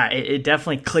 God, it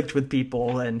definitely clicked with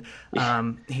people, and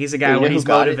he's a guy when he's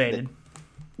motivated.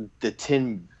 The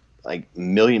 10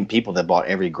 million people that bought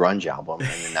every grunge album in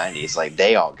the 90s, like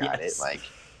they all got it. Like,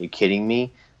 you kidding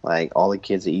me? Like all the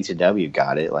kids at ECW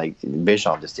got it. Like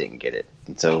Bischoff just didn't get it,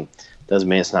 and so doesn't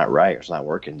mean it's not right or it's not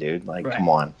working, dude. Like, come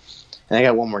on. And I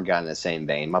got one more guy in the same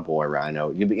vein, my boy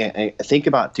Rhino. Think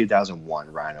about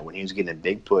 2001 Rhino when he was getting a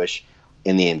big push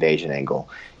in the invasion angle.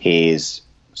 He's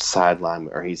sideline,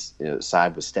 or he's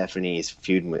side with Stephanie. He's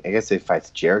feuding with. I guess they fight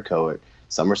Jericho at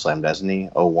SummerSlam, doesn't he?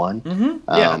 01. Mm-hmm.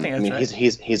 Yeah, I think that's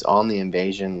right. He's on the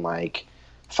invasion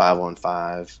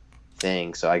 5-on-5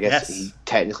 thing. So I guess he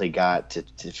technically got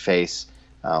to face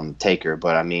Taker,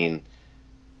 but I mean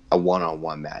a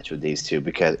one-on-one match with these two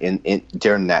because in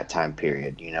during that time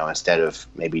period, instead of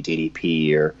maybe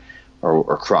DDP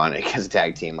or Chronic as a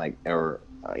tag team,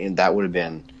 that would have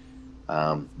been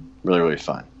really, really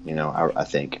fun. I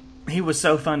think he was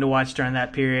so fun to watch during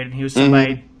that period, and he was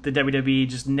somebody the WWE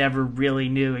just never really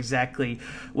knew exactly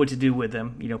what to do with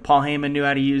him. Paul Heyman knew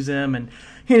how to use him, and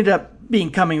he ended up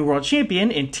becoming world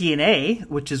champion in TNA,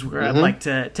 which is where I'd like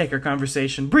to take our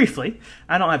conversation briefly.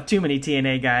 I don't have too many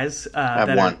TNA guys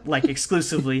that are like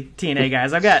exclusively TNA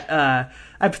guys. I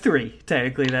have 3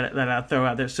 technically that I'll throw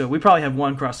out there. So we probably have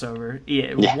one crossover,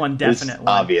 one definite one,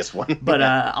 obvious one. But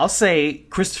I'll say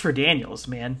Christopher Daniels,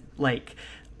 man, like.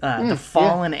 The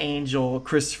fallen angel,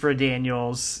 Christopher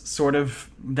Daniels, sort of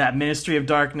that Ministry of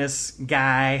Darkness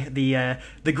guy,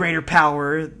 the greater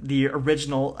power, the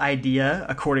original idea,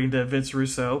 according to Vince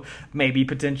Russo, maybe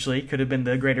potentially could have been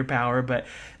the greater power, but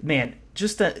man,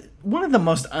 just one of the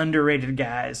most underrated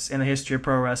guys in the history of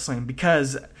pro wrestling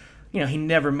because he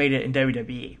never made it in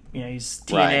WWE. He's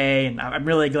TNA, right. And I'm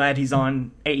really glad he's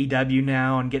on AEW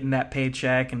now and getting that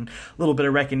paycheck and a little bit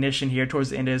of recognition here towards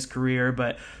the end of his career.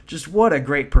 But just what a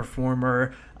great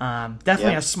performer.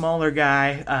 Definitely a smaller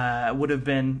guy. Would have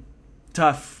been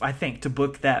tough, I think, to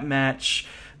book that match.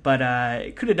 But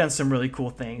could have done some really cool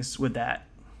things with that.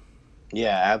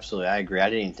 Yeah, absolutely. I agree. I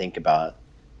didn't even think about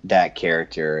that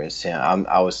character as him.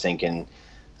 I was thinking...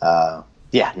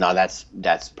 yeah, no, that's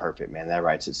perfect, man. That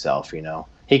writes itself,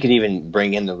 He could even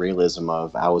bring in the realism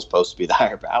of I was supposed to be the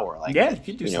higher power. Like, you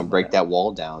could do break like that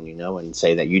wall down, and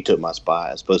say that you took my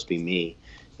spot. It's supposed to be me.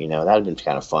 That would have been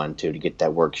kind of fun, too, to get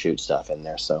that work shoot stuff in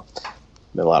there. So,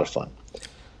 been a lot of fun.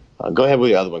 Go ahead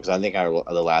with the other one, because I think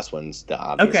the last one's the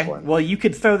obvious one. Well, you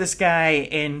could throw this guy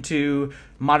into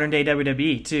modern-day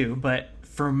WWE, too. But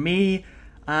for me,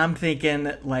 I'm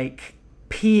thinking, like...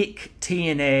 peak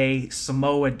TNA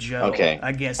Samoa Joe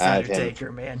against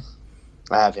Undertaker, man.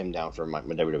 I have him down for my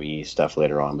WWE stuff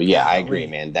later on. But yeah, I agree,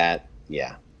 man.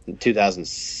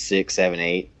 2006, 7,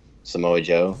 8, Samoa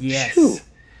Joe. Yes.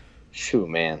 Shoo,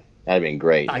 man. That'd been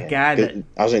great. I got it.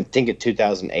 I was thinking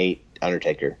 2008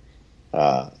 Undertaker.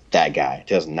 That guy,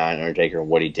 2009 Undertaker, and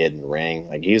what he did in the ring.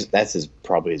 Like that's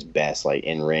probably his best, like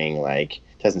in ring, like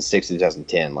 2006 to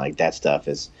 2010. Like that stuff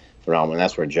is phenomenal. And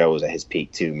that's where Joe was at his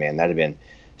peak too, man. That'd have been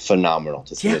phenomenal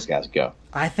to see those guys go.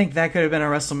 I think that could have been a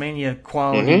WrestleMania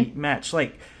quality match.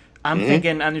 Like I'm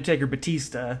thinking Undertaker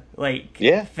Batista. Like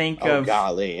think of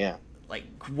like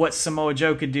what Samoa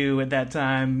Joe could do at that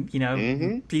time.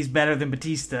 He's better than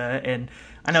Batista, and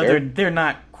I know they're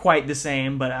not quite the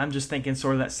same, but I'm just thinking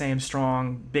sort of that same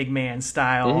strong big man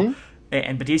style.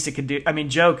 And Batista could do. I mean,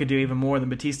 Joe could do even more than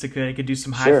Batista could. He could do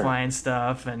some high flying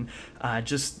stuff, and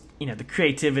just the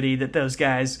creativity that those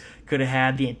guys could have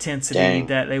had, the intensity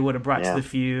that they would have brought to the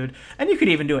feud. And you could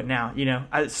even do it now.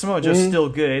 Samoa Joe's still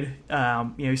good.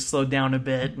 He's slowed down a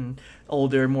bit and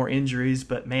older, more injuries,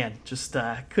 but man, just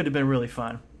could have been really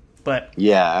fun. But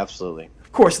yeah, absolutely.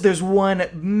 Of course, there's one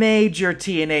major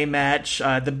TNA match,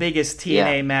 the biggest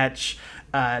TNA match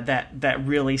that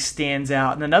really stands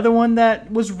out, and another one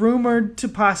that was rumored to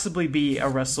possibly be a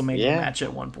WrestleMania match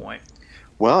at one point.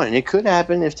 Well, and it could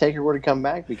happen if Taker were to come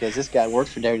back, because this guy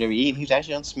works for WWE, and he was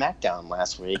actually on SmackDown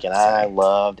last week, and I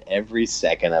loved every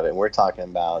second of it. We're talking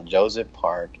about Joseph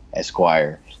Park,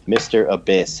 Esquire, Mr.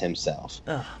 Abyss himself.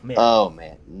 Oh,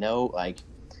 man. No, like,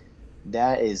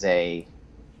 that is a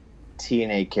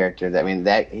TNA character.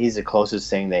 That he's the closest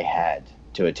thing they had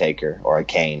to a Taker or a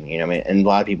Kane. And a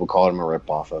lot of people called him a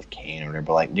ripoff of Kane or whatever.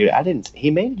 But, like, dude, he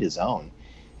made it his own.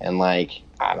 And, like,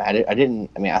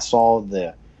 I saw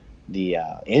the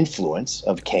influence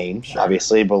of Kane,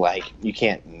 obviously, but like you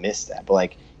can't miss that. But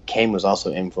like Kane was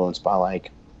also influenced by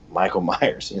like Michael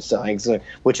Myers and stuff,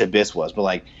 which Abyss was. But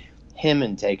like him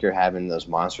and Taker having those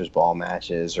Monsters Ball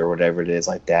matches or whatever it is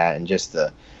like that, and just they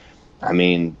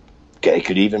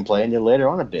could even play into later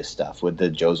on Abyss stuff with the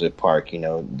Joseph Park,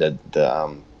 the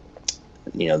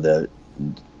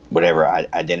whatever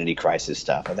identity crisis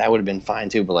stuff. That would have been fine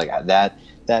too. But like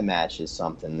that match is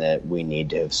something that we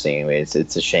need to have seen. It's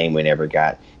a shame we never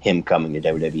got him coming to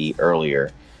WWE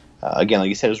earlier. Again, like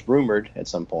you said, it was rumored at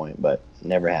some point, but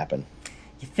never happened.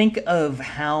 You think of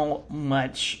how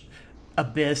much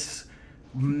Abyss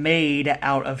made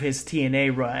out of his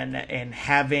TNA run, and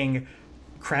having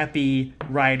crappy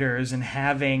writers and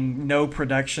having no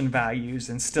production values,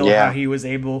 and still how he was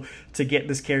able to get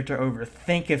this character over.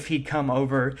 Think if he'd come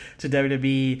over to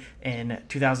WWE in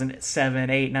 2007,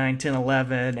 8, 9, 10,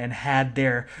 11 and had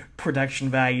their production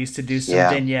values to do some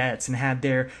vignettes and had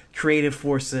their creative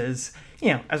forces,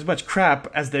 as much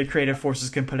crap as their creative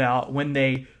forces can put out, when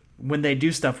they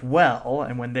do stuff well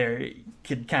and when they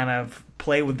can kind of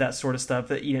play with that sort of stuff,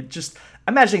 that just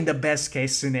imagining the best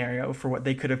case scenario for what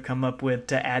they could have come up with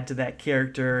to add to that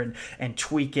character and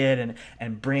tweak it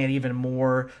and bring it even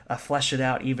more, flesh it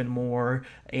out even more.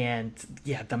 And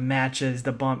the matches,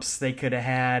 the bumps they could have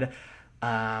had,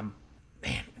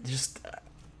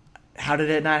 How did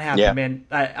it not happen, Yeah. man?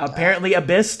 Apparently,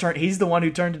 Abyss he's the one who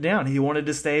turned it down. He wanted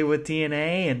to stay with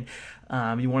TNA,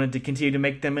 and he wanted to continue to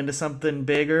make them into something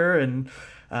bigger, and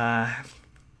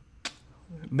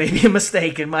maybe a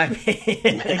mistake in my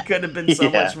opinion. It could have been so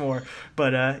much more.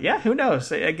 But who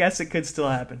knows? I guess it could still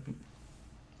happen.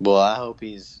 Well, I hope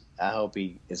he is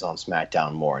on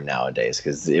SmackDown more nowadays,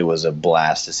 because it was a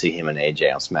blast to see him and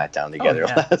AJ on SmackDown together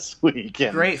last week.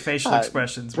 And, great facial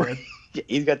expressions, man.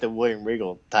 He's got the William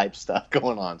Regal type stuff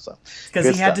going on, so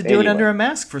because he had to do it under a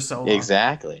mask for so long.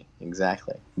 Exactly.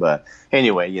 But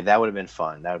anyway, that would have been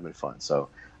fun. So,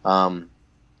 no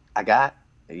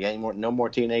more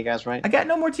TNA guys, right? I got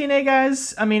no more TNA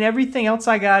guys. I mean, everything else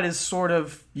I got is sort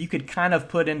of, you could kind of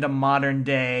put into modern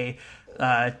day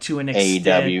to an extent.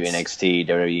 AEW, NXT,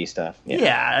 WWE stuff.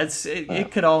 Yeah, you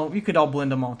could all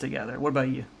blend them all together. What about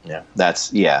you? Yeah,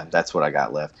 that's what I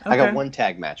got left. Okay. I got one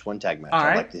tag match. All I'd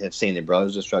right. like to have seen the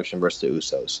Brothers Destruction versus the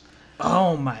Usos.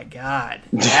 Oh my God!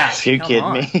 Yeah, you come kidding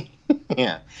on. me?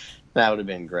 Yeah, that would have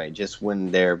been great. Just when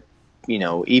they're,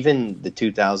 even the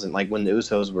 2000, like when the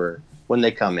Usos were, when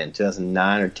they come in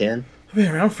 2009 or 10. They've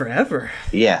been around forever.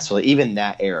 Yeah, so even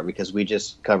that era, because we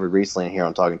just covered recently here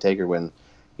on Talking Taker when,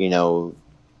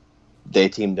 they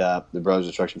teamed up, the Brothers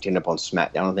Destruction teamed up on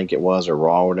SmackDown, I think it was, or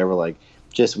Raw or whatever. Like,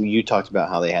 just you talked about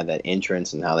how they had that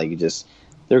entrance and how they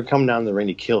were coming down the ring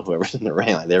to kill whoever's in the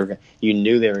ring. Like you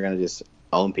knew they were going to just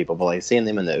own people. But like seeing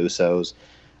them in the Usos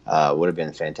would have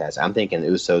been fantastic. I'm thinking the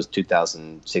Usos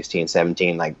 2016,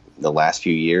 17, like the last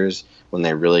few years when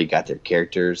they really got their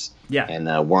characters. Yeah.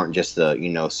 And weren't just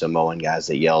the Samoan guys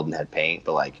that yelled and had paint,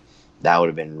 but like that would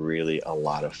have been really a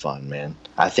lot of fun, man.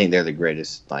 I think they're the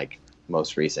greatest, like,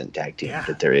 most recent tag team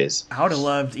that there is. I would have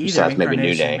loved either Besides maybe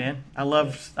incarnation, New Day. man.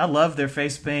 I love their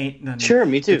face paint. And Sure,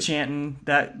 me too. The chanting,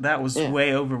 that was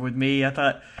way over with me. I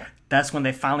thought that's when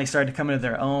they finally started to come into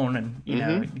their own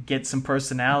and get some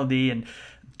personality, and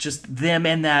just them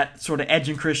in that sort of Edge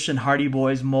and Christian Hardy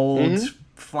Boys mold,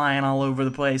 flying all over the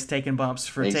place, taking bumps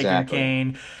for Taker and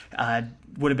Kane.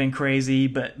 Would have been crazy,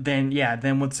 but then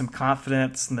with some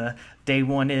confidence and the day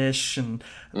one-ish and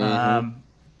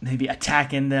maybe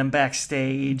attacking them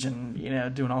backstage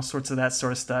and doing all sorts of that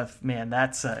sort of stuff. Man,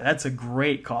 that's a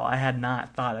great call. I had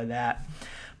not thought of that.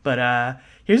 But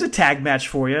here's a tag match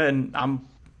for you, and I'm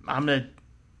gonna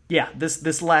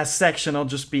this last section will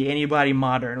just be anybody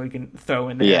modern we can throw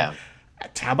in there. Yeah.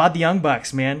 How about the Young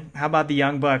Bucks, man? How about the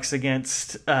Young Bucks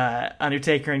against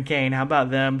Undertaker and Kane? How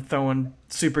about them throwing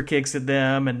super kicks at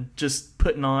them and just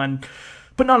putting on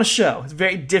a show? It's a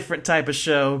very different type of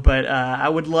show, but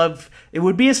it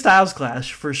would be a Styles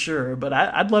Clash for sure, but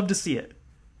I'd love to see it.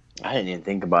 I didn't even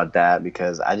think about that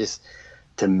because I just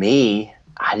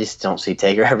don't see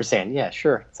Taker ever saying, yeah,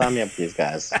 sure, sign me up for these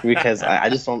guys. Because I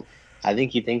just don't, I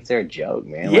think he thinks they're a joke,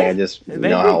 man. Yeah, like I just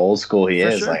know how old school he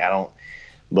is. Sure. Like I don't,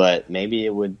 but maybe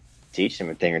it would teach him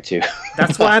a thing or two.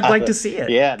 That's why I'd like to see it.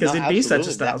 Yeah, because it'd be such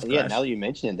a Styles Clash. Yeah, now that you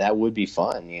mention it, that would be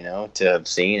fun, to have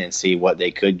seen and see what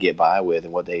they could get by with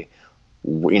and what they,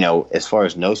 as far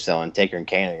as no selling, Taker and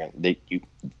Kane are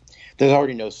there's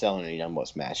already no selling in a Young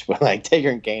Bucks match, but like Taker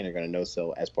and Kane are going to no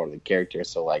sell as part of the character.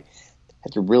 So like,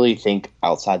 have to really think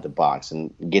outside the box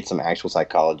and get some actual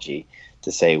psychology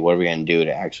to say what are we going to do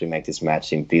to actually make this match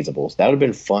seem feasible. So that would have been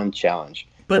a fun challenge.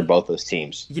 For both those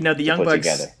teams. The Young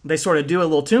Bucks, they sort of do a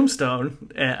little tombstone.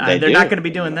 They're not going to be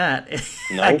doing that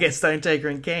against Undertaker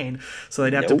and Kane. So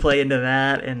they'd have to play into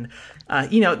that. And,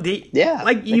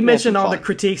 like you mentioned all the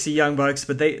critiques of Young Bucks,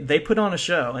 but they put on a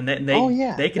show. And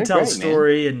they can tell a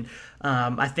story. Man.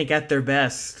 And I think at their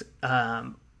best,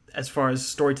 as far as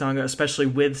storytelling goes, especially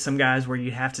with some guys where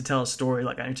you have to tell a story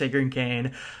like Undertaker and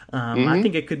Kane, I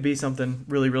think it could be something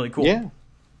really, really cool.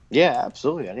 Yeah,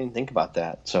 absolutely. I didn't think about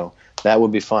that. So that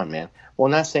would be fun, man. Well,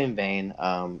 in that same vein,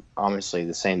 honestly,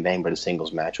 the same vein, but a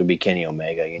singles match would be Kenny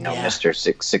Omega, Mr.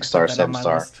 Six-star,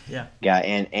 7-star guy.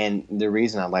 And the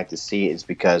reason I'd like to see it is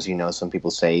because, some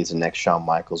people say he's the next Shawn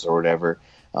Michaels or whatever.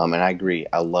 And I agree.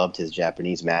 I loved his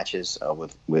Japanese matches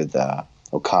with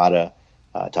Okada,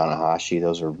 Tanahashi.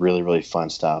 Those are really, really fun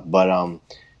stuff. But,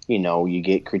 you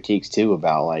get critiques too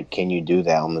about like, can you do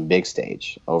that on the big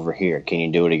stage over here? Can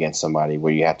you do it against somebody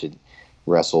where you have to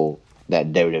wrestle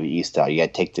that WWE style? You got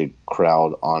to take the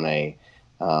crowd on a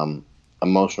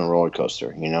emotional roller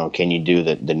coaster. Can you do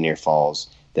the near falls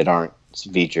that aren't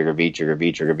V-trigger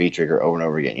over and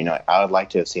over again? I would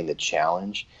like to have seen the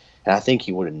challenge, and I think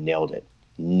he would have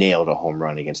nailed a home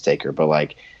run against Taker.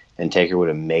 But and Taker would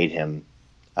have made him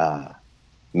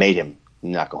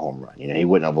knock a home run. He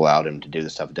wouldn't have allowed him to do the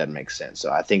stuff that doesn't make sense.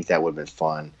 So I think that would have been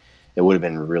fun. It would have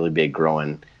been a really big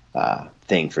growing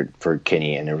thing for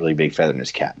Kenny and a really big feather in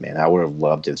his cap, man. I would have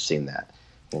loved to have seen that.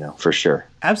 for sure.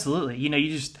 Absolutely.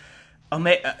 You just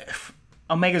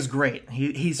Omega's great.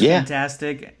 He's Yeah.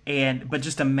 fantastic, but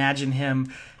just imagine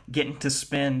him getting to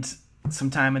spend some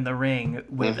time in the ring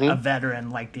with a veteran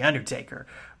like The Undertaker,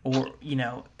 or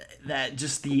that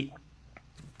just the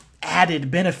added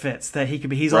benefits that he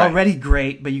could be. He's Right. already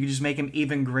great, but you could just make him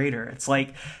even greater. It's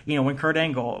like when Kurt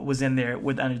Angle was in there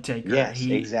with Undertaker. Yes,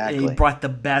 he exactly. brought the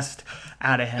best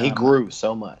out of him. He grew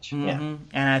so much. Yeah.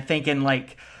 And I think if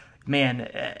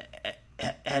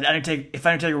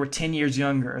Undertaker were 10 years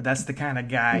younger, that's the kind of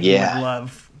guy he Yeah. would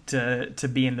love to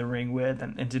be in the ring with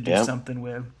and to do Yep. something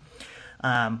with.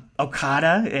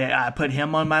 Okada, I put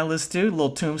him on my list too. A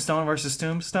little Tombstone versus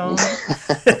Tombstone.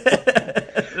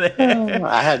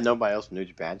 I had nobody else from New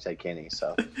Japan. I just had Kenny,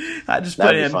 so I just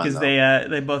That'd put be him fun, because though.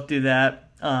 they both do that.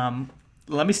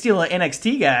 Let me steal an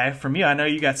NXT guy from you. I know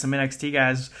you got some NXT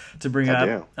guys to bring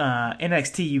I up.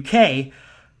 NXT UK.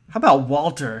 How about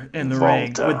Walter in the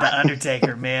ring Walter. with the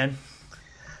Undertaker, man?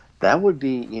 that would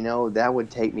be, that would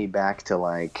take me back to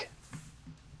like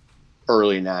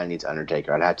early 90s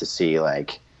Undertaker. I'd have to see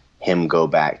like him go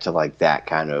back to like that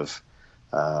kind of,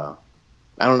 I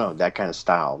don't know, that kind of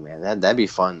style, man. That'd be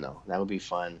fun though. That would be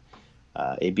fun.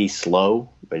 It'd be slow,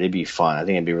 but it'd be fun. I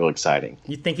think it'd be real exciting.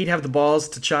 You think he'd have the balls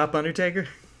to chop Undertaker?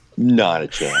 Not a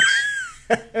chance.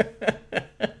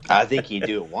 I think he'd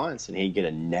do it once and he'd get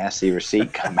a nasty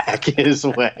receipt come back his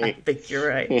way. I think you're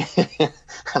right.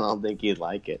 I don't think he'd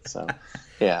like it. So,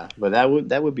 yeah, but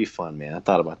that would be fun, man. I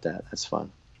thought about that. That's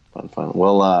fun.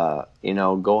 Well,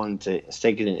 going to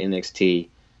sticking in NXT,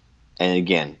 and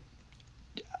again,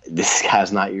 this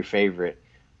guy's not your favorite,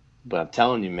 but I'm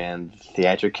telling you, man,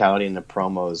 theatricality in the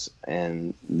promos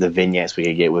and the vignettes we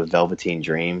could get with Velveteen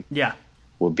Dream Yeah.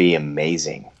 would be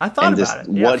amazing. I thought and about just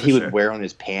it. Yeah, what for he sure. would wear on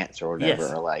his pants or whatever,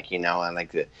 Yes. or like, and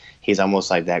like he's almost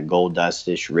like that Gold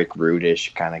Dustish, Rick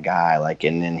Rudish kind of guy. Like,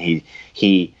 and then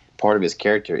he part of his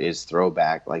character is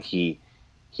throwback. Like he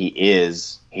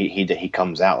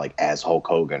comes out like as Hulk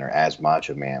Hogan or as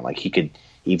Macho Man. Like he could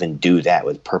even do that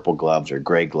with purple gloves or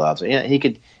gray gloves. Yeah,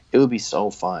 it would be so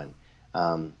fun.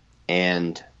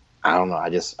 And I don't know.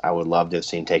 I would love to have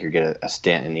seen Taker get a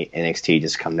stint in the NXT,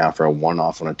 just come down for a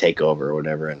one-off on a takeover or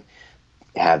whatever, and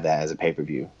have that as a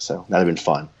pay-per-view. So that'd have been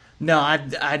fun. No,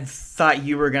 I thought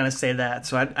you were gonna say that,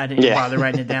 so I didn't Yeah. bother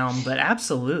writing it down. But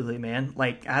absolutely, man.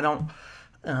 Like I don't.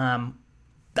 I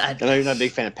know you're not a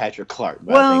big fan of Patrick Clark,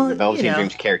 but I Well, think the Velveteen you know,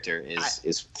 Dream's character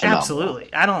is phenomenal.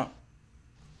 Absolutely. I don't.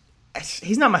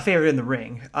 He's not my favorite in the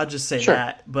ring. I'll just say Sure.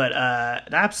 that. But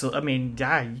absolutely, I mean,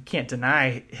 you can't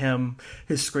deny him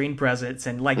his screen presence,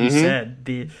 and like you said,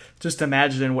 just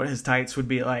imagining what his tights would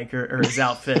be like or his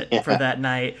outfit for that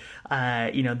night.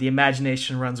 The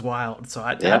imagination runs wild. So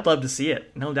I'd love to see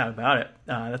it. No doubt about it.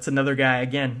 That's another guy.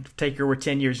 Again, if Taker were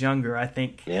 10 years younger, I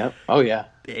think. Yeah. Oh yeah.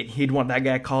 He'd want that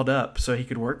guy called up so he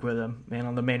could work with him, man,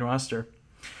 on the main roster.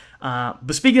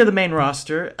 But speaking of the main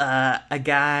roster, a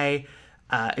guy.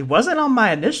 It wasn't on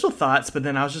my initial thoughts, but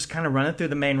then I was just kind of running through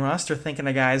the main roster thinking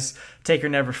of guys Taker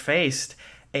never faced.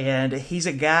 And he's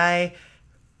a guy,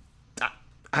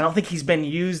 I don't think he's been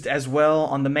used as well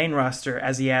on the main roster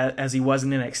as he was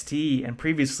in NXT and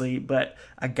previously, but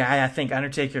a guy I think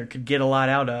Undertaker could get a lot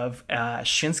out of,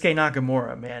 Shinsuke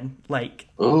Nakamura, man. Like,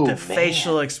 Ooh, the man.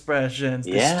 facial expressions,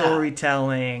 the Yeah.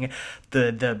 storytelling,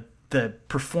 the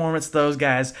performance those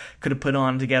guys could have put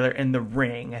on together in the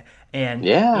ring. And,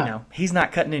 he's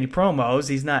not cutting any promos.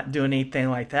 He's not doing anything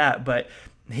like that. But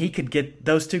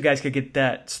those two guys could get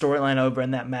that storyline over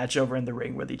and that match over in the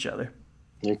ring with each other.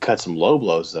 You cut some low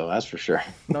blows, though, that's for sure.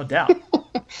 No doubt.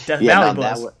 Death Yeah, Valley no,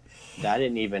 blows. that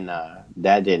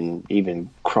didn't even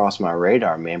cross my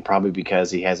radar, man. Probably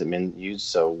because he hasn't been used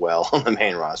so well on the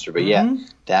main roster. But yeah,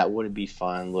 that would be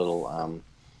fun. Little,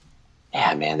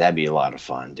 yeah, man, that'd be a lot of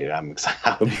fun, dude. I'm excited.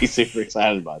 I would be super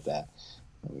excited about that.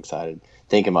 I'm excited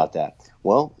thinking about that.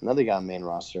 Well, another guy on the main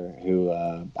roster who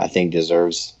I think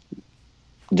deserved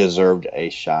a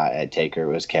shot at Taker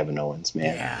was Kevin Owens,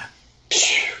 man. Yeah.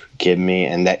 Give me,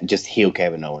 and that just heel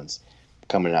Kevin Owens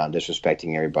coming out and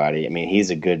disrespecting everybody. I mean, he's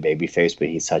a good babyface, but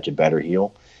he's such a better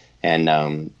heel.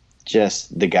 And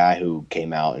just the guy who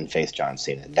came out and faced John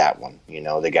Cena, that one,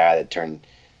 the guy that turned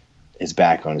his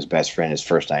back on his best friend his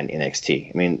first night in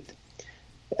NXT. I mean,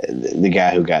 the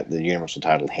guy who got the Universal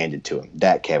title handed to him,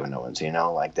 that Kevin Owens,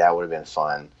 like that would have been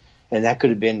fun. And that could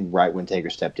have been right when Taker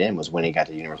stepped in, was when he got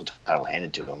the Universal title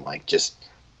handed to him. Like, just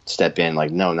step in,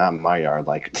 like, no, not in my yard.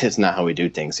 Like, it's not how we do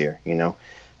things here,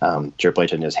 Triple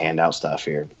H didn't just hand out stuff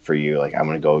here for you. Like, I'm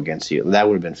going to go against you. That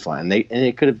would have been fun. And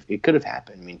it could have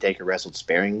happened. I mean, Taker wrestled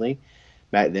sparingly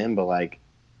back then, but like,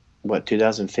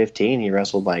 2015, he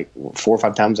wrestled like 4 or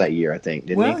 5 times that year, I think,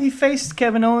 didn't Well, he? he faced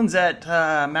Kevin Owens at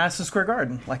Madison Square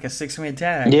Garden, like a 6-man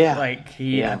tag. Yeah. Like,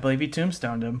 I believe he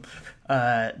tombstoned him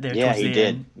there Yeah, towards he the did.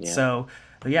 end. Yeah. So,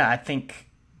 but yeah, I think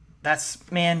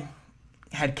man,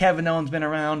 had Kevin Owens been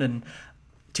around in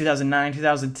 2009,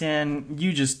 2010,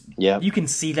 you can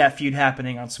see that feud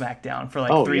happening on SmackDown for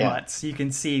like 3 months. You can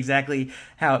see exactly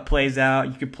how it plays out.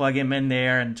 You could plug him in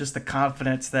there, and just the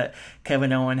confidence that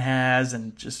Kevin Owens has,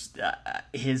 and just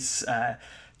his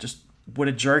just what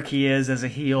a jerk he is as a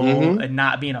heel, and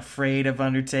not being afraid of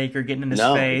Undertaker getting in his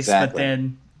face, but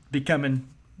then becoming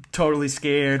totally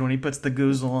scared when he puts the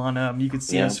goozle on him. You could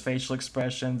see his facial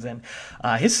expressions, and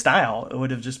his style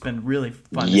would have just been really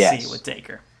fun to see with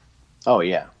Taker. Oh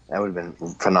yeah, that would have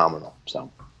been phenomenal.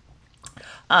 So,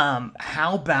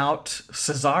 how about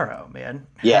Cesaro, man?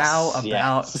 Yes, How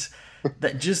about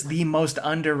that? Just the most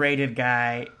underrated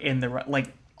guy in the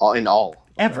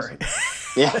ever.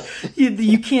 Yeah,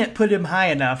 you can't put him high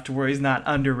enough to where he's not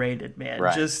underrated, man.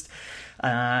 Right. Just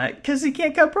because he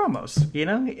can't cut promos, you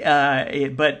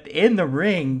know. But in the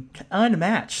ring,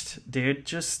 unmatched, dude.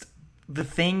 Just the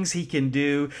things he can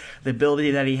do, the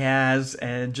ability that he has,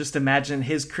 and just imagine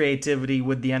his creativity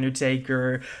with The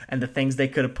Undertaker and the things they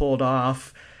could have pulled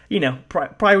off. You know,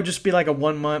 probably would just be like a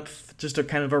 1 month, just a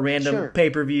kind of a random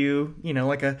pay-per-view, you know,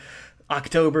 like a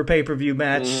October pay-per-view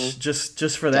match,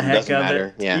 just for the heck of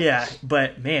it. Yeah.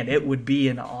 But man, it would be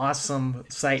an awesome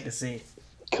sight to see.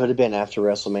 Could have been after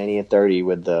WrestleMania 30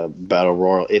 with the Battle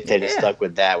Royal, if they'd have stuck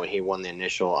with that when he won the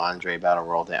initial Andre Battle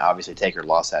Royal thing. Obviously, Taker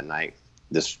lost that night.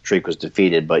 The streak was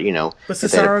defeated, but you know, but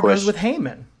Cesaro goes with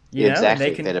Heyman. You know, exactly.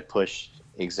 They had to push.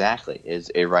 Exactly,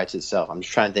 it writes itself. I'm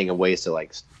just trying to think of ways to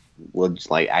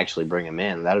actually bring him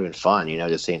in. That'd have been fun. You know,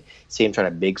 just see him try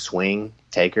to big swing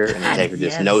Taker, and then Taker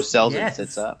just no sells it and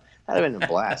sits up. That'd have been a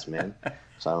blast, man.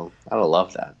 So I would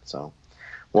love that. So,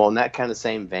 well, in that kind of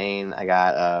same vein, I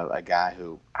got a guy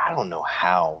who I don't know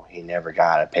how he never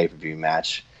got a pay-per-view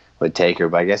match with Taker,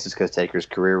 but I guess it's because Taker's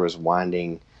career was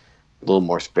winding a little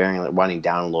more sparingly, winding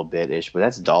down a little bit-ish, but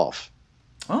that's Dolph.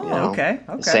 Oh, you know? Okay.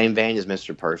 The same vein as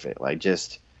Mr. Perfect. Like,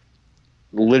 just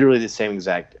literally the same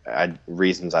exact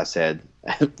reasons I said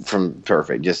from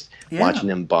Perfect. Just watching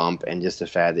him bump, and just the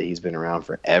fact that he's been around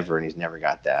forever and he's never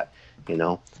got that. You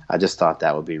know, I just thought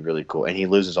that would be really cool. And he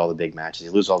loses all the big matches. He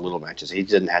loses all the little matches. He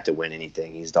doesn't have to win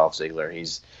anything. He's Dolph Ziggler.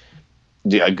 He's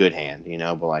a good hand, you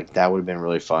know, but like that would have been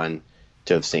really fun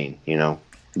to have seen, you know.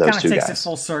 Those two guys. Kind of takes it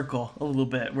full circle a little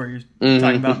bit where you're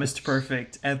talking about Mr.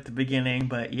 Perfect at the beginning,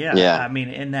 but I mean,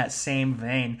 in that same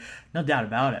vein, no doubt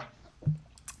about it.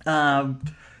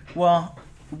 Well,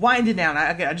 winding down,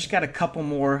 I just got a couple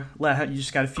more. You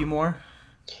just got a few more?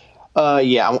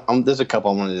 There's a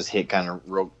couple I want to just hit kind of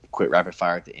real quick, rapid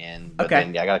fire at the end. But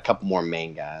then, I got a couple more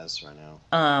main guys right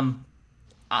now.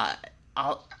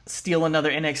 I'll steal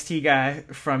another NXT guy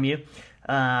from you.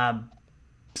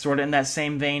 Sort of in that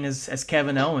same vein as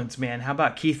Kevin Owens, man. How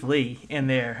about Keith Lee in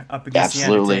there up against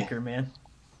The Undertaker, man?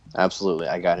 Absolutely.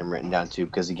 I got him written down too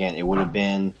because, again, it would have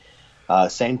been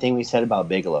same thing we said about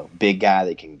Bigelow. Big guy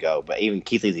that can go. But even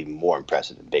Keith Lee's even more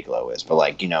impressive than Bigelow is. But,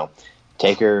 like, you know,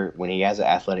 Taker, when he has an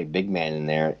athletic big man in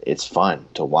there, it's fun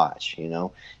to watch, you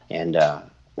know. And,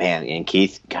 and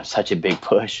Keith got such a big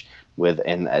push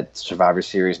at Survivor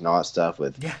Series and all that stuff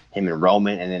with him and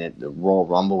Roman, and then at the Royal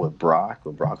Rumble with Brock.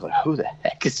 With Brock, like, who the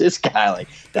heck is this guy? Like,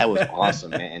 that was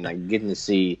awesome, man. And like getting to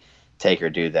see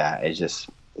Taker do that is just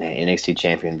NXT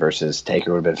champion versus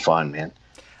Taker would have been fun, man.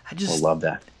 I love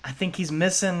that. I think he's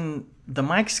missing the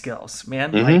mic skills,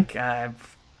 man. Like, I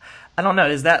don't know.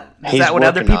 Is that what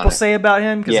other people say about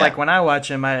him? Because like when I watch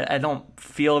him, I don't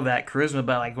feel that charisma,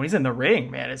 but like when he's in the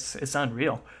ring, man, it's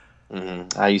unreal.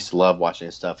 I used to love watching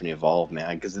his stuff in Evolve,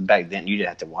 man, because back then you didn't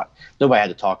have to watch. Nobody had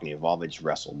to talk in Evolve; they just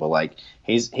wrestled. But like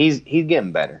he's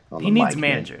getting better. He needs a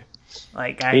manager.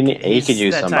 Like he could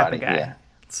use that somebody. Type of guy. Yeah.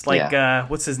 It's like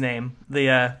what's his name?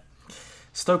 The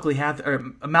Stokely or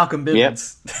Malcolm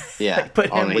Bivens. Yep.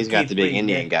 Yeah. He's got the big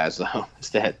Indian guys though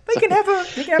instead. They can have a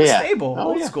stable,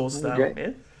 old school stuff. Yeah.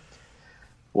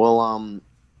 Well, I'm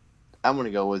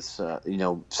gonna go with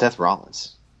Seth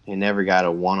Rollins. He never got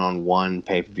a one-on-one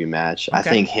pay-per-view match. Okay. I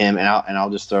think him, and I'll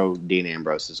just throw Dean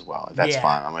Ambrose as well, if that's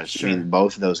fine. I mean,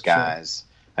 both of those guys,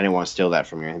 I didn't want to steal that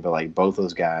from you, but like both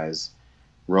those guys,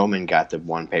 Roman got the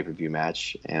one pay-per-view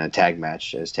match and a tag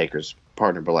match as Taker's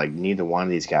partner, but like neither one of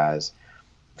these guys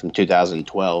from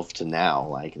 2012 to now,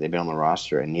 like they've been on the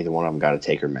roster, and neither one of them got a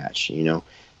Taker match, you know?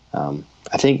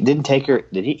 I think,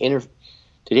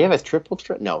 did he have a triple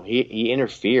threat? No, he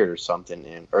interfered or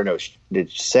something.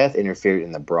 Did Seth interfere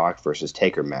in the Brock versus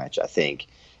Taker match, I think,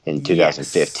 in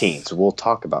 2015. So we'll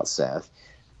talk about Seth.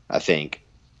 I think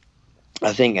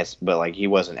it's, but like he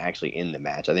wasn't actually in the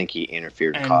match. I think he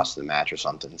interfered and cost the match or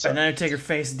something. So. And Undertaker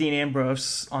faced Dean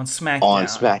Ambrose on SmackDown. On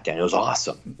SmackDown, it was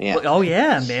awesome. Yeah. Oh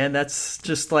yeah, man, that's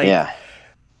just like yeah.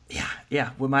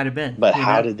 What might have been. But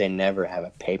how did they never have a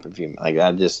pay-per-view? Like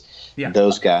I just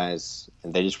those guys,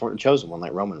 they just weren't the chosen one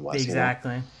like Roman was.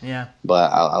 Exactly. You know? Yeah.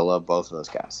 But I love both of those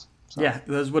guys. So. Yeah,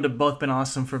 those would have both been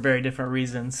awesome for very different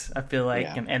reasons. I feel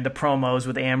like, and the promos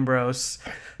with Ambrose,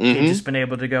 they've just been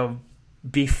able to go.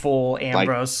 Be full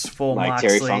Ambrose, full like Moxley,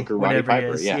 Terry Funk or Roddy whatever Piper,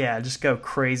 it is. Yeah, just go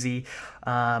crazy.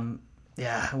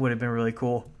 It would have been really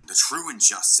cool. The true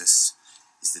injustice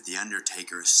is that The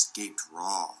Undertaker escaped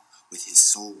Raw with his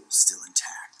soul still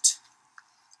intact.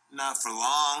 Not for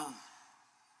long.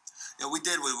 Yeah, we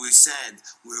did what we said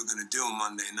we were going to do on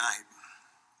Monday night.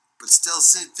 But still,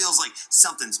 it feels like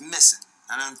something's missing.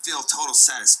 I don't feel total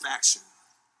satisfaction.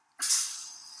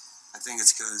 I think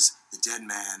it's because the dead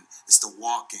man is still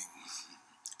walking.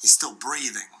 He's still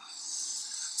breathing.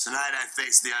 Tonight I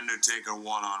face The Undertaker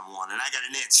one-on-one, and I got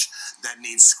an itch that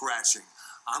needs scratching.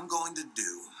 I'm going to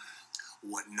do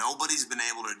what nobody's been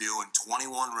able to do in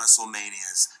 21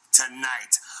 WrestleManias.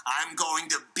 Tonight, I'm going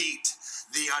to beat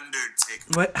The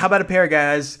Undertaker. How about a pair,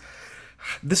 guys?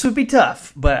 This would be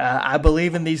tough, but I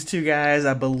believe in these two guys.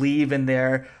 I believe in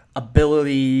their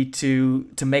ability to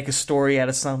make a story out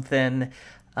of something.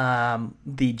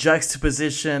 The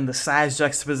juxtaposition, the size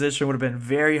juxtaposition would have been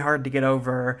very hard to get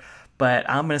over, but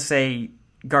I'm going to say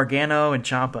Gargano and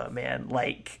Ciampa, man.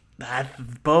 Like,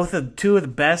 two of the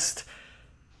best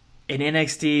in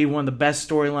NXT, one of the best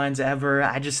storylines ever.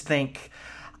 I just think,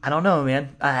 I don't know,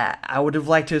 man. I would have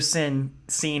liked to have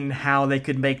seen how they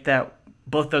could make that,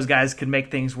 both those guys could make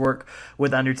things work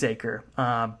with Undertaker.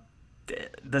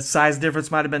 The size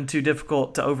difference might have been too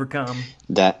difficult to overcome.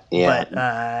 But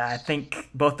I think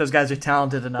both those guys are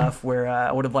talented enough where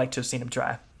I would have liked to have seen them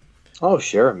try. Oh,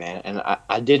 sure, man. And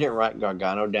I didn't write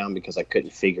Gargano down because I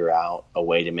couldn't figure out a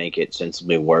way to make it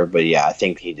sensibly work. But yeah, I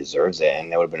think he deserves it,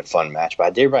 and that would have been a fun match. But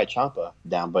I did write Ciampa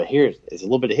down. But here's a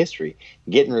little bit of history: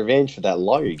 getting revenge for that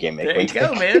lawyer gimmick. There you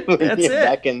go, man. That's it.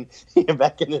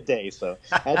 Back in the day. So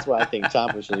that's why I think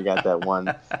Ciampa should have got that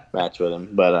one match with him.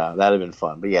 But that'd have been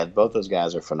fun. But yeah, both those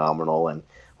guys are phenomenal, and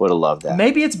would have loved that.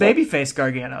 Maybe it's babyface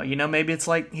Gargano. Maybe it's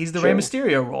like he's the Rey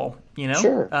Mysterio role.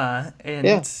 Sure.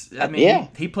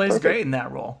 He plays great in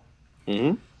that role.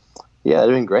 Mm-hmm. Yeah,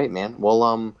 that'd been great, man.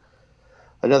 Well,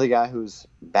 another guy who's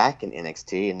back in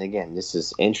NXT, and again, this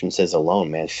is entrances alone,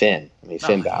 man. Finn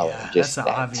Balor. Yeah, that's an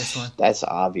obvious one. That's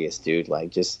obvious, dude. Like,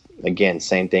 just again,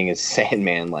 same thing as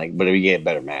Sandman. Like, but we get a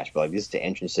better match. But like, this, the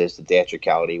entrances, the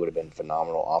theatricality would have been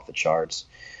phenomenal, off the charts.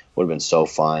 Would have been so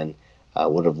fun.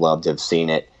 Would have loved to have seen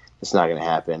it. It's not going to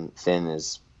happen. Finn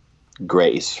is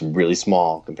great. He's really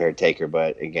small compared to Taker,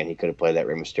 but again, he could have played that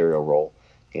Rey Mysterio role.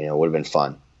 It would have been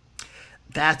fun.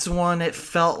 That's one. It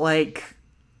felt like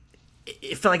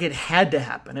it had to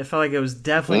happen. It felt like it was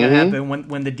definitely going to happen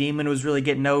when the Demon was really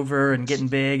getting over and getting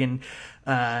big, and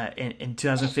in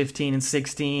 2015 and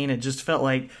 16, it just felt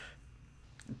like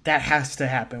that has to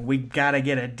happen. We got to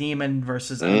get a Demon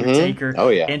versus Undertaker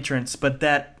entrance. But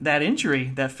that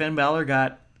injury that Finn Balor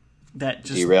got, that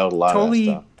just derailed a lot of that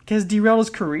stuff. Has derailed his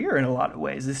career in a lot of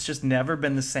ways. It's just never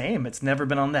been the same. It's never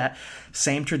been on that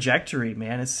same trajectory,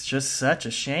 man. It's just such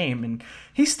a shame. And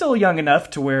he's still young enough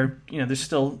to where, there's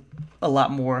still a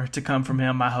lot more to come from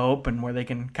him, I hope, and where they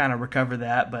can kind of recover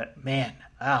that. But, man,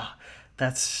 how did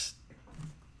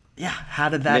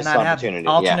that Missed not happen?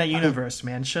 Alternate universe,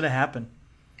 man. Should have happened.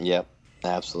 Yep,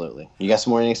 absolutely. You got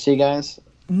some more NXT guys?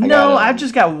 No, I've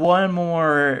just got one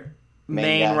more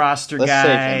main roster Let's guy.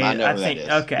 Save him. I know who that is.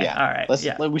 Okay, all right.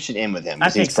 We should end with him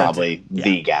because he's probably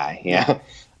the guy. Yeah.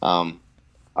 All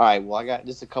right, well, I got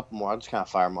just a couple more. I'll just kind of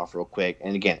fire them off real quick.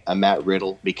 And again, I'm Matt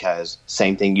Riddle because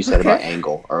same thing you said about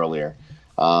Angle earlier.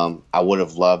 I would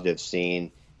have loved to have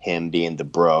seen him being the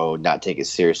bro, not take it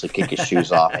seriously, kick his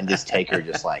shoes off, and just take her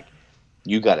just like,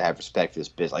 you got to have respect for this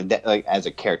business. Like that, like as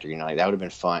a character, that would have been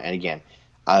fun. And again,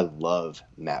 I love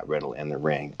Matt Riddle in the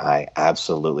ring. I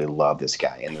absolutely love this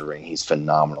guy in the ring. He's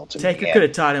phenomenal to me. Taker could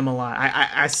have taught him a lot.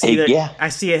 I see that. Yeah. I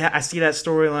see that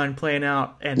storyline playing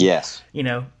out. And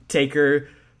Taker,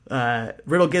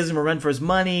 Riddle gives him a run for his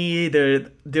money.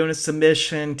 They're doing a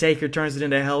submission. Taker turns it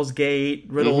into Hell's Gate.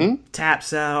 Riddle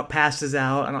taps out, passes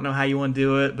out. I don't know how you want to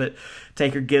do it, but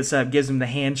Taker gets up, gives him the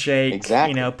handshake.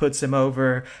 Exactly. Puts him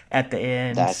over at the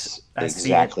end. That's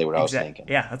exactly what I was thinking.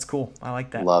 Yeah, that's cool. I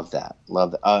like that. Love that.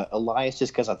 Elias,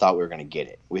 just because I thought we were going to get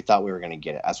it. We thought we were going to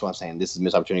get it. That's what I'm saying. This is a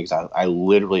missed opportunity because I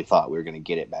literally thought we were going to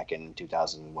get it back in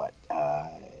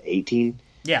 2018?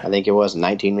 Yeah. I think it was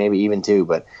 19 maybe even too.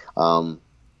 But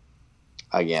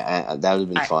Again, that would have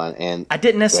been fun. And I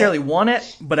didn't necessarily want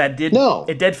it, but I did. No.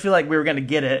 It did feel like we were going to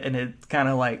get it, and it kind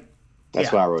of like.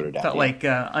 That's why I wrote it down. Felt like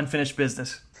unfinished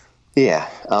business. Yeah.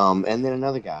 And then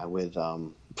another guy with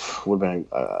would have been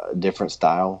a different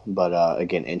style, but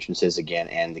again, entrances again,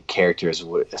 and the characters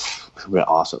would have been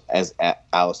awesome. As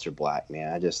Aleister Black,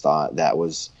 man, I just thought that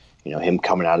was, him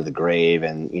coming out of the grave,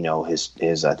 and his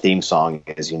theme song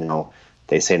is,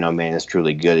 they say no man is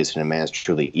truly good, they say no man is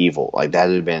truly evil. Like that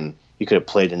would have been, you could have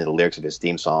played into the lyrics of his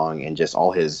theme song and just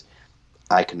all his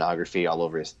iconography all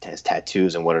over his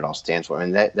tattoos and what it all stands for. I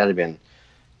mean, that'd have been,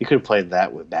 you could have played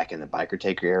that with back in the Biker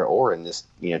Taker era or in this,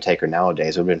 Taker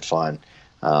nowadays. It would have been fun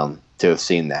to have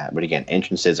seen that. But again,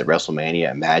 entrances at WrestleMania,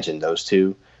 imagine those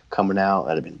two coming out.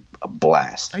 That'd have been a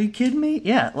blast. Are you kidding me?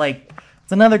 Yeah, like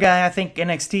it's another guy I think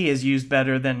NXT has used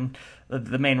better than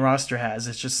the main roster has.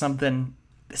 It's just something.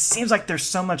 It seems like there's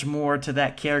so much more to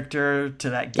that character, to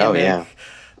that gimmick,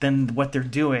 than what they're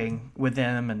doing with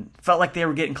him. And felt like they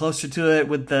were getting closer to it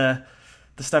with the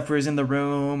stuff where he's in the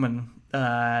room and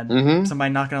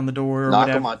somebody knocking on the door. Or Knock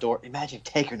whatever. on my door. Imagine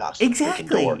Taker knocks on the Exactly.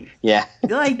 freaking door. Yeah.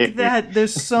 Like that.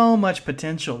 There's so much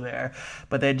potential there,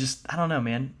 but they just, I don't know,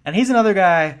 man. And he's another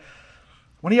guy.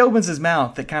 When he opens his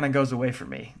mouth, it kind of goes away from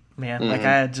me, man. Like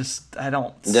I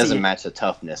don't. It doesn't see it. match the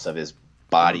toughness of his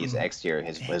body, his exterior,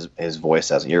 his voice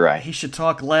doesn't. You're right. He should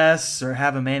talk less, or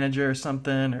have a manager or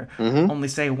something, or only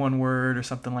say one word or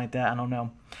something like that. I don't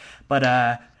know, but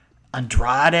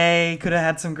Andrade could have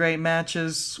had some great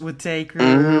matches with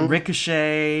Taker.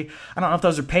 Ricochet. I don't know if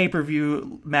those are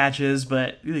pay-per-view matches,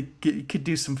 but you could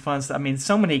do some fun stuff. I mean,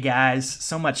 so many guys,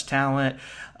 so much talent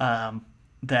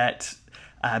that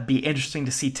be interesting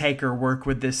to see Taker work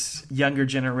with this younger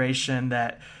generation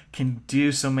that can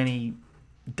do so many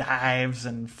dives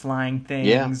and flying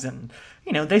things. And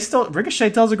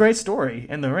Ricochet tells a great story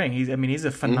in the ring. He's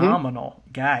a phenomenal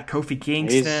guy. Kofi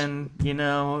Kingston,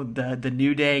 the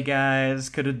New Day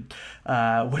guys would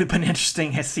have been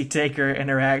interesting to see Taker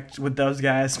interact with those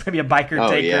guys. Maybe a Biker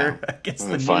Taker against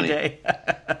the New Day.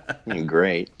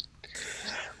 Great.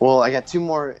 Well, I got two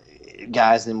more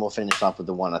guys, then we'll finish off with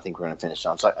the one I think we're going to finish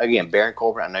on. So again, Baron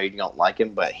Corbin, I know you don't like him,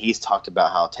 but he's talked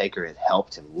about how Taker had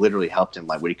literally helped him.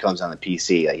 Like when he comes on the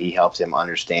PC, like he helps him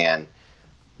understand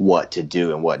what to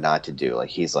do and what not to do. Like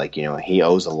he's like, he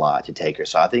owes a lot to Taker.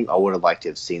 So I think I would have liked to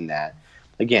have seen that.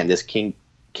 Again, this King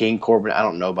Corbin, I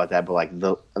don't know about that, but like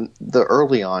the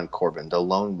early on Corbin, the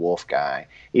lone wolf guy,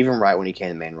 even right when he came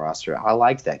to the main roster, I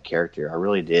liked that character. I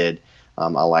really did. I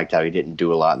liked how he didn't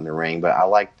do a lot in the ring, but I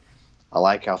like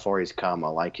how far he's come. I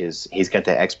like he's got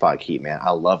that X-Pac heat, man. I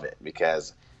love it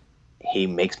because he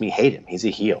makes me hate him. He's a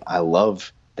heel. I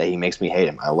love that he makes me hate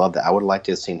him. I love that. I would have liked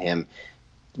to have seen him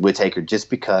with Taker just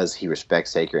because he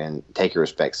respects Taker and Taker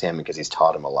respects him because he's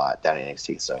taught him a lot down in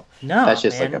NXT. So that's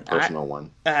just like a personal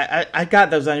one. I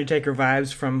got those Undertaker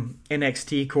vibes from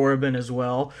NXT Corbin as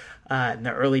well in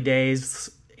the early days.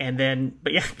 And then,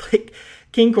 but yeah, like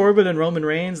King Corbin and Roman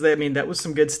Reigns, that was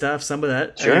some good stuff. Some of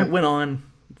that it went on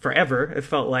forever, it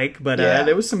felt like, but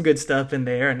there was some good stuff in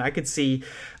there, and I could see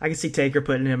Taker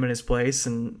putting him in his place,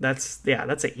 and that's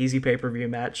an easy pay-per-view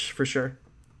match for sure.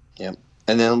 Yep.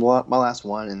 And then my last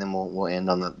one, and then we'll end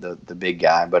on the big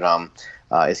guy, but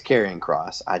it's Karrion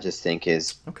Kross. I just think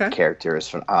his character is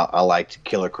fun. I liked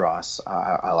Killer Kross.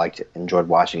 I enjoyed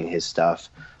watching his stuff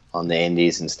on the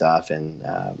indies and stuff, and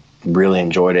really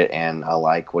enjoyed it, and I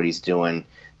like what he's doing.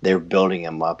 They're building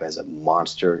him up as a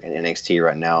monster in NXT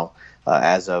right now.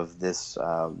 As of this,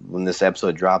 when this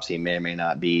episode drops, he may or may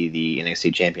not be the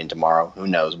NXT champion tomorrow. Who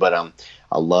knows? But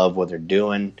I love what they're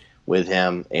doing with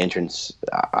him. Entrance,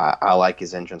 I like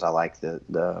his entrance. I like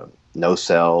the no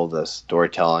sell, the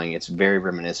storytelling. It's very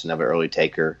reminiscent of an early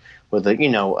Taker with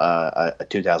a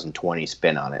 2020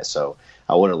 spin on it. So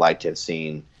I would have liked to have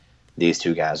seen these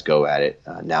two guys go at it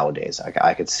nowadays.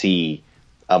 I could see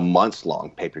a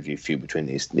months-long pay-per-view feud between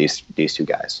these two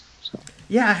guys. So.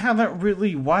 Yeah, I haven't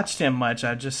really watched him much.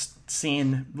 I've just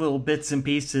seen little bits and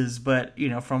pieces, but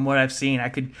from what I've seen, I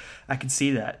could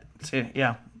see that. So,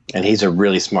 yeah. And he's a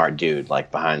really smart dude,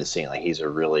 like behind the scene. Like he's a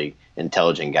really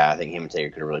intelligent guy. I think him and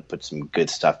Taker could really put some good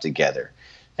stuff together.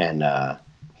 And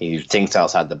he thinks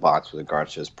outside the box with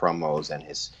regards to his promos and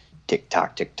his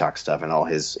TikTok stuff and all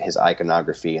his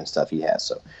iconography and stuff he has.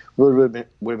 So really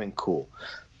would have been cool.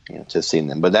 To have seen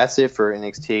them. But that's it for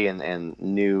NXT and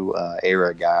new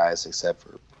era guys, except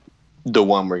for the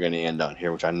one we're going to end on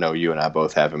here, which I know you and I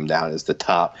both have him down as the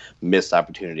top missed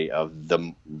opportunity of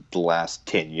the last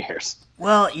 10 years.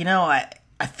 Well,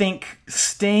 I think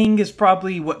Sting is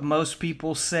probably what most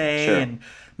people say, Sure. and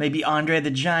maybe Andre the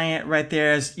Giant right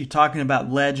there, as you're talking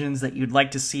about legends that you'd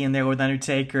like to see in there with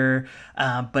Undertaker.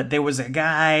 But there was a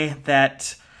guy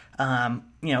that,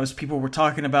 as people were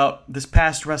talking about this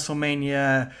past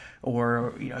WrestleMania,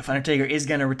 or if Undertaker is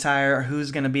going to retire, who's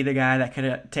going to be the guy that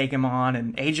could take him on,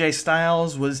 and AJ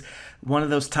Styles was one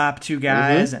of those top two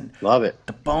guys, and love it.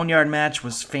 the Boneyard match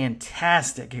was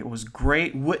fantastic. It was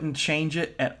great. Wouldn't change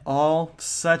it at all.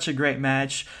 Such a great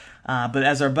match. But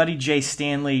as our buddy Jay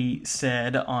Stanley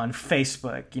said on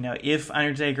Facebook, if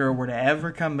Undertaker were to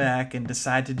ever come back and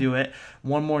decide to do it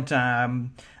one more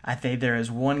time, I think there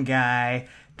is one guy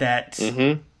that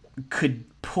could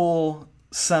pull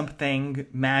something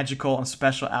magical and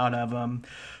special out of him.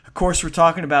 Of course, we're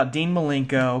talking about Dean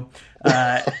Malenko.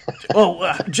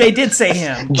 Jay did say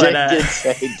him, but Jay did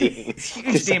say Dean.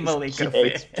 huge Dean Malenko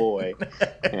Jake's fan. boy.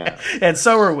 Yeah. And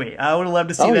so are we. I would have loved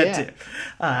to see that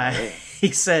yeah. too.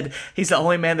 He said he's the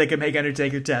only man that can make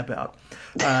Undertaker tap out.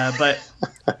 But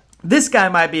this guy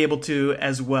might be able to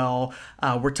as well.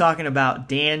 We're talking about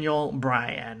Daniel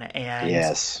Bryan, and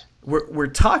Yes. we're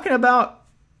talking about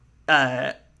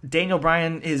Daniel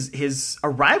Bryan, his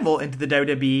arrival into the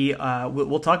WWE.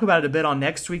 We'll talk about it a bit on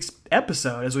next week's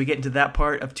episode as we get into that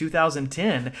part of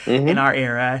 2010 in our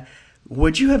era.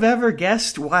 Would you have ever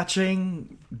guessed,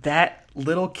 watching that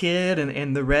little kid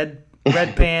in the red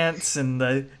pants and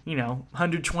the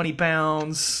 120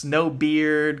 pounds, no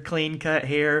beard, clean cut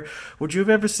hair, would you have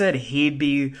ever said he'd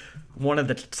be one of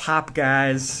the top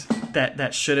guys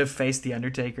that should have faced the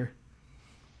Undertaker?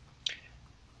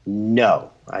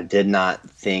 No, I did not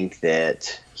think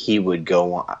that he would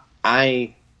go on.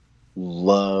 I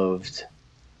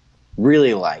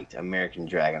really liked American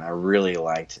Dragon. I really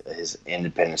liked his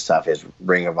independent stuff, his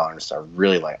Ring of Honor stuff.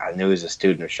 I knew he was a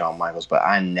student of Shawn Michaels, but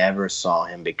I never saw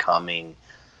him becoming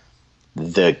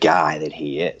the guy that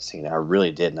he is. I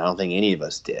really didn't. I don't think any of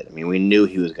us did. I mean, we knew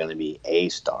he was going to be a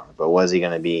star, but was he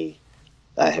going to be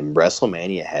a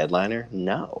WrestleMania headliner?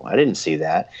 No, I didn't see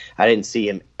that. I didn't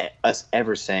see us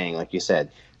ever saying, like you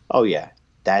said, oh yeah,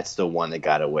 that's the one that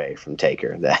got away from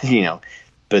Taker.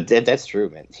 But that's true,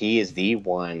 man. He is the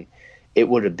one. It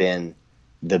would have been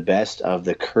the best of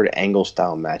the Kurt Angle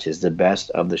style matches, the best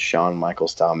of the Shawn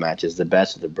Michaels style matches, the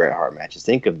best of the Bret Hart matches.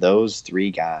 Think of those three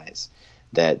guys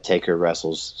that Taker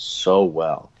wrestles so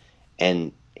well,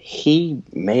 and he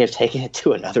may have taken it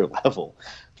to another level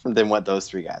than what those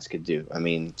three guys could do. I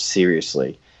mean,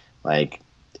 seriously, it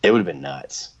would have been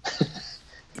nuts.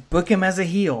 Book him as a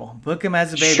heel. Book him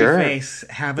as a babyface.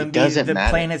 Have him be the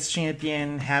planet's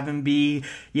champion. Have him be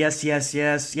yes.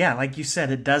 Yeah, like you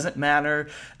said, it doesn't matter.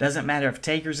 Doesn't matter if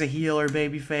Taker's a heel or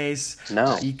babyface.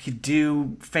 No. You could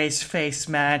do face-to-face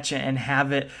match and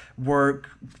have it work.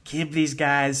 Give these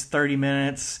guys 30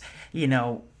 minutes.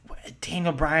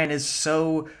 Daniel Bryan is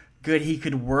so good he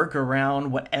could work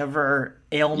around whatever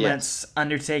ailments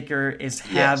Undertaker is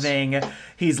having. Yes.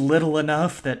 He's little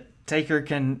enough that Taker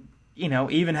can...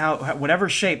 even whatever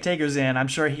shape Taker's in, I'm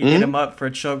sure he'd hit him up for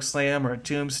a choke slam or a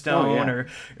tombstone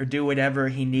or do whatever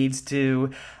he needs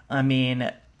to. I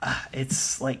mean,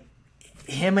 it's like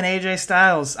him and AJ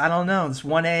Styles. I don't know. It's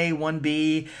 1A,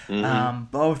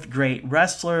 1B. Both great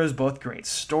wrestlers, both great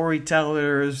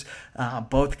storytellers.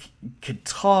 Both could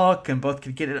talk and both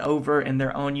could get it over in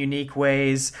their own unique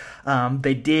ways.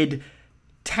 They did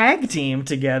tag team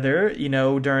together,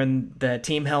 during the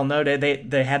Team Hell No Day.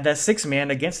 They had that 6-man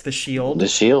against the Shield. The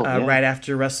Shield, right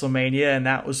after WrestleMania, and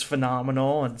that was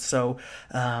phenomenal. And so,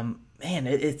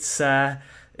 it's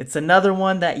another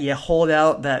one that you hold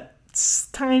out that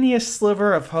tiniest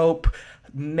sliver of hope.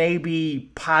 Maybe,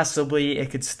 possibly, it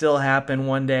could still happen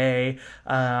one day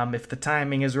if the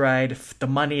timing is right, if the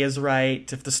money is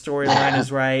right, if the storyline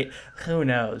is right. Who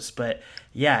knows? But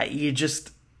yeah,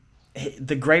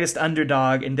 the greatest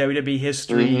underdog in WWE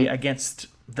history against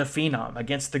the Phenom,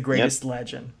 against the greatest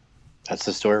legend. That's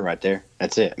the story right there.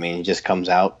 That's it. I mean, he just comes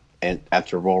out and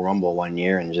after Royal Rumble one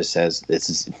year and just says, "This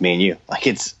is me and you."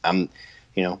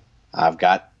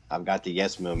 I've got the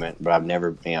yes movement, but I've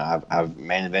never, I've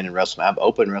main evented WrestleMania. I've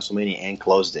opened WrestleMania and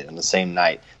closed it on the same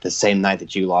night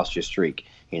that you lost your streak.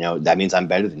 That means I'm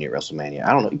better than you at WrestleMania.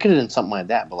 I don't know. You could have done something like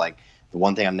that, but the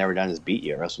one thing I've never done is beat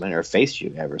you at WrestleMania or faced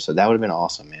you ever. So that would have been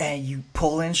awesome, man. And you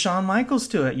pull in Shawn Michaels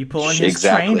to it. You pull in his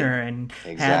trainer and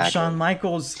have Shawn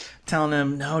Michaels telling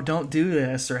him, "No, don't do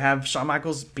this," or have Shawn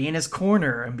Michaels be in his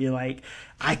corner and be like,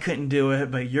 "I couldn't do it,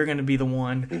 but you're going to be the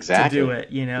one to do it."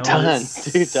 Done,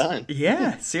 dude, done.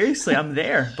 Yeah, seriously, I'm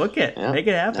there. Book it, make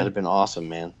it happen. That'd have been awesome,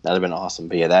 man. That'd have been awesome.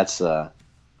 But yeah, that's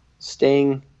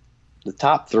Sting. The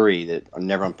top three that are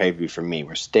never on pay-per-view for me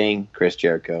were Sting, Chris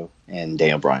Jericho, and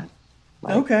Daniel Bryan.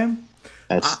 Like, Okay.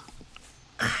 That's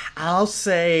I'll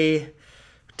say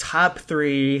top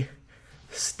 3,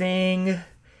 Sting.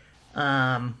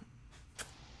 Man,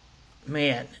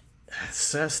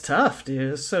 that's tough,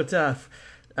 dude. It's so tough.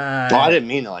 well, I didn't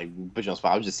mean to like put you on the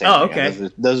spot. I was just saying. Oh, okay.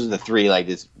 Those are the 3 like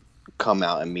just come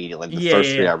out immediately. Like, the Yeah, first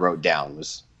yeah, 3 yeah. I wrote down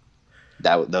was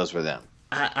that. Those were them.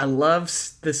 I love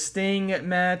the Sting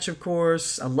match, of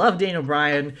course. I love Daniel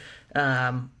Bryan.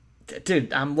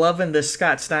 Dude, I'm loving the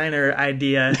Scott Steiner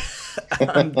idea.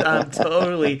 I'm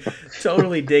totally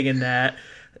digging that.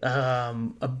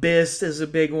 Abyss is a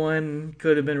big one.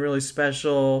 Could have been really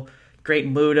special. Great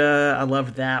Muta. I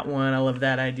loved that one. I love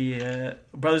that idea.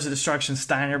 Brothers of Destruction,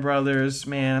 Steiner Brothers.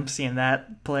 Man, I'm seeing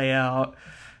that play out.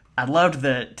 I loved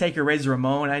the Taker Razor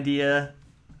Ramon idea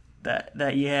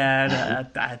that you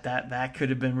had. That could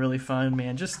have been really fun,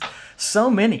 man. Just so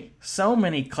many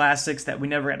classics that we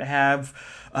never got to have.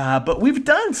 But we've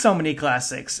done so many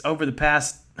classics over the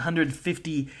past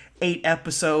 158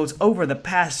 episodes, over the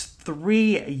past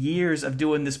 3 years of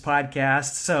doing this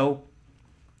podcast. So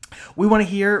we want to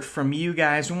hear from you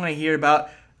guys. We want to hear about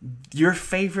your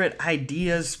favorite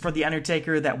ideas for The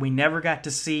Undertaker that we never got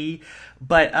to see.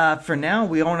 But for now,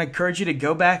 we want to encourage you to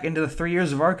go back into the 3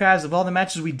 years of archives of all the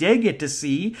matches we did get to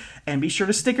see, and be sure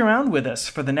to stick around with us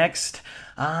for the next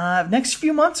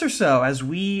few months or so as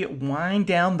we wind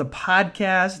down the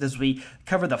podcast, as we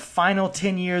cover the final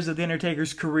 10 years of The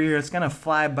Undertaker's career. It's going to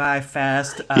fly by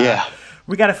fast. Yeah.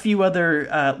 We got a few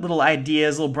other little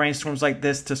ideas, little brainstorms like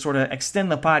this to sort of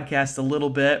extend the podcast a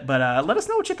little bit. But let us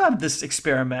know what you thought of this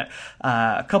experiment.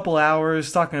 A couple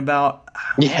hours talking about,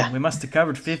 man, we must have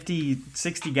covered 50,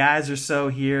 60 guys or so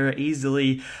here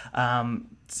easily. And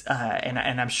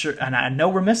I'm sure, and I know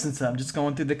we're missing some. Just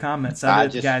going through the comments. I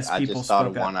just thought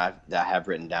of one that I have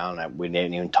written down that we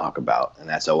didn't even talk about, and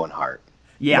that's Owen Hart.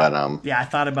 Yeah, but, I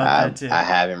thought about that too. I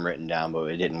have him written down, but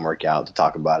it didn't work out to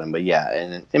talk about him. But yeah,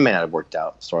 and it may not have worked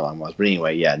out storyline-wise. But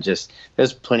anyway, yeah, just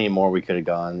there's plenty more we could have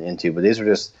gone into. But these were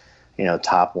just,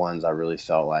 top ones I really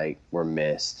felt like were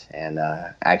missed, and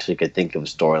actually could think of a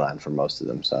storyline for most of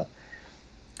them. So.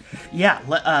 Yeah,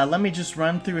 let me just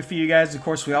run through a few, guys. Of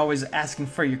course, we always asking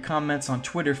for your comments on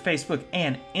Twitter, Facebook,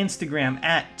 and Instagram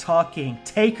at Talking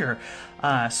Taker.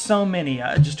 So many.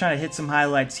 Just trying to hit some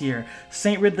highlights here.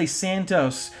 St. Ridley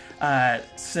Santos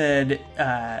said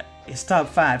his top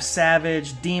 5: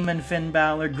 Savage, Demon, Finn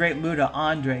Balor, Great Muta,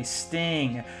 Andre,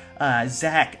 Sting.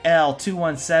 Zach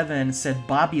L217 said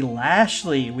Bobby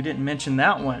Lashley. We didn't mention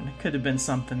that one. Could have been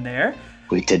something there.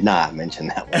 We did not mention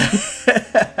that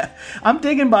one. I'm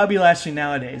digging Bobby Lashley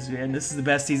nowadays, man. This is the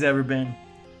best he's ever been.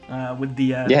 With the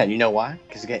yeah, you know why?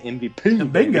 Because he got MVP.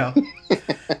 Bingo.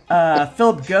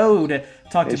 Philip Goad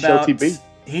talked about.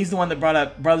 He's the one that brought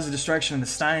up Brothers of Destruction and the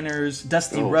Steiners.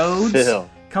 Dusty Rhodes. Phil.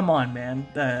 Come on, man.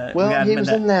 Well, he was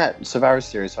in that Survivor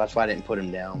Series, so that's why I didn't put him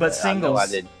down. But singles, I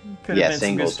did. Yeah,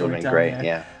 singles would have been great. There.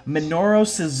 Yeah. Minoru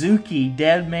Suzuki,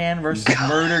 Dead Man versus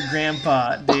Murder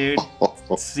Grandpa, dude.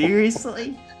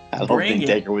 Seriously? I don't think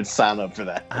Taker would sign up for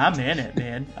that. I'm in it,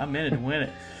 man. I'm in it to win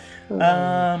it.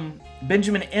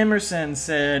 Benjamin Emerson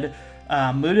said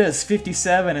Muta is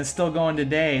 57 and still going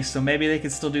today, so maybe they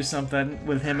could still do something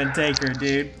with him and Taker,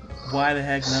 dude. Why the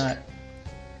heck not?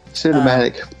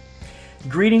 Cinematic.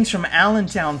 Greetings from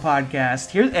Allentown podcast.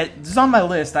 Here, this is on my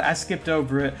list. I skipped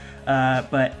over it,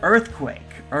 but Earthquake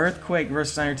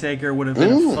versus Undertaker would have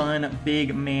been a fun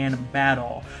big man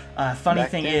battle. Funny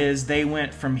thing is, they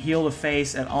went from heel to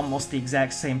face at almost the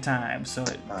exact same time, so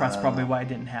that's probably why it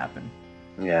didn't happen.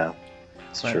 Yeah,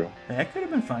 it's true. That could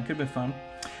have been fun.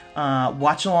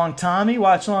 Watch Along Tommy,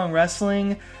 Watch Along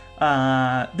Wrestling.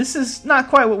 This is not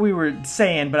quite what we were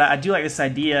saying, but I do like this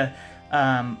idea.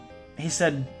 He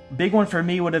said, big one for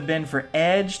me would have been for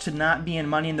Edge to not be in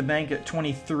Money in the Bank at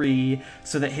 23,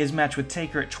 so that his match with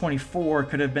Taker at 24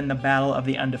 could have been the battle of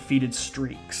the undefeated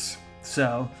streaks.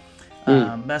 So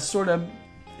that's sort of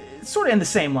in the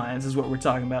same lines as what we're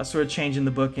talking about, sort of changing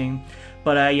the booking.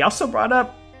 But he also brought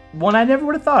up one I never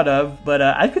would have thought of, but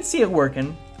I could see it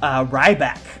working.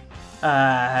 Ryback.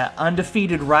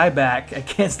 Undefeated Ryback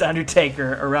against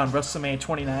Undertaker around WrestleMania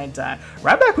 29 time.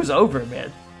 Ryback was over,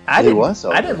 man. I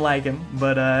didn't like him,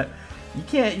 but you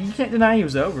can't deny he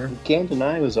was over. You can't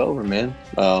deny he was over, man.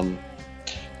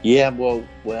 Yeah,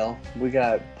 well, we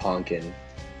got Punk and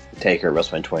Taker at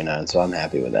WrestleMania 29, so I'm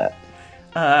happy with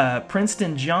that.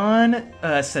 Princeton John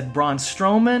said Braun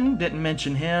Strowman. Didn't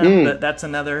mention him, but that's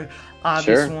another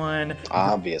obvious one.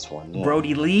 Obvious one. Yeah.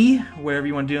 Brody Lee, wherever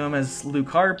you want to do him as Luke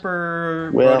Harper.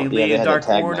 Brody Lee and Dark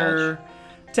Order.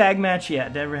 Tag match, yeah.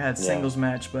 Never had singles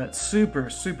match, but super,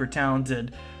 super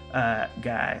talented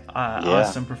guy.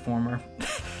 Awesome performer.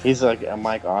 He's like a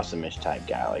Mike Awesome-ish type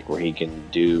guy, like where he can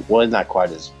do, well, he's not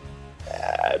quite as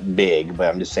big,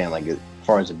 but I'm just saying, like, as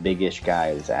far as a big-ish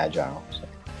guy, he's agile. So.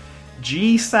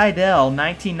 G. Seidel,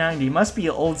 1990. Must be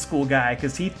an old school guy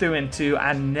because he threw in two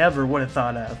I never would have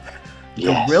thought of.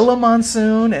 Yes. Gorilla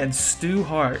Monsoon and Stu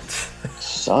Hart.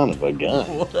 Son of a gun.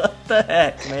 What the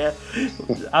heck, man?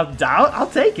 I'll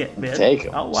take it, man. Take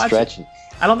him. I'll watch Stretching. it.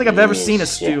 I don't think I've ever seen a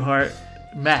Stu Hart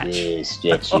match. Yeah,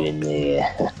 stretch you in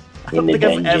there. I don't think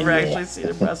I've ever actually seen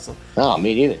him wrestle. No,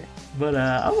 me neither. But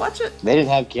I'll watch it. They didn't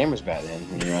have cameras back then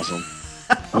when you wrestled.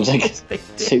 It was like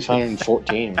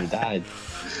 614 when he died.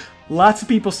 Lots of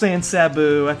people saying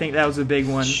Sabu. I think that was a big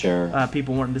one. Sure.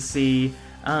 People wanted to see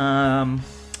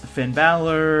Finn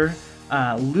Balor,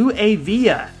 Lou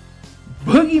Avia,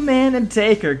 Boogeyman, and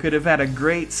Taker could have had a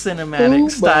great cinematic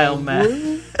style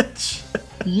match.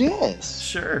 Yes.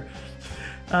 Sure.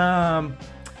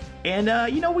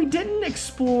 We didn't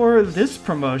explore this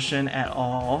promotion at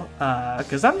all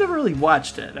because I've never really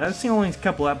watched it. I've seen only a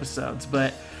couple episodes,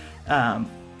 but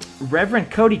Reverend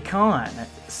Cody Khan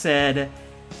said,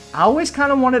 I always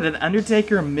kind of wanted an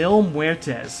Undertaker Mil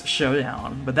Muertes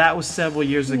showdown, but that was several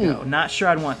years ago. Not sure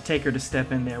I'd want Taker to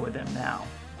step in there with him now.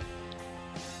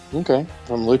 Okay,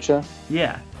 from Lucha?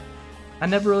 Yeah. I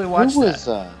never really watched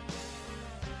that.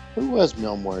 Who was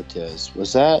Mil Muertes?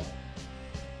 Was that...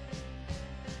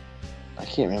 I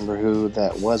can't remember who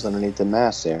that was underneath the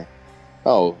mask there.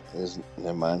 Oh,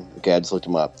 never mind. Okay, I just looked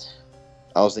him up.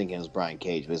 I was thinking it was Brian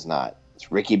Cage, but it's not. It's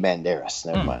Ricky Banderas.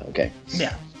 Never mind. Okay.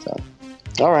 Yeah. So,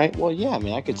 all right. Well, yeah. I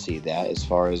mean, I could see that as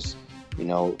far as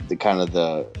the kind of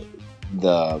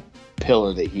the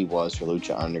pillar that he was for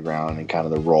Lucha Underground and kind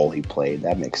of the role he played.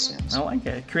 That makes sense. I like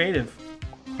it. Creative.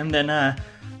 And then I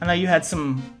know you had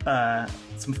some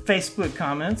Facebook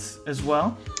comments as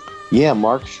well. Yeah,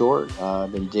 Mark Short,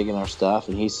 been digging our stuff,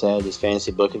 and he said his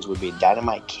fantasy bookings would be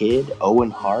Dynamite Kid, Owen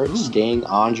Hart, Sting,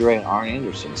 Andre, and Arn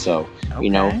Anderson. So,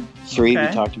 three we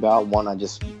talked about. One I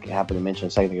just happened to mention a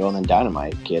second ago, and then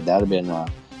Dynamite Kid. That would have been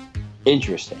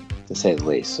interesting, to say the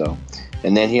least. So,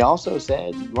 and then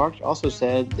Mark also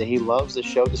said that he loves the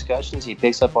show discussions. He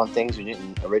picks up on things we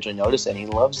didn't originally notice, and he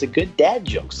loves the good dad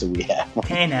jokes that we have.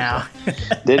 Hey now.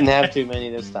 Didn't have too many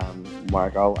this time,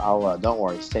 Mark. I'll don't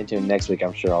worry. Stay tuned next week.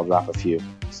 I'm sure I'll drop a few.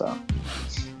 So.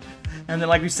 And then,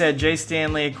 like we said, Jay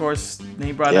Stanley, of course,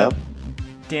 he brought up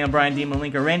Daniel Bryan, Dean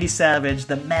Malenko, Randy Savage,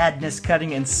 the madness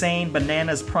cutting insane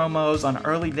bananas promos on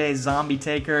early days Zombie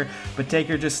Taker, but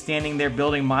Taker just standing there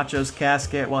building Macho's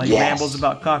casket while he rambles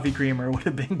about coffee creamer would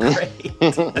have been great.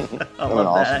 I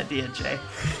love that idea, Jay.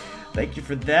 Thank you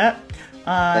for that.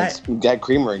 That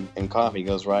creamer and coffee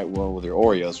goes right well with your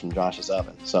Oreos from Josh's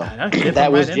oven. So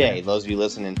that was Jay. Those of you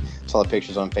listening saw the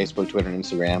pictures on Facebook, Twitter, and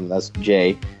Instagram. That's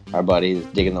Jay, our buddy,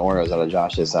 digging the Oreos out of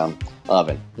Josh's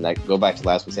oven. And go back to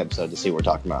last week's episode to see what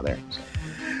we're talking about there.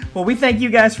 Well, we thank you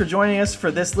guys for joining us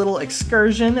for this little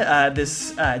excursion,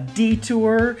 this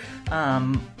detour,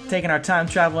 taking our time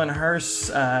traveling hearse,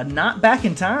 not back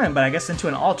in time, but I guess into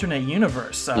an alternate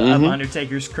universe of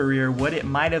Undertaker's career, what it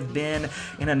might have been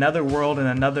in another world, in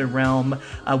another realm.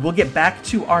 We'll get back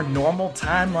to our normal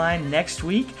timeline next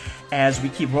week as we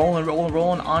keep rolling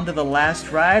onto the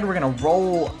last ride. We're going to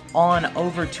roll on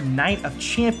over to Night of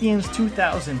Champions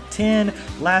 2010,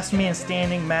 Last Man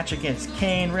Standing match against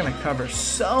Kane. We're going to cover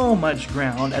so much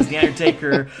ground as The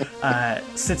Undertaker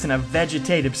sits in a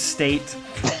vegetative state.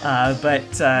 But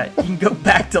you can go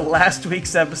back to last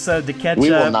week's episode to catch up.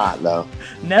 We will not, though.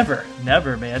 Never,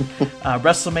 man.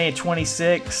 WrestleMania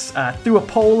 26, threw a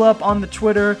poll up on the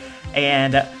Twitter,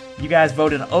 and you guys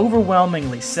voted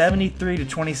overwhelmingly, 73 to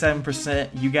 27%.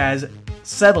 You guys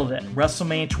settled it.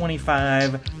 WrestleMania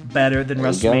 25 better than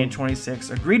WrestleMania 26.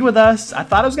 Agreed with us. I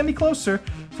thought it was going to be closer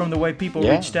from the way people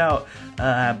reached out.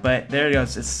 But there it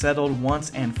goes. It's settled once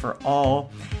and for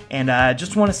all. And I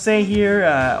just want to say here,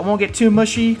 I won't get too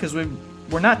mushy because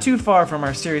we're not too far from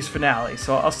our series finale,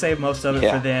 so I'll save most of it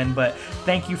for then. But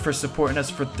thank you for supporting us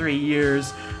for 3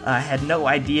 years. I had no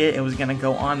idea it was going to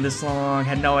go on this long.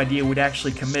 Had no idea we'd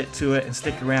actually commit to it and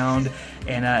stick around.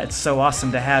 And it's so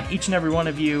awesome to have each and every one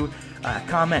of you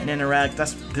comment and interact.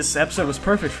 This episode was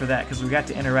perfect for that because we got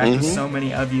to interact with so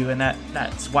many of you, and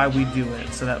that's why we do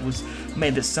it. So that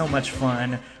made this so much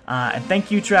fun. And thank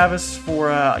you, Travis,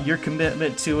 for your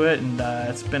commitment to it. And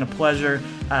it's been a pleasure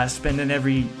spending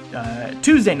every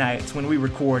Tuesday nights when we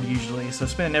record usually. So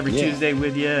spending every Tuesday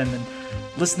with you and then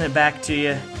listening back to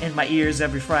you in my ears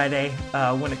every Friday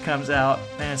when it comes out.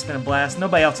 Man, it's been a blast.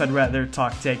 Nobody else I'd rather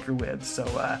talk Taker with. So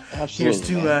here's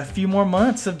to a few more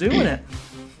months of doing it.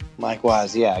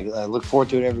 Likewise, I look forward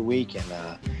to it every week. And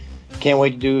can't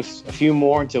wait to do a few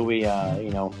more until we,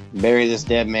 bury this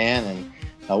dead man, and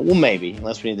we'll maybe,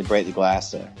 unless we need to break the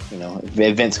glass,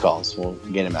 if Vince calls, we'll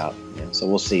get him out. So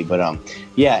we'll see. But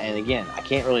and again, I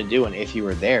can't really do an if you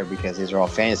were there because these are all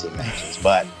fantasy matches.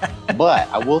 But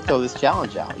I will throw this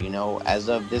challenge out. As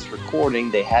of this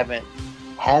recording, they haven't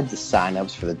had the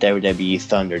signups for the WWE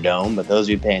Thunderdome, but those of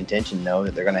you paying attention know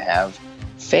that they're going to have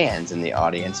fans in the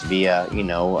audience via,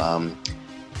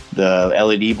 the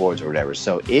LED boards or whatever.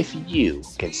 So if you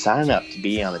can sign up to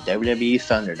be on the WWE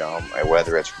Thunderdome, or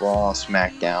whether it's Raw,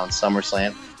 SmackDown,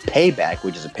 SummerSlam, Payback,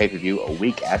 which is a pay-per-view a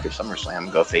week after SummerSlam,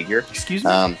 go figure. Excuse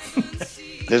me?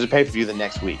 There's a pay-per-view the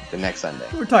next week, the next Sunday.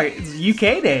 We're talking it's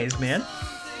UK days, man.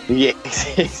 Yeah,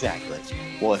 exactly.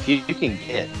 Well, if you can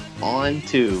get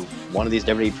onto one of these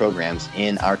WWE programs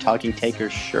in our Talking Taker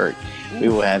shirt, we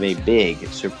will have a big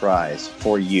surprise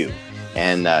for you.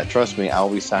 And trust me, I'll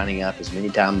be signing up as many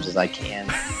times as I can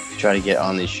to try to get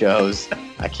on these shows.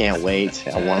 I can't wait.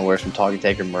 I want to wear some Talking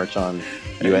Taker merch on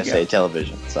USA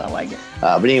Television. So I like it.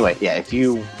 But anyway, yeah, if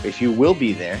you will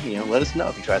be there, let us know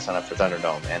if you try to sign up for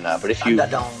Thunderdome. And but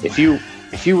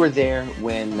if you were there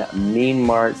when Mean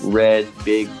Mark, Red,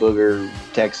 Big Booger,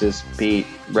 Texas Pete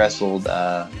wrestled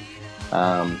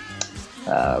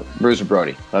Bruiser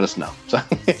Brody, let us know. So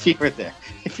if you were there.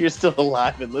 If you're still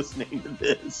alive and listening to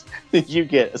this, you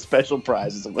get a special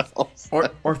prize as well.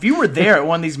 Or if you were there at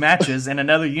one of these matches in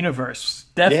another universe,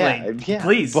 definitely,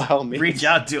 please reach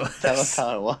out to us. Tell us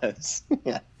how it was.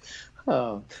 Yeah.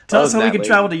 Tell us how we can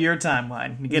travel to your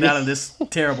timeline and get out of this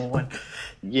terrible one.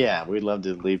 Yeah, we'd love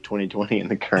to leave 2020 in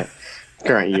the current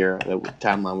year, the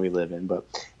timeline we live in. But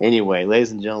anyway, ladies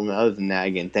and gentlemen, other than that,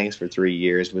 again, thanks for 3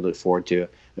 years. We look forward to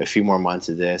a few more months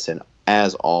of this, and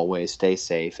as always, stay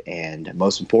safe, and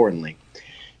most importantly,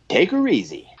 take her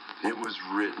easy. It was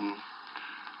written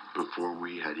before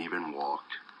we had even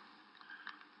walked.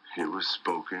 It was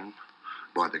spoken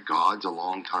by the gods a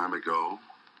long time ago.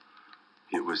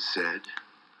 It was said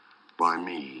by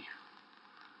me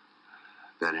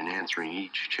that in answering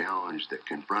each challenge that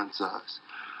confronts us,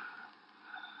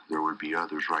 there would be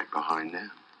others right behind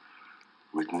them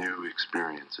with new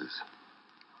experiences.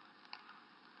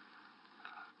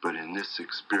 But in this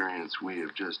experience we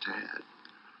have just had,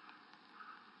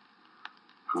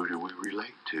 who do we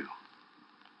relate to?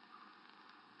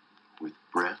 With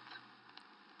breath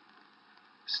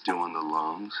still in the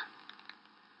lungs,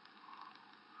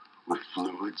 with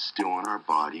fluid still in our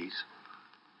bodies,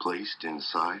 placed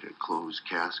inside a closed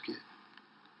casket,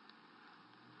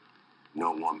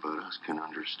 no one but us can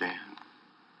understand.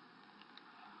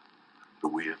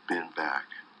 But we have been back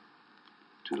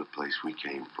to the place we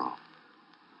came from.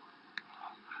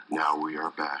 Now we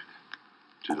are back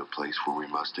to the place where we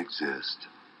must exist.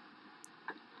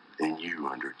 And you,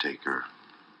 Undertaker,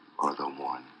 are the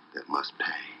one that must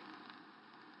pay.